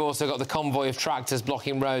 They've also got the convoy of tractors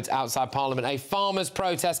blocking roads outside Parliament. A farmers'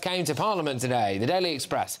 protest came to Parliament today. The Daily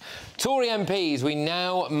Express. Tory MPs, we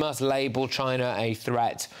now must label China a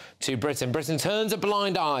threat to Britain. Britain turns a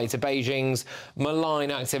blind eye to Beijing's malign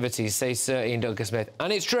activities, says Sir Ian Duncan-Smith.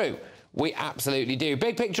 And it's true. We absolutely do.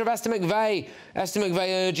 Big picture of Esther McVey. Esther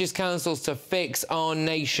McVey urges councils to fix our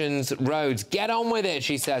nation's roads. Get on with it,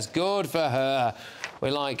 she says. Good for her.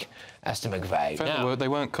 We like Esther McVey. Now, they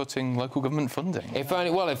weren't cutting local government funding. If only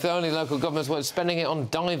local governments weren't spending it on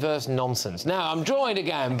diverse nonsense. Now, I'm joined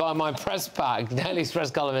again by my press pack, Daily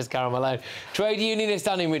Express columnist Carol Malone, trade unionist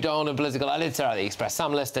Annie Mudon and political editor at The Express,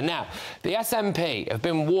 Sam Lister. Now, the SNP have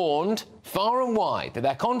been warned far and wide that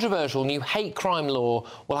their controversial new hate crime law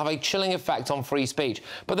will have a chilling effect on free speech.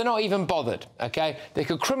 But they're not even bothered, OK? They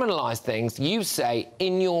could criminalise things you say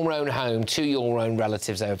in your own home to your own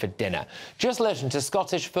relatives over dinner. Just listen to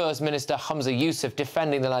Scottish First Minister Humza Yousaf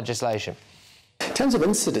defending the legislation. In terms of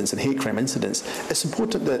incidents and hate crime incidents, it's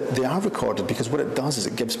important that they are recorded, because what it does is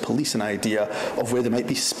it gives police an idea of where there might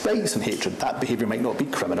be spikes in hatred. That behaviour might not be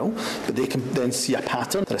criminal, but they can then see a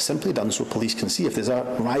pattern that is simply done so police can see if there's a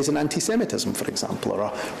rise in anti-Semitism, for example, or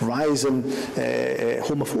a rise in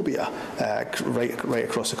homophobia right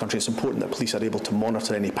across the country. It's important that police are able to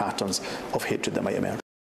monitor any patterns of hatred that might emerge.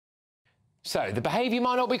 So, the behaviour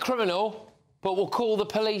might not be criminal, but we'll call the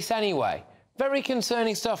police anyway. Very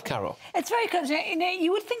concerning stuff, Carol. It's very concerning. You know,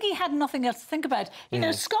 you would think he had nothing else to think about. You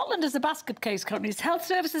know, Scotland is a basket case currently. His health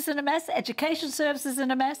services in a mess, education services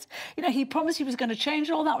in a mess. You know, he promised he was going to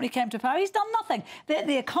change all that when he came to power. He's done nothing.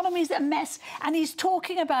 The economy's a mess, and he's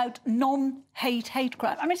talking about hate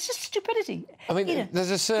crime. I mean, it's just stupidity. I mean,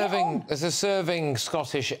 there's a serving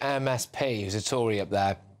Scottish MSP who's a Tory up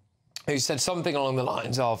there, who said something along the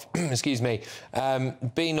lines of, excuse me,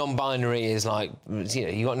 being non-binary is like, you know,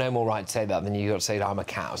 you got no more right to say that than you got to say that I'm a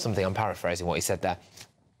cat or something. I'm paraphrasing what he said there.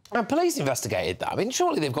 And police investigated that. I mean,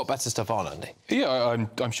 surely they've got better stuff on, haven't they? Yeah,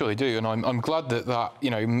 I'm sure they do, and I'm glad that you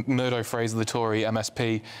know, Murdo Fraser, the Tory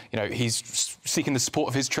MSP, you know, he's seeking the support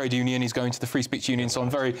of his trade union. He's going to the Free Speech Union, so I'm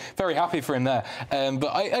very, very happy for him there.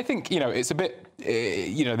 But I think, you know, it's a bit,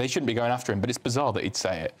 you know, they shouldn't be going after him, but it's bizarre that he'd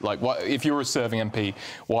say it. Like, if you're a serving MP,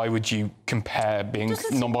 why would you compare being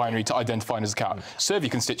non-binary to identifying as a cat? Serve your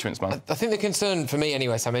constituents, man. I think the concern for me,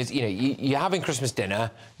 anyway, Sam, is, you know, you're having Christmas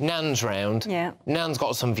dinner, Nan's round, Nan's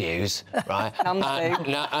got some views, right? and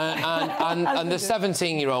the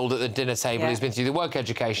 17-year-old at the dinner table who's been through the work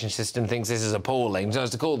education system thinks this is appalling, tries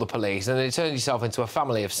to call the police, and then it turns yourself into a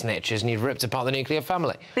family of snitches and you've ripped apart the nuclear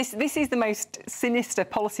family. This is the most sinister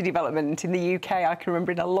policy development in the UK I can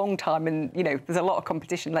remember in a long time, and, you know, there's a lot of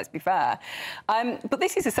competition, let's be fair. But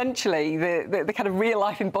this is essentially the kind of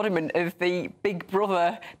real-life embodiment of the Big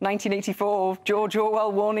Brother 1984 George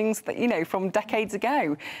Orwell warnings that, you know, from decades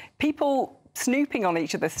ago. People snooping on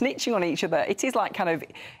each other, snitching on each other. It is like kind of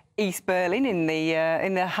East Berlin in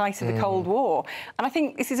the height of the Cold War. And I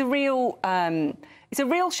think this is a real... it's a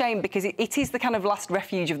real shame, because it is the kind of last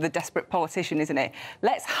refuge of the desperate politician, isn't it?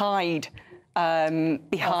 Let's hide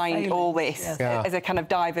behind all this as a kind of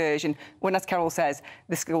diversion, when, as Carol says,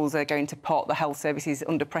 the schools are going to pot, the health services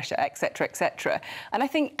under pressure, etc., etc. And I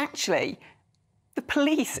think, actually, the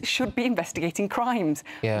police should be investigating crimes.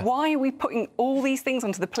 Why are we putting all these things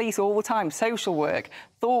onto the police all the time? Social work,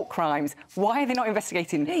 thought crimes. Why are they not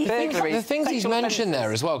investigating burglaries? The things he's mentioned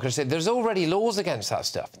there as well, because there's already laws against that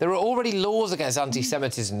stuff. There are already laws against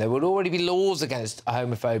anti-Semitism. There would already be laws against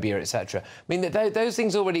homophobia, etc. I mean, those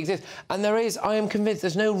things already exist. And there is, I am convinced,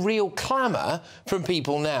 there's no real clamour from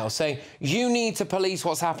people now saying, you need to police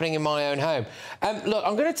what's happening in my own home. Look,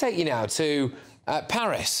 I'm going to take you now to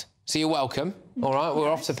Paris. So you're welcome. All right, we're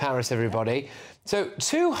off to Paris, everybody. So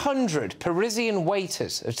 200 Parisian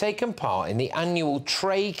waiters have taken part in the annual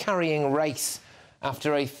tray-carrying race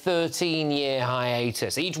after a 13-year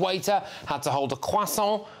hiatus. Each waiter had to hold a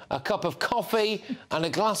croissant, a cup of coffee and a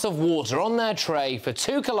glass of water on their tray for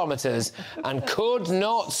 2 kilometres and could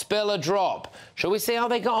not spill a drop. Shall we see how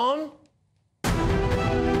they got on?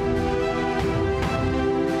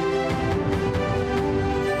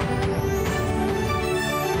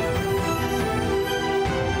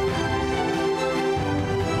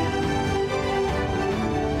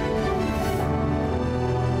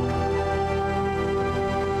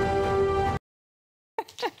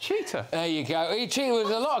 Cheater. There you go. He cheated. There was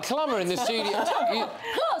a lot of clamour in the studio.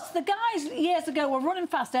 Plus, the guys years ago were running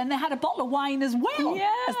faster and they had a bottle of wine as well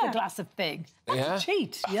as the glass of thing. That's a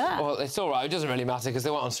cheat, Well, it's all right. It doesn't really matter because they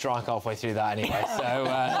went on strike halfway through that anyway. So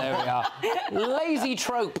there we are. Lazy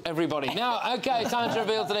trope, everybody. Now, OK, time to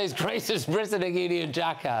reveal today's greatest Britain and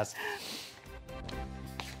jackass.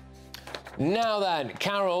 Now then,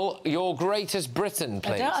 Carol, your greatest Britain,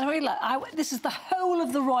 please. This is the whole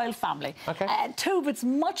of the royal family. Two of its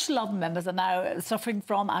much-loved members are now suffering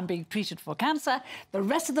from and being treated for cancer. The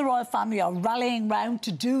rest of the royal family are rallying round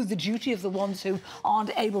to do the duty of the ones who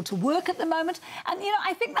aren't able to work at the moment. And, you know,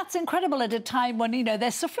 I think that's incredible at a time when, you know,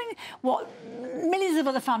 they're suffering what millions of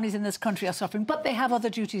other families in this country are suffering, but they have other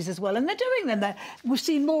duties as well, and they're doing them. We've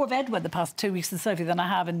seen more of Edward the past 2 weeks and Sophie than I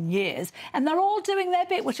have in years, and they're all doing their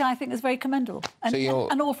bit, which I think is very commendable, and,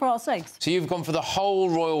 and all for our sakes. So you've gone for the whole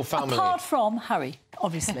royal family? Apart from Harry,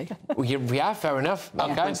 obviously. Yeah, fair enough.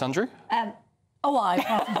 OK. Prince Andrew? Oh, I.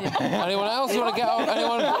 Anyone else? You want to get on?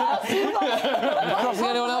 Anyone? Crossing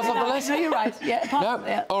anyone else off the list? No, you're right. Yeah. No?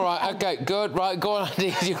 Yeah. All right, OK, good. Right, go on,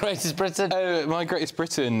 Andy. Your greatest Britain? My greatest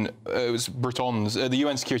Britain was Britons. The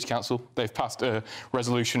UN Security Council, they've passed a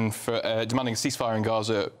resolution for demanding a ceasefire in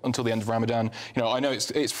Gaza until the end of Ramadan. You know, I know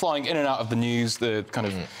it's flying in and out of the news, the kind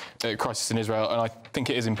of crisis in Israel, and I think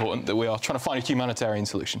it is important that we are trying to find a humanitarian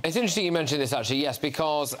solution. It's interesting you mentioned this, actually, yes,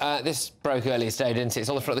 because this broke earlier today, didn't it? It's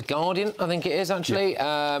on the front of The Guardian, I think it is, actually,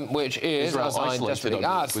 which is... Israel isolated.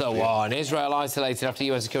 That's the one. Israel isolated after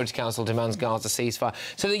UN Security Council demands Gaza ceasefire.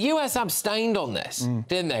 So the US abstained on this,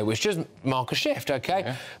 didn't they? Which does mark a shift, OK?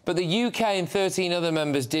 Yeah. But the UK and 13 other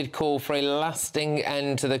members did call for a lasting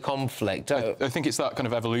end to the conflict. I think it's that kind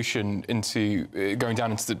of evolution into going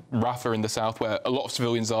down into the Rafah in the south, where a lot of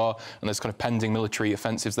civilians are, and there's kind of pending military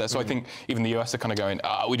offensives there. So I think even the US are kind of going,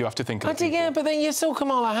 we do have to think of it. Yeah, but then you saw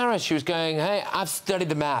Kamala Harris. She was going, hey, I've studied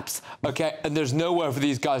the maps, OK, and there's nowhere for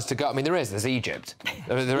these guys to go. I mean, there's Egypt.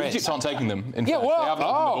 There is. Egypt aren't taking them. Yeah, well, they haven't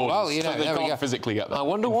opened the borders, well, you know, so they can't physically get them. I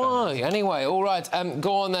wonder why. Anyway, all right,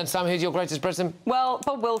 go on then, Sam. Who's your greatest Britain? Well,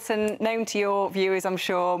 Bob Wilson, known to your viewers, I'm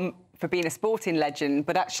sure, for being a sporting legend,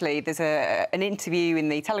 but actually there's an interview in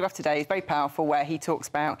the Telegraph today, it's very powerful, where he talks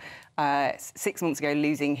about 6 months ago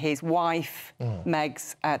losing his wife,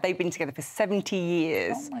 Megs. They've been together for 70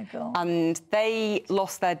 years. Oh, my God. And they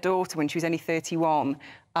lost their daughter when she was only 31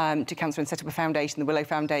 to cancer and set up a foundation, the Willow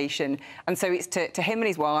Foundation. And so it's to him and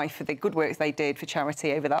his wife for the good works they did for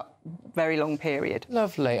charity over that very long period.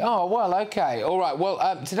 Lovely. Oh, well, OK. All right. Well,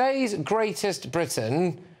 today's greatest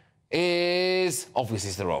Britain is... Obviously,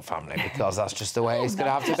 it's the royal family, because that's just the way it's going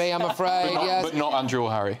to have to be, I'm afraid, yes. But not Andrew or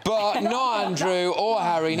Harry. But not Andrew or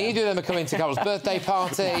Harry. Neither of them are coming to Carol's birthday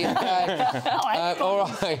party. All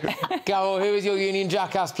right. Carol, who is your union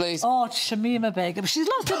jackass, please? Oh, Shamima Begum. She's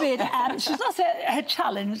lost a bit. She's lost her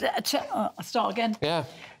challenge. I'll start again. Yeah.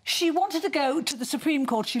 She wanted to go to the Supreme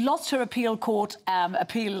Court. She lost her appeal court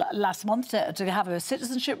appeal last month to have her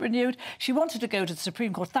citizenship renewed. She wanted to go to the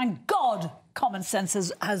Supreme Court. Thank God common sense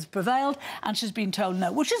has prevailed, and she's been told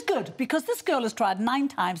no, which is good, because this girl has tried 9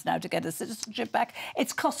 times now to get her citizenship back.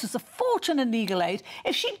 It's cost us a fortune in legal aid.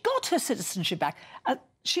 If she got her citizenship back,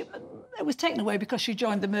 it was taken away because she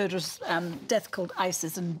joined the murderous death cult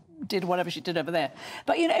ISIS and did whatever she did over there.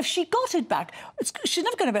 But, you know, if she got it back, she's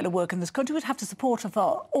never going to be able to work in this country. We'd have to support her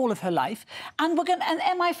for all of her life. And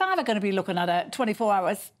MI5 are going to be looking at her 24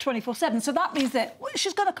 hours, 24/7. So that means that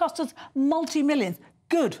she's going to cost us multi-millions.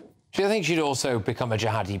 Good. I think she'd also become a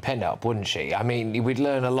jihadi pin-up, wouldn't she? I mean, we'd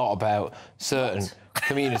learn a lot about certain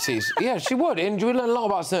communities. Yeah, she would. And we'd learn a lot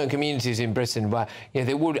about certain communities in Britain where, you know,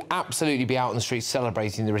 they would absolutely be out on the streets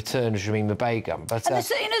celebrating the return of Shamima Begum. But, and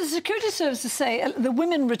you know, the security services say the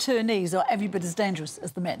women returnees are every bit as dangerous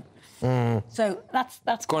as the men. So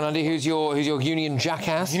that's... Go on, Andy, who's your union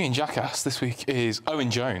jackass? Union jackass this week is Owen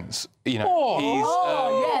Jones. You know,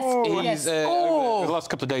 yes. Over the last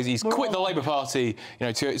couple of days, he's quit the Labour Party. You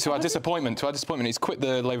know, to our disappointment, he's quit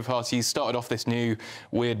the Labour Party. He's started off this new,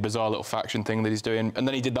 weird, bizarre little faction thing that he's doing, and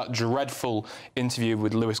then he did that dreadful interview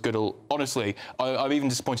with Lewis Goodall. Honestly, I'm even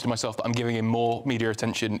disappointed in myself that I'm giving him more media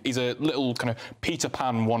attention. He's a little kind of Peter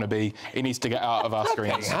Pan wannabe. He needs to get out of our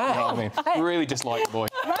screens. You know what I mean? Really dislike the boy.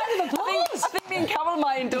 I think me and Carol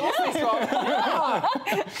might endorse this one.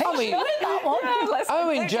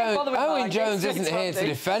 Owen Jones isn't here to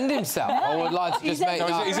defend himself. I would like to just make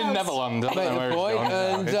that... He's in Neverland. Make the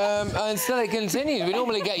point, and still it continues. We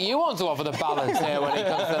normally get you on to offer the balance here when it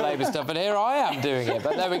comes to the Labour stuff, and here I am doing it.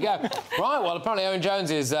 But there we go. Right, well, apparently Owen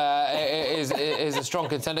Jones is a strong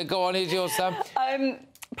contender. Go on, here's yours, Sam.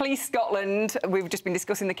 Police Scotland, we've just been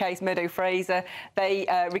discussing the case, Meadow Fraser. They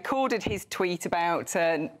recorded his tweet about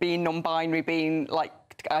being non-binary, being like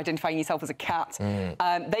identifying yourself as a cat.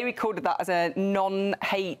 They recorded that as a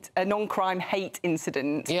non-crime hate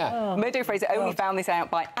incident. Yeah. Meadow Fraser only found this out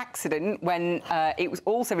by accident when it was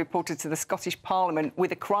also reported to the Scottish Parliament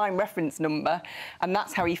with a crime reference number, and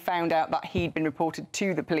that's how he found out that he'd been reported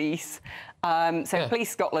to the police. Police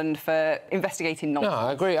Scotland for investigating nonsense.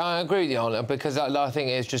 No, I agree with you on it, because I think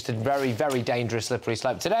it's just a very, very dangerous slippery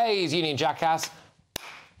slope. Today's union jackass,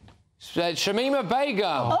 Shamima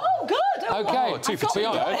Begum. Oh, good. OK. 2 for 2.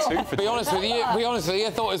 Be honest with you, I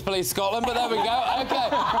thought it was Police Scotland, but there we go. OK.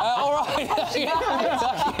 All right.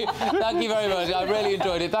 Thank you very much. I really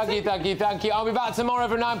enjoyed it. Thank you. I'll be back tomorrow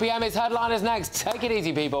for 9 p.m. It's Headliners next. Take it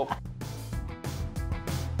easy, people.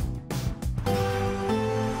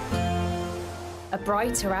 A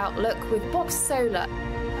brighter outlook with Box Solar,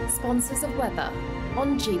 sponsors of weather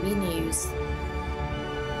on GB News.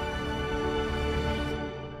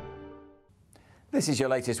 This is your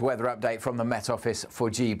latest weather update from the Met Office for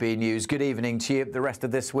GB News. Good evening to you. The rest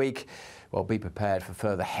of this week, well, be prepared for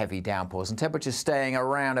further heavy downpours and temperatures staying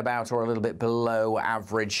around about or a little bit below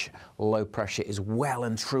average. Low pressure is well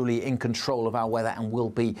and truly in control of our weather and will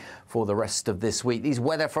be for the rest of this week. These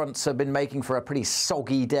weather fronts have been making for a pretty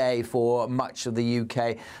soggy day for much of the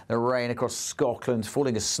UK. The rain across Scotland,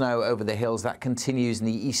 falling as snow over the hills, that continues in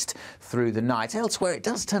the east through the night. Elsewhere, it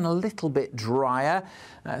does turn a little bit drier,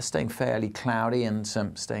 staying fairly cloudy and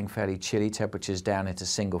staying fairly chilly. Temperatures down into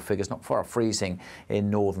single figures, not far off freezing in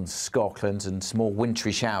northern Scotland, and small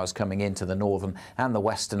wintry showers coming into the northern and the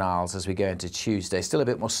western Isles as we go into Tuesday. Still a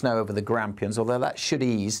bit more snow over the Grampians, although that should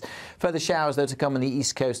ease. Further showers, though, to come on the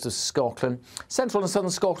east coast of Scotland. Central and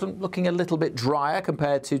southern Scotland looking a little bit drier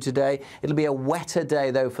compared to today. It'll be a wetter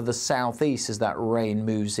day, though, for the southeast as that rain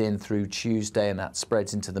moves in through Tuesday and that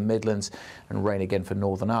spreads into the Midlands, and rain again for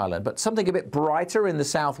Northern Ireland. But something a bit brighter in the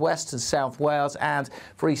southwest and South Wales, and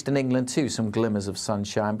for eastern England too, some glimmers of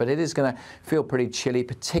sunshine. But it is going to feel pretty chilly,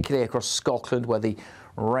 particularly across Scotland, where the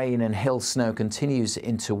rain and hill snow continues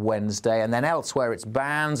into Wednesday, and then elsewhere it's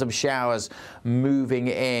bands of showers moving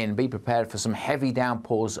in. Be prepared for some heavy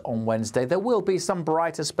downpours on Wednesday. There will be some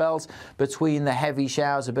brighter spells between the heavy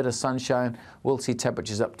showers, a bit of sunshine. We'll see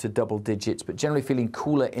temperatures up to double digits, but generally feeling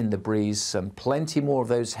cooler in the breeze, and plenty more of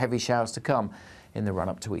those heavy showers to come in the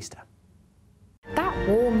run-up to Easter. That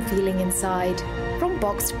warm feeling inside from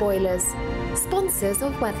Boxed Boilers, sponsors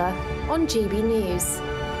of weather on GB News.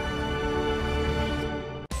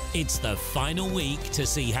 It's the final week to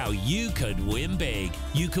see how you could win big.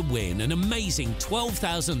 You could win an amazing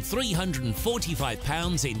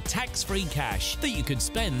 £12,345 in tax-free cash that you could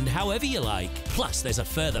spend however you like. Plus, there's a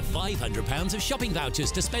further £500 of shopping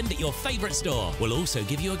vouchers to spend at your favourite store. We'll also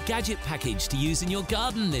give you a gadget package to use in your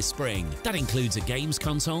garden this spring. That includes a games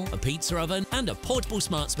console, a pizza oven and a portable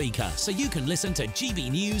smart speaker, so you can listen to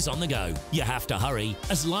GB News on the go. You have to hurry,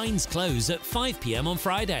 as lines close at 5 p.m. on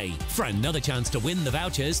Friday. For another chance to win the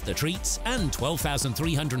vouchers, the treats and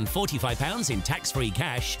 £12,345 in tax-free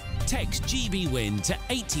cash, text GBWIN to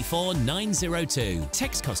 84902.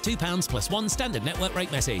 Text costs £2 plus one standard network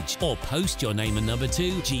rate message, or post your name and number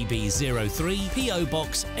to GB03 PO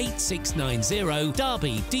Box 8690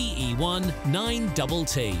 Derby DE1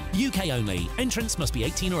 9TT. UK only. Entrance must be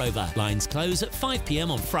 18 or over. Lines close at 5 p.m.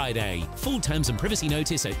 on Friday. Full terms and privacy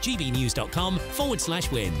notice at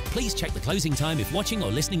gbnews.com/win. Please check the closing time if watching or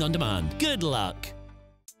listening on demand. Good luck.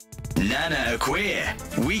 Nana Queer,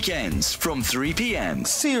 weekends from 3 p.m.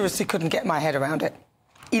 Seriously couldn't get my head around it.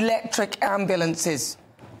 Electric ambulances.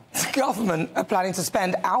 The government are planning to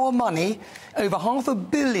spend our money, over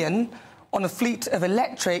 £500 million, on a fleet of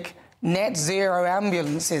electric net zero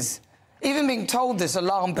ambulances. Even being told this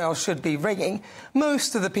alarm bell should be ringing,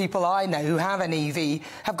 most of the people I know who have an EV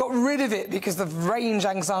have got rid of it because of range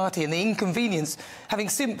anxiety and the inconvenience having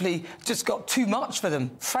simply just got too much for them.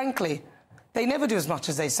 Frankly, they never do as much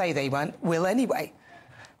as they say they will anyway.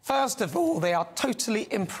 First of all, they are totally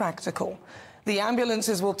impractical. The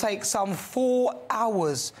ambulances will take some 4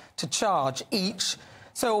 hours to charge each,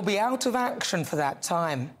 so it will be out of action for that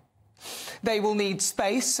time. They will need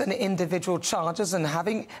space and individual chargers, and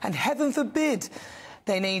heaven forbid,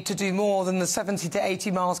 they need to do more than the 70 to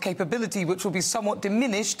 80 miles capability, which will be somewhat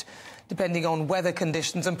diminished depending on weather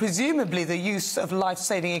conditions and presumably the use of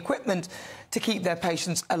life-saving equipment to keep their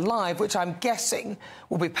patients alive, which I'm guessing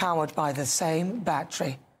will be powered by the same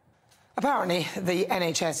battery. Apparently, the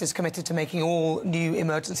NHS is committed to making all new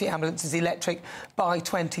emergency ambulances electric by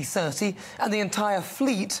 2030 and the entire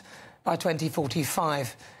fleet by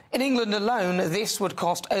 2045. In England alone, this would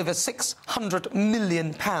cost over £600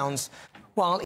 million, while